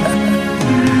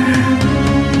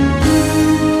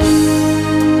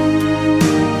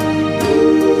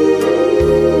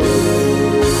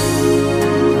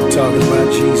 I'm talking about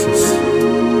Jesus.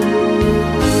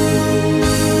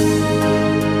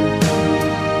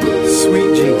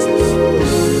 Sweet Jesus.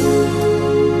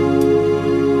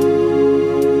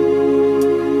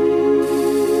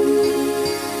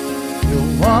 You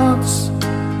once,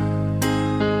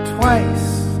 twice,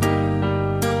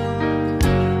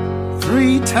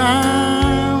 3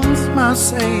 times, my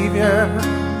Savior,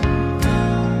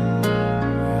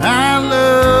 I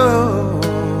love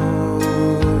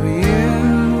you.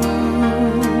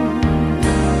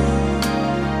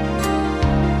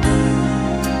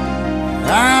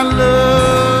 I love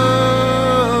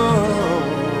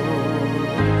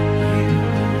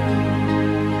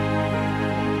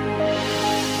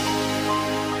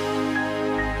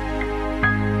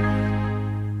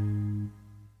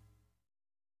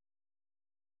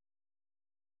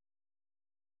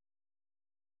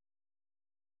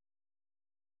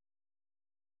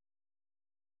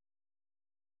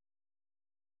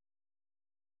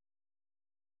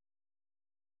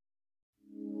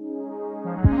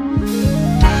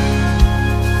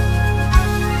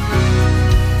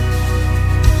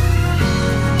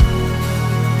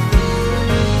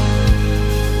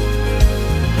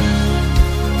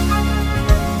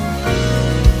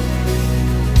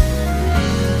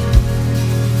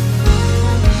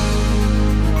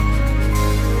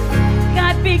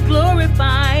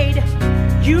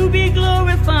You be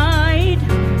glorified,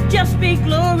 just be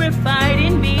glorified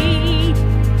in me.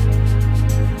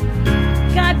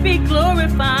 God be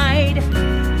glorified,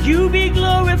 you be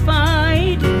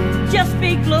glorified, just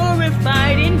be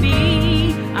glorified in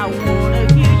me. I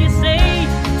wanna hear you say,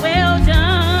 well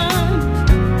done,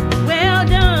 well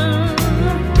done,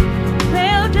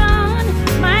 well done,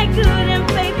 my good and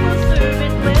faithful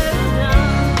servant, well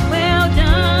done, well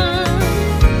done,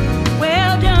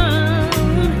 well done,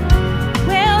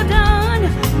 well done,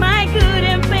 my good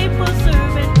and faithful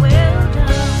servant, well done.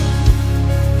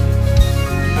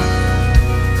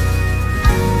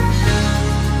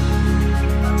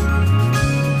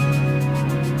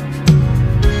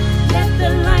 Let the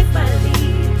life I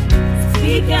lead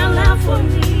speak out loud for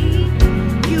me.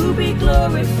 You be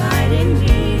glorified in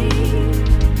me.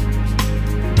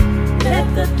 Let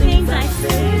the things I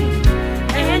say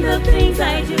and the things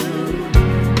I do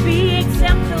be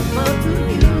acceptable to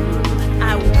you.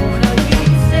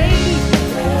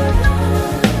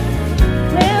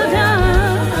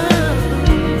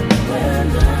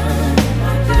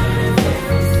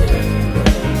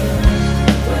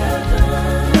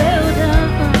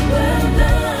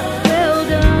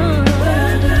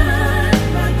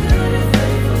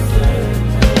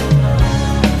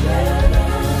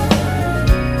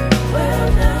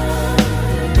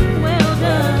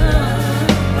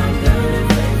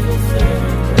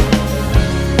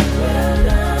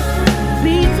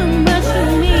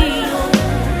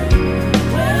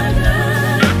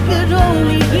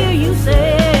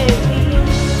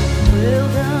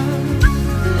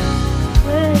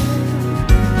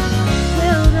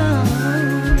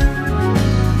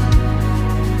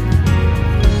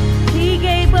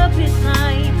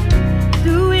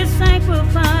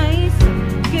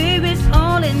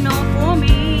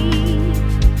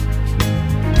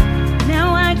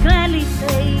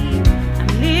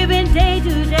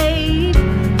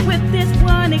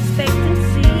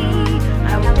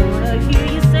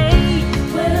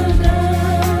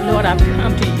 I've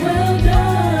come to you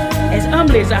as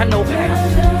humbly as I know how,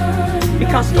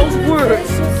 because those words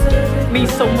mean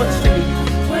so much to me.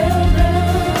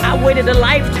 I waited a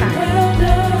lifetime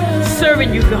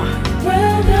serving you, God,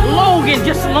 longing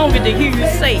to hear you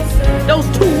say those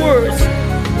two words,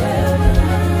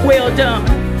 well done,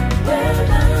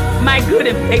 my good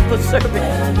and faithful servant.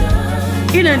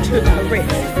 Enter into thy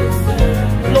rest.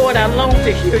 Lord, I long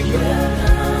to hear you,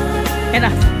 and I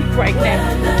speak right now,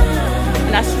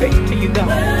 and I speak to you, God,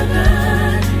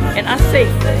 and I say,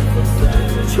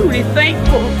 truly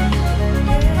thankful.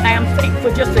 I am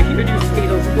thankful just to hear you say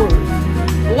those words.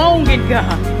 Longing,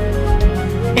 God,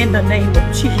 in the name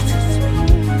of Jesus.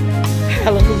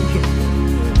 Hallelujah.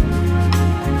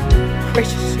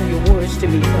 Precious are your words to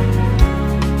me, God.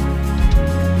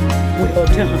 Well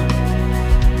done.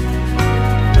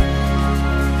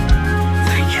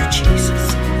 Thank you, Jesus.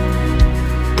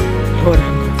 Lord, I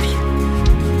love you.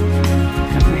 I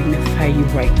magnify you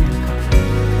right now, God,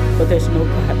 for there's no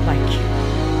God like you.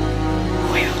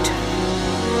 Well done.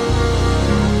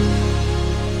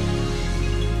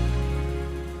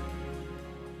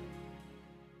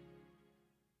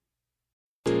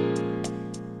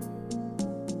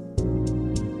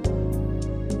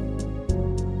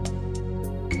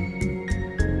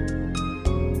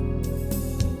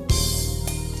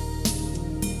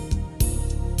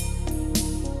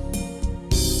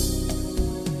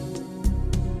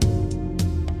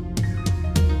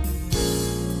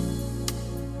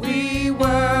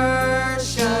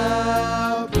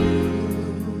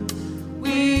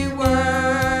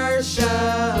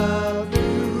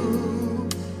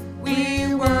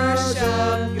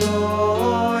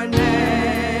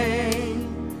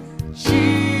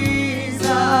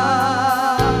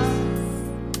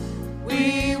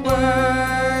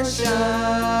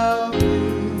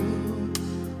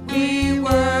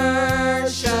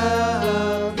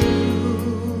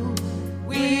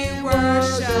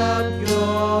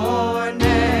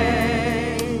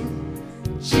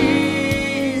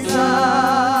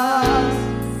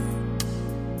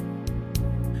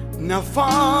 Now,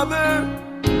 Father,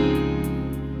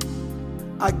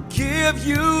 I give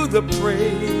you the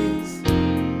praise,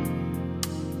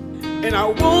 and I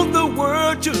want the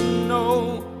world to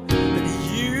know that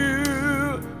you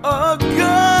are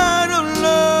God of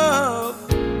love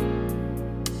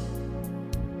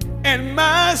and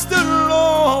Master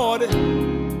Lord.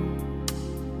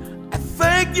 I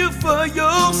thank you for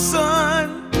your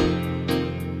Son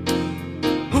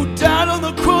who died on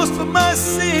the cross for my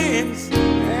sins,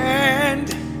 and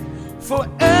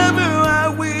forever I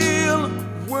will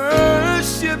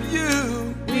worship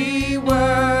you. We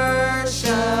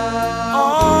worship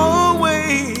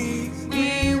always.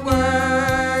 We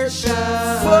worship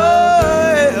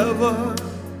forever.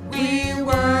 We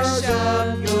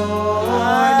worship your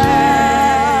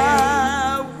name.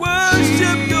 I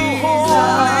worship your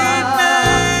holy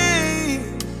name.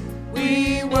 We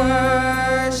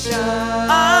worship.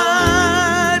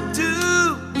 I do.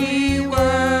 We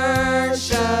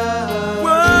worship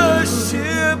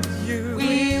you.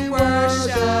 We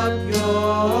worship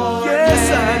your name. Yes,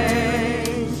 I do.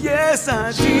 Yes, I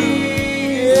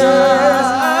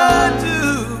do.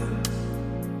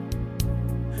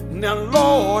 Now,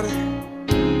 Lord,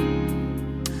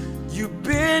 you've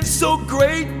been so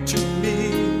great to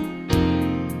me.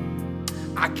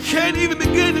 I can't even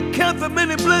begin to count the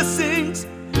many blessings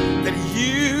that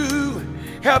you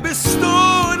have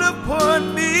bestowed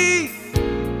upon me.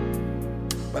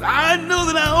 But I know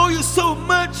that I owe you so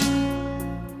much,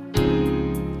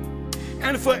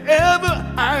 and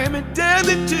forever I am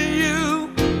indebted to you.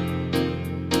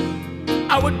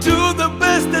 I will do the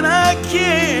best that I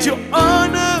can to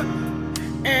honor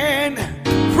and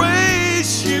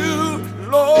praise you,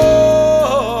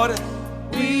 Lord.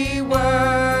 We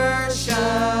worship.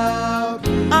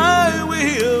 I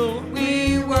will.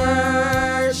 We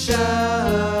worship.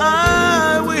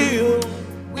 I will.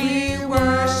 We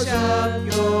worship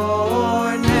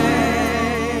your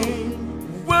name.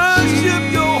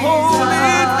 Worship your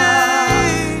holy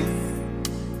name.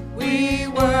 We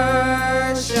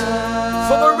worship.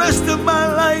 For the rest of my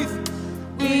life,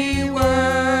 we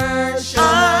worship.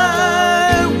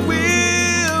 I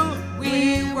will.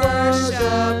 We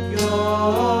worship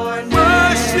your name.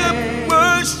 Worship,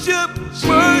 worship,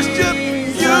 worship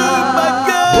you, my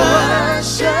God.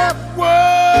 Worship,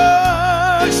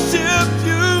 worship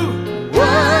you.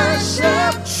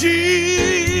 Worship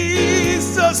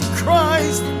Jesus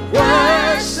Christ.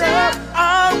 Worship. I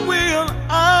will.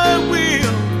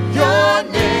 Your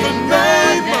name. The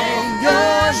name of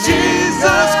your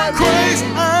Jesus Christ.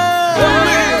 I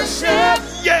will.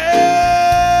 Yeah.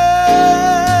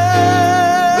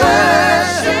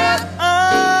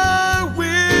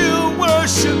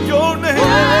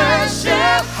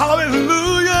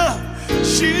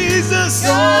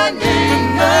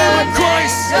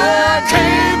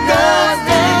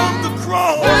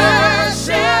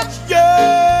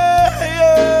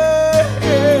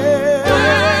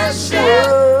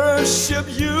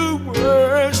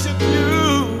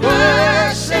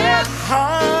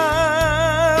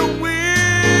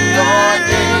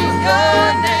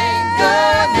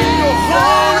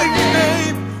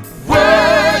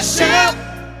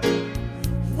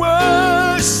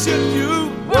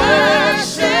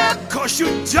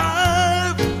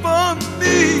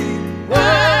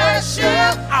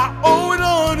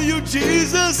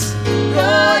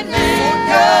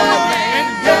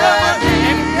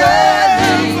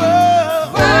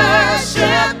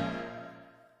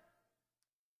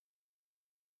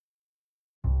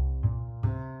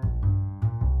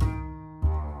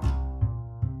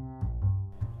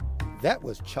 That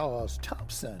was Charles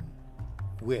Thompson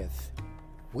with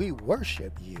We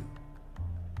Worship You.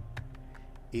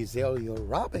 Ezelia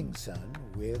Robinson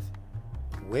with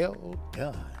Well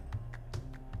Done.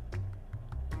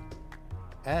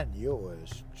 And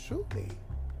yours truly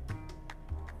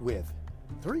with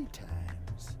 3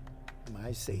 times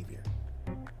My Savior.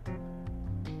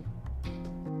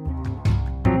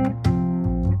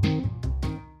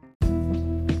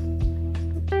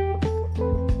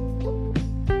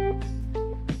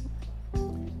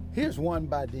 Here's one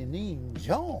by Deneen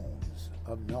Jones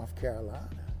of North Carolina.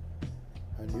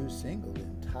 Her new single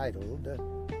entitled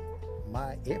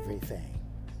My Everything.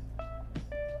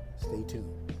 Stay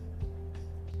tuned.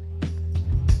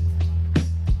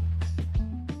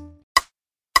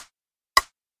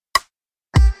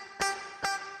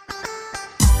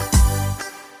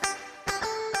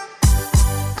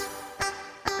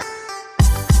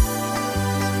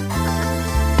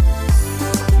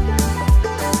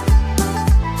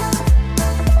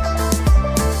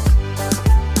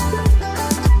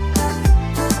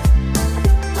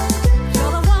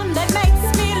 You're the one that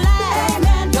makes me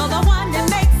laugh. You're the one that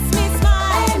makes me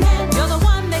smile.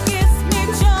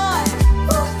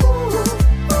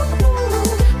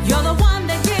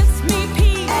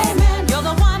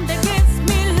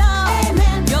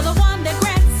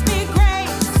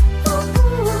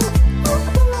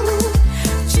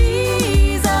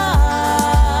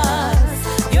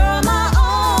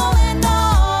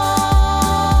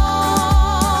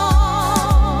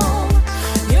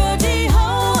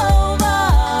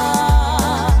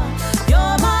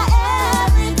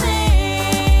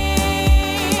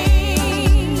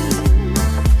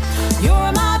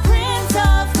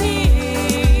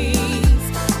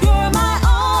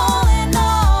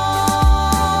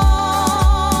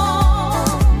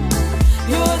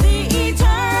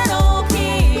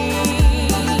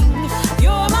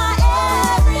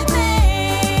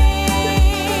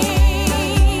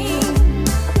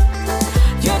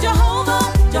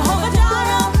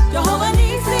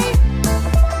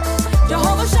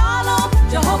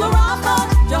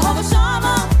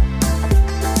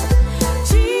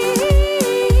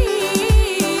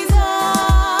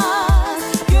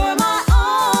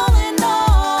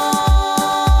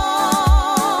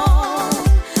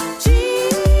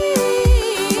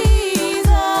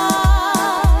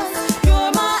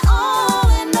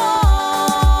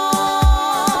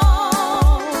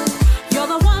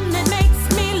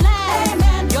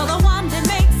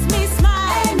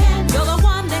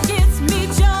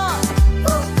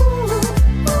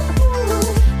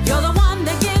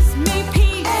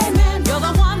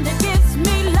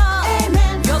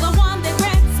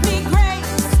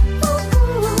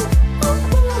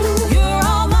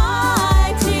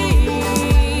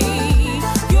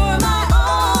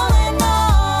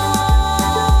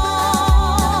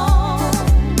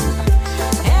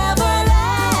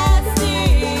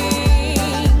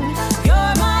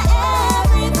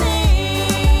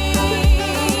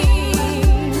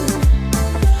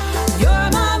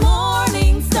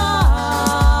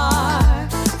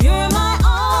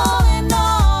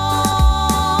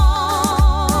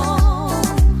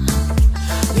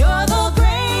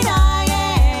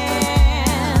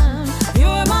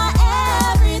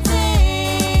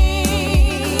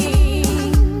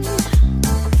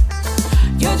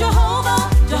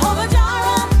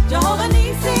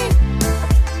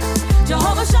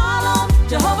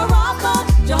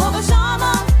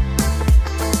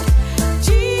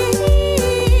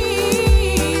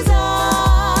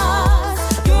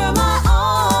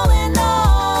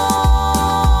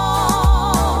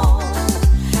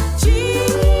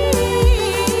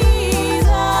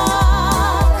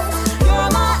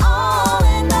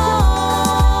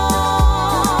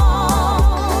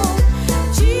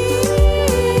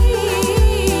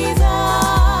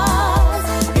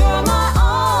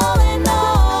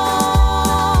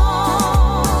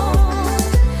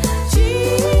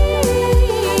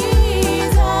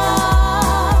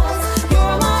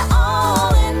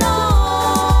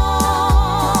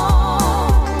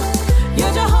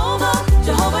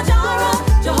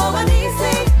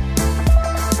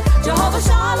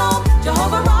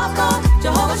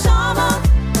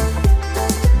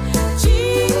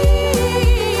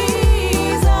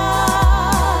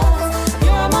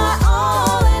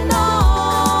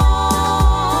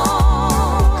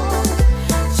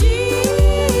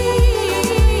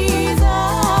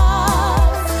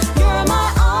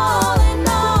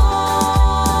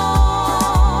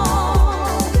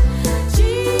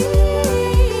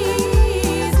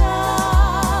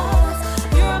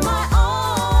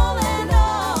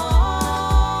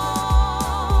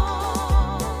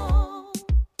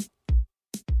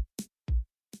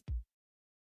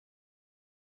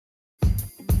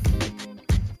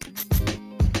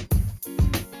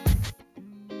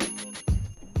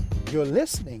 You're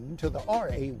listening to the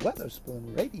R.A.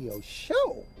 Weatherspoon Radio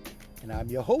Show, and I'm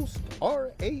your host,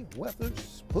 R.A.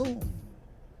 Weatherspoon.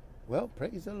 Well,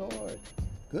 praise the Lord.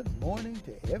 Good morning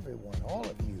to everyone, all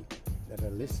of you that are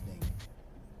listening.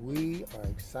 We are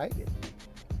excited.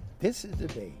 This is the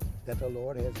day that the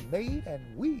Lord has made, and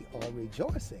we are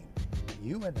rejoicing,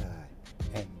 you and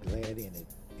I, and glad in it,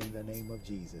 in the name of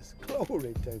Jesus.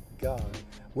 Glory to God.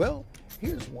 Well,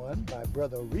 here's one by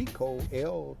Brother Rico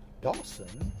L.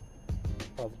 Dawson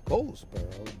of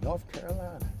Goldsboro, North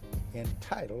Carolina,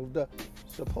 entitled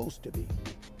Supposed to Be.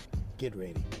 Get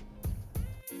ready.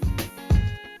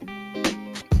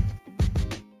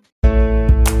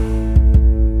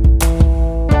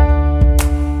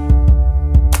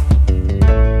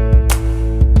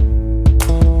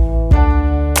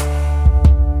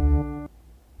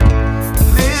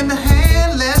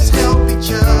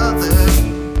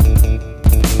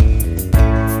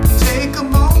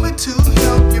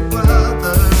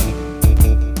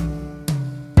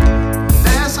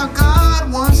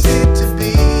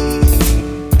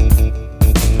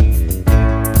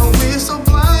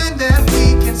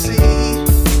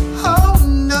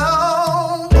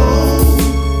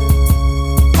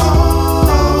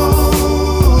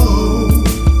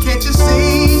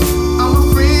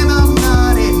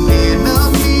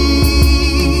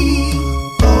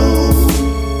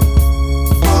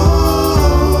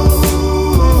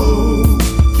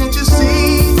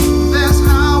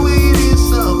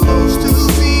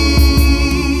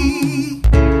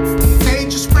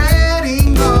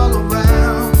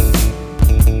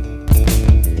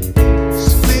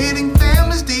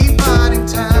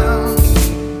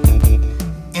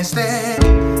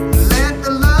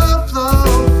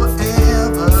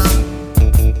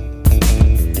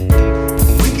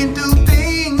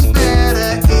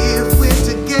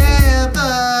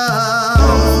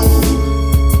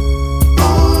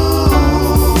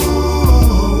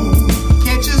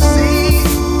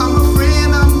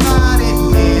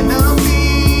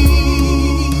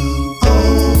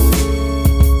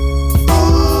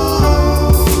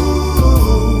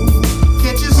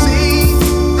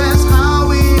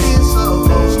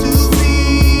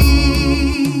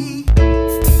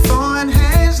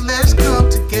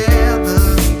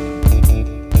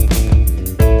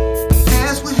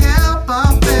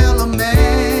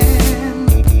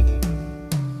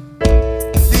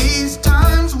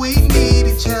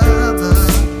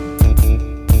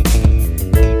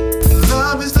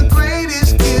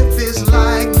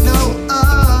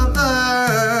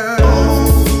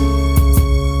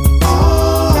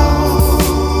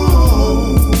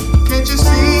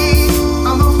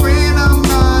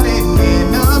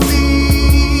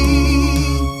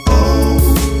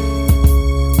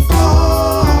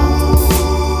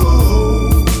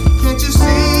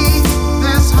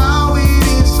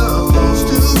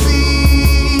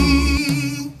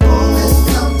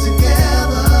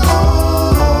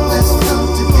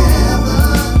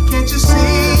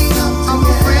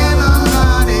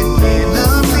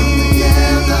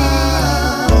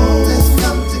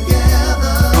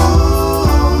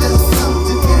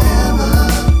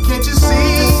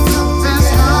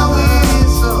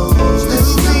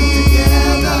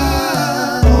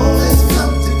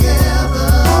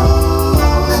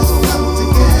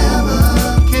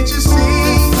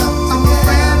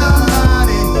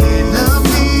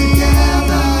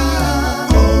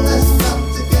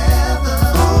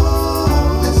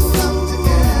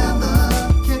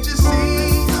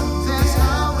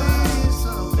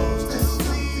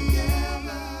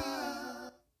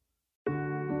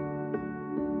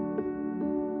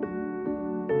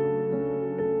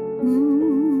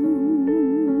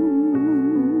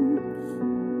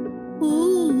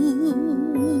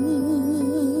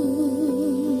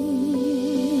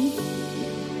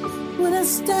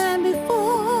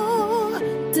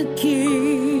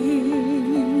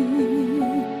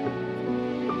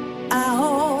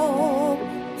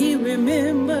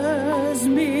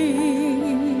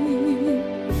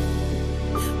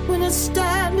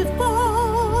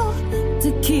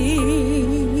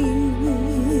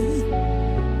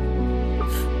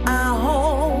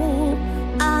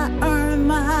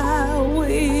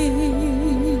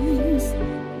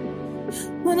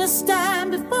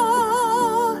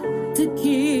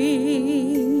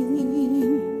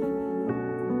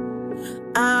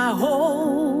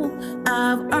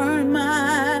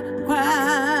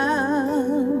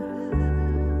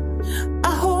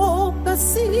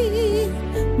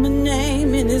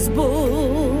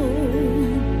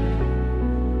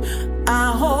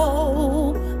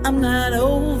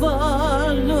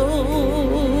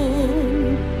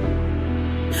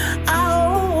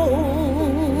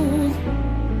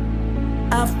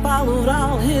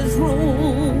 all his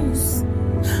rules.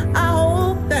 I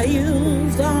hope that you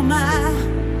used all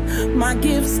my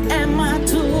gifts and my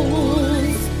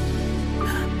tools.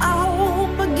 I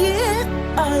hope I get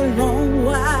a long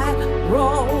wide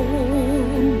road.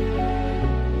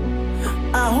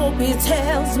 I hope he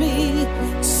tells me,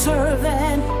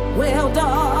 servant, well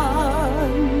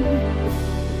done,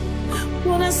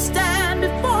 when I stand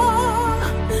before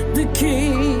the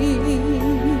King.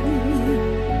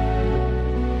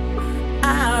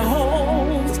 I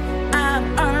hope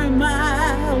I've earned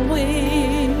my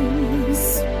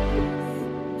wings.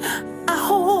 I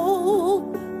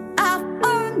hope I've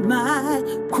earned my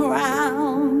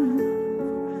crown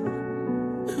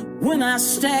when I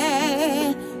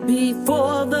stand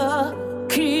before the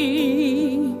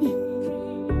King.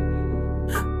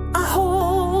 I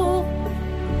hope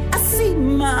I see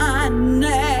my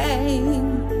name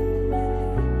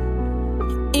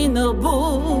in the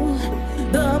book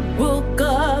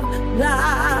of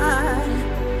life.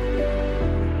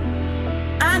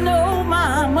 I know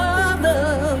my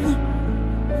mother,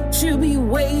 she'll be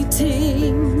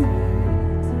waiting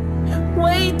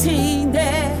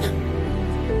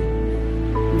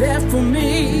there for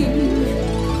me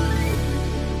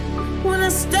when I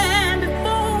stand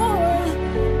before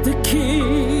the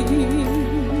King.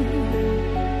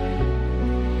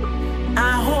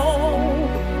 I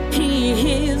hope he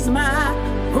hears my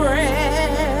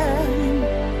prayer.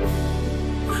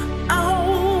 I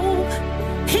hope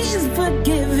he's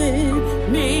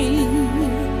forgiven me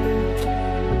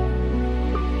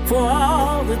for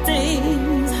all the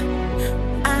things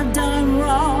I've done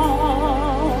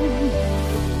wrong.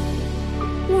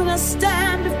 When I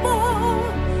stand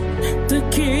before the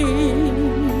King,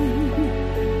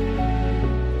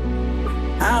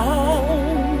 I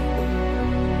hope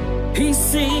he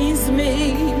sees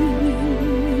me.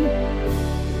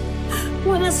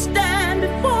 When I stand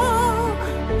before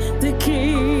the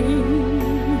King,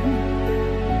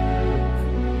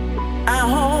 I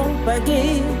hope I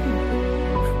get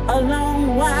a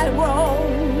long wide road.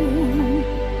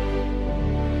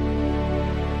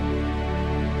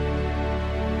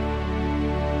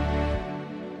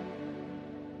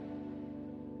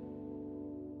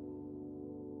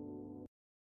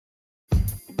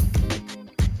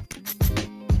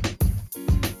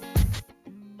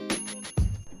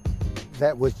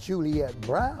 That was Juliet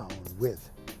Brown with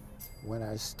When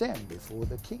I Stand Before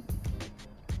the King.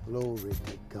 Glory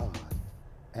to God.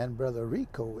 And Brother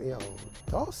Rico L.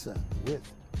 Dawson with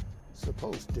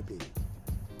Supposed to Be.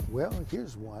 Well,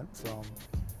 here's one from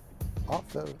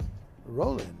Arthur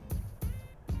Rowland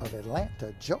of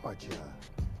Atlanta, Georgia,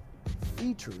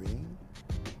 featuring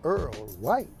Earl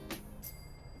White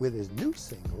with his new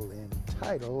single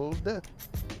entitled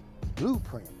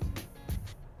Blueprint.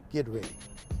 Get ready.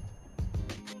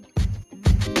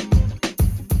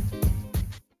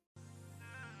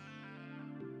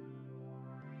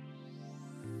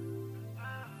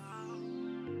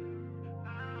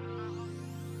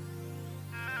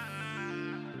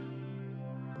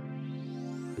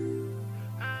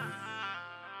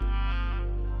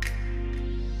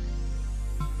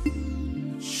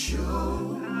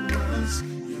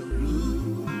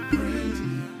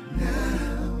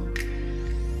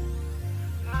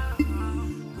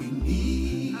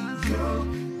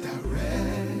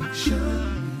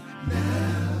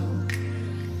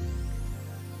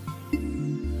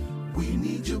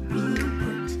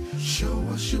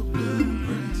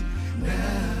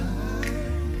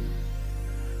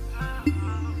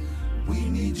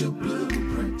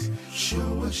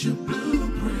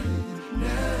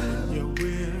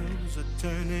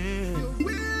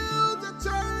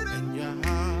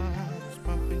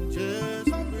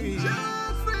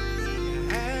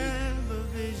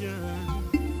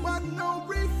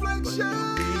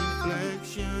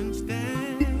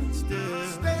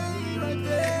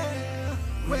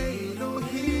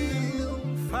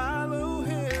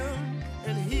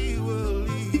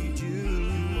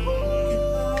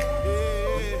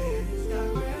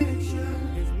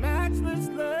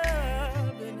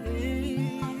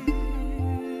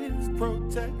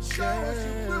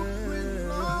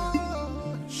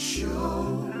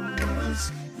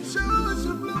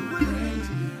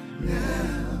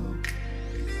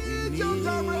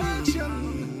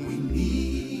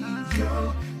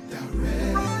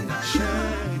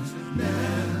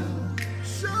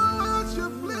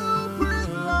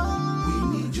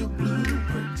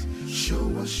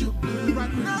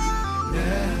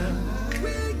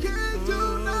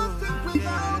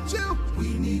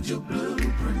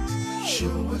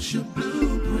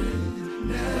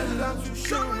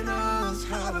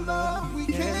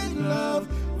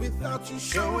 Without you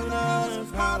showing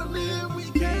us how to live, we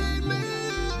can't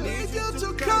live. Need you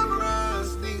to cover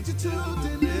us, need you to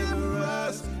deliver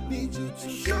us, need you to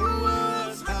show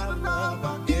us how to love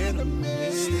our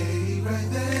enemies. Stay right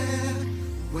there,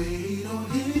 wait on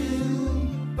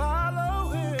him,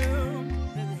 follow him,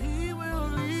 and he will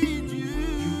lead you.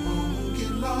 You won't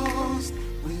get lost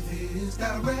with his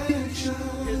direction,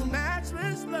 his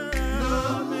matchless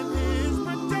love and his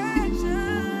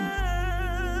protection.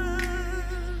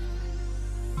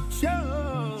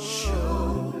 Show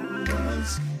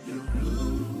us your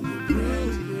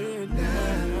blueprint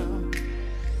now.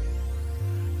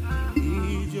 We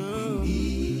need your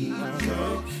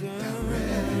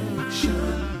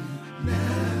direction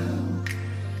now.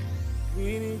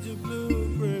 We need your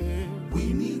blueprint.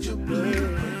 We need your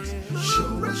blueprint.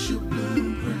 Show us your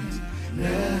blueprint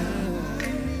now.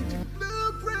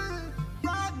 Blueprint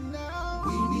right now.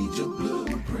 We need your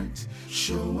blueprint.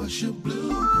 Show us your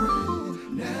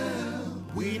blueprint now.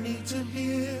 We need to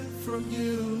hear from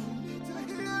you.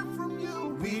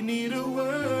 We need a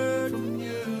word from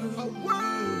you. A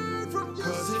word from you.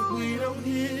 'Cause if we don't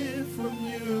hear from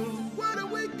you, what are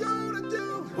we gonna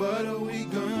do? What are we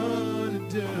gonna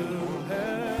do?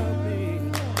 Help me.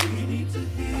 We need to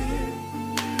hear.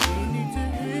 We need to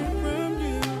hear from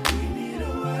you. We need a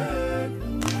word. We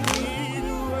need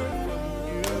a word from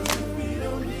you. 'Cause if we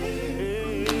don't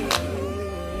hear,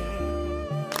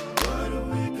 what are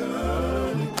we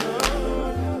gonna do?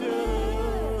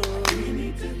 We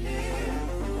need to hear.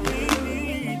 We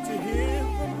need to hear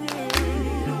from you. We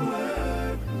need a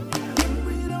word. If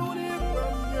we don't hear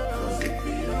from you, 'cause if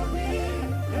we don't hear,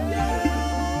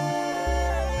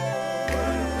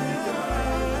 what are we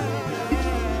gonna do?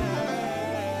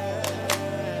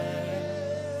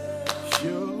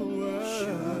 Show us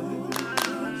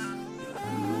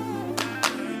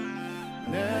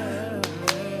now.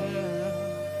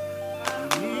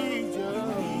 We need your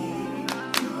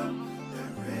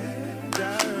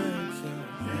direction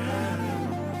now.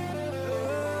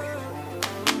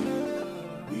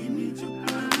 We need your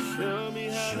blueprint. Show me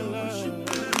how to love.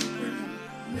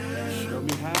 Show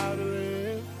me how to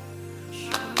live.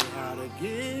 Show me how to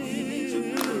give. We need your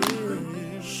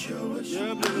blueprint. Show us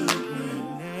your blueprint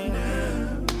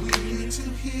now. We need to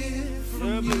hear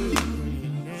from you. We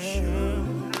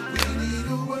need a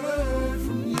word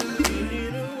from you. We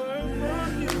need a word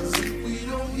from you. 'Cause if we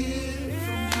don't hear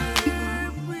from you,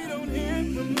 if we don't hear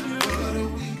from you, what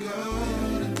are we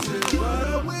gonna do? What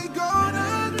are we gonna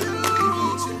do? We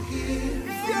need to hear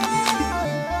from you.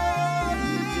 We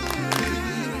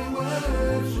need a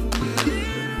word from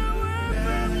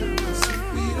you. 'Cause if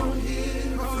we don't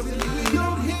hear, 'cause if we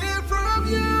don't hear from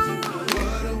you,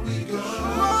 what are we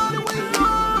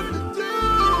gonna do?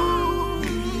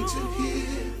 We need to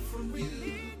hear from you.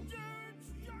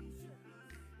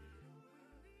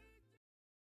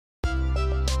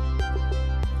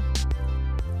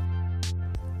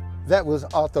 That was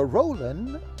Arthur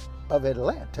Rowland of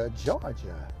Atlanta,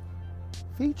 Georgia,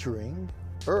 featuring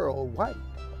Earl White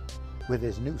with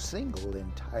his new single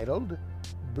entitled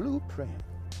Blueprint.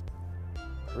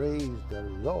 Praise the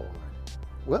Lord.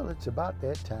 Well, it's about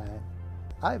that time.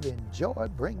 I've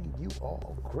enjoyed bringing you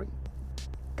all great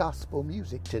gospel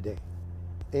music today.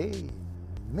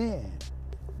 Amen.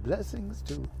 Blessings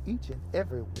to each and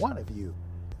every one of you.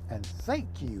 And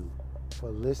thank you for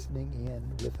listening in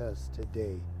with us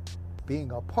today,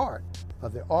 being a part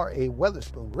of the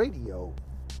R.A.Weatherspoon Radio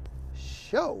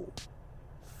Show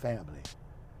Family.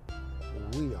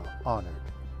 We are honored.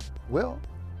 Well,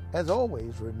 as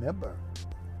always, remember,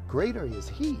 greater is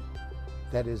He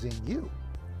that is in you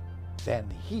than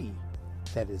he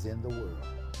that is in the world.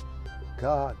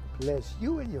 God bless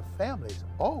you and your families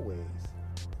always,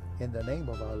 in the name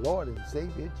of our Lord and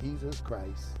Savior, Jesus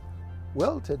Christ.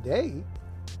 Well, today,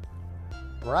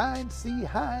 Brian C.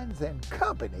 Hines and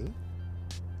Company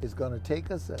is going to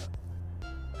take us up.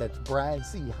 That's Brian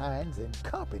C. Hines and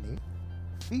Company,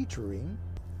 featuring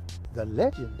the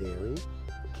legendary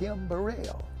Kim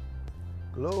Burrell.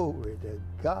 Glory to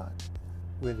God,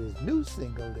 with his new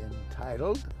single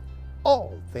entitled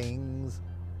All Things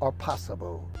Are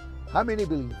Possible. How many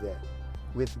believe that?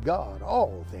 With God,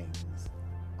 all things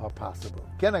are possible.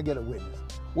 Can I get a witness?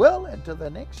 Well, and to the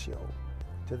next show,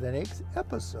 to the next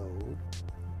episode,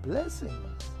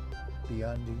 blessings be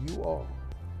unto you all.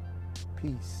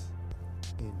 Peace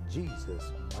in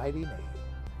Jesus' mighty name.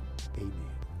 Amen.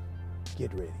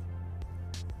 Get ready.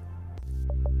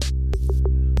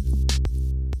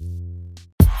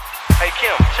 Hey,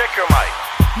 Kim, check your mic.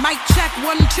 Mic check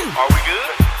 1, 2. Are we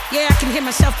good? Yeah, I can hear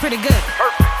myself pretty good.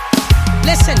 Perfect.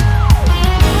 Listen,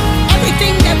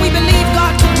 everything that we believe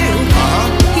God to do,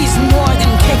 He's more than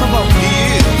capable. capable.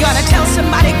 He is. You ought to tell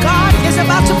somebody God is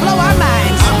about to blow our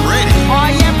minds. I'm ready.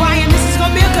 Oh yeah, Brian, this is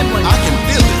gonna be a good one. I can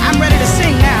feel it. I'm ready to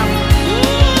sing now.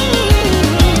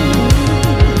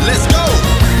 Let's go.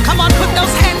 Come on, put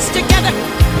those hands together.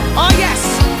 Oh yes,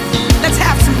 let's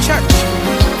have some church.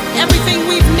 Everything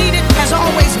we've needed has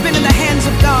always been in the hands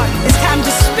of God. It's time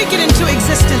to speak it into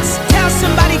existence. Tell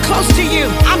somebody close to you,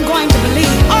 I'm going to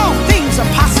believe all things are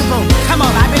possible. Come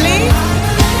on, I believe.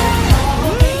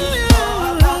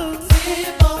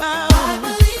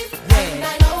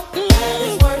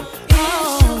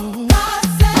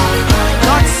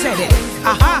 God said it.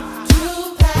 Aha.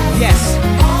 Yes.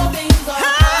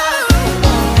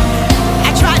 I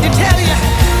tried to tell you,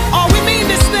 oh, we mean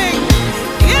this thing.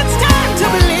 It's time to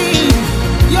believe.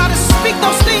 You ought to speak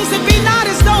those things that be not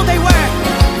as though they were.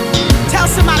 Tell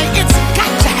somebody it's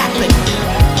got to happen.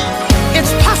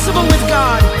 It's possible with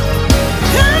God.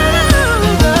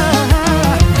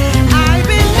 I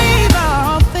believe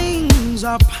all things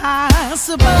are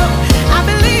possible. I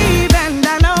believe and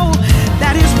I know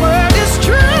that His word is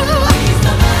true.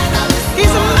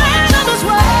 He's a man of His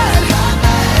word.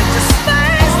 Just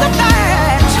face the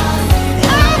fact.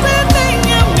 Everything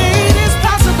you need is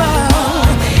possible.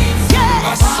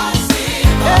 Yes.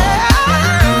 Yeah.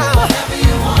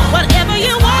 Whatever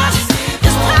you want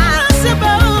is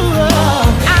possible.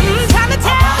 I'm trying to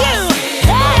tell you.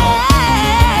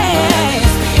 Hey.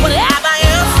 Whatever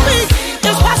you speak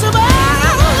is possible.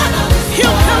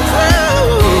 He'll come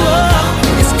through.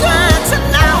 It's good to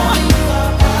know.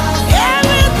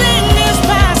 Everything is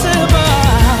possible.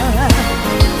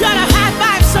 You gotta high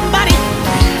five somebody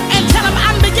and tell them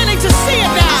I'm beginning to see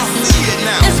it now. See it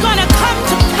now. It's gonna come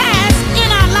to pass in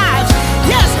our lives.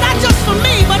 Yes, not just for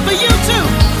me, but for you too.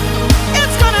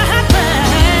 It's gonna happen.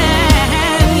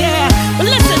 Yeah. But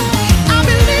listen, I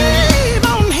believe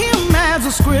on Him as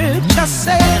the scripture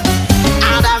said.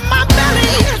 Out of my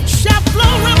belly shall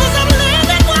flow rivers of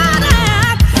living water.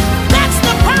 That's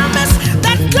the promise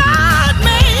that God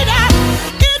made.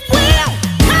 It will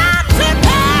come to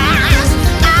pass.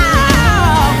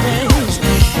 All things,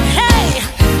 hey,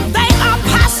 they are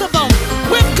possible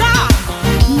with God.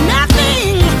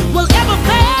 Nothing will ever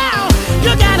fail.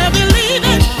 You gotta believe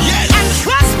it and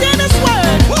trust in His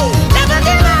word. Never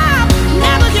give up,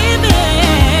 never give in.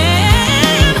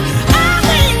 All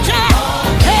things,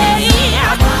 hey,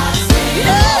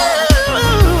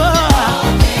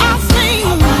 all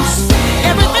things,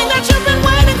 everything that you've been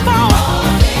waiting for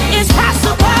is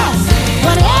possible.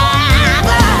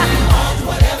 Whatever,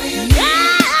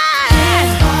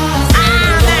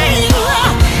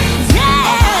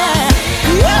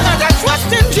 you gotta trust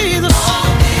in Jesus.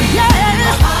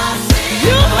 Yeah,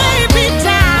 you may be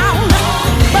down,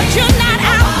 but you're not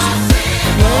out.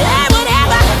 Yeah,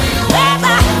 whatever,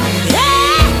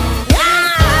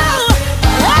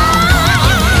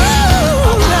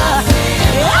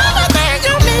 everything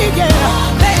you need,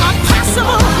 they are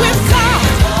possible with God.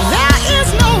 There is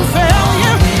no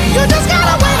failure. You just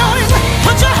gotta wait on it.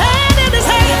 Put your hand in His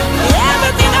hand.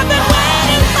 Everything I've been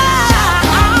waiting for,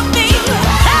 all things.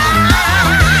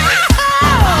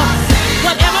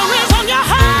 Whatever is on your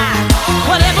heart,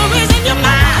 whatever is in your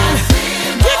mind,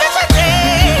 give it to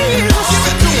Jesus.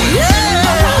 Yeah.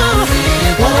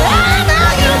 Whatever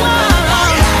you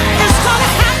want, it's gonna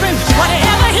happen.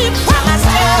 Whatever He promised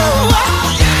you,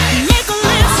 make a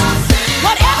list.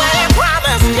 Whatever He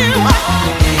promised you,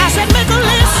 I said make a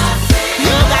list.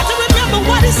 You got to remember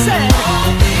what He said.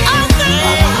 All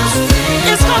things,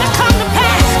 it's gonna come to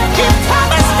pass. He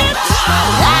promised it.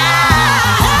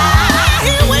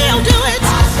 He will do it.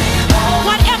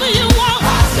 Whatever you want,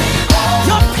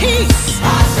 your peace,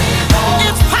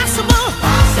 it's possible.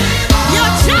 Your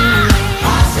job,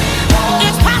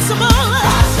 it's possible.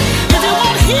 If you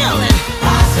want healing,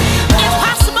 it's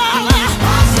possible.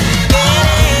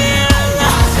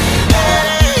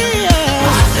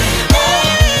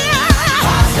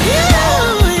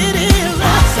 It is.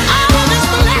 All of His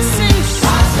blessings,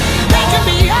 they can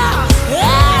be yours.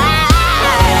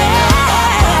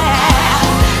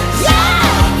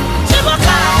 Yeah, it will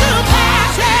come to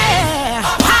pass. Yeah,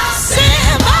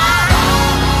 possible.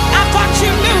 I thought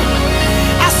you knew.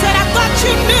 I said I thought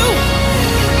you knew.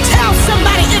 Tell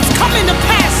somebody it's coming to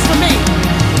pass for me.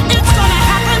 It's gonna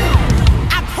happen.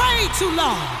 I prayed too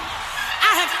long.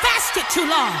 I have fasted too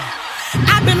long.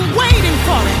 I've been waiting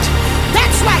for it.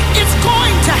 That's right, it's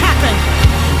going to happen.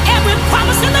 Every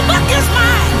promise in the book is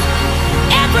mine.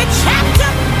 Every chapter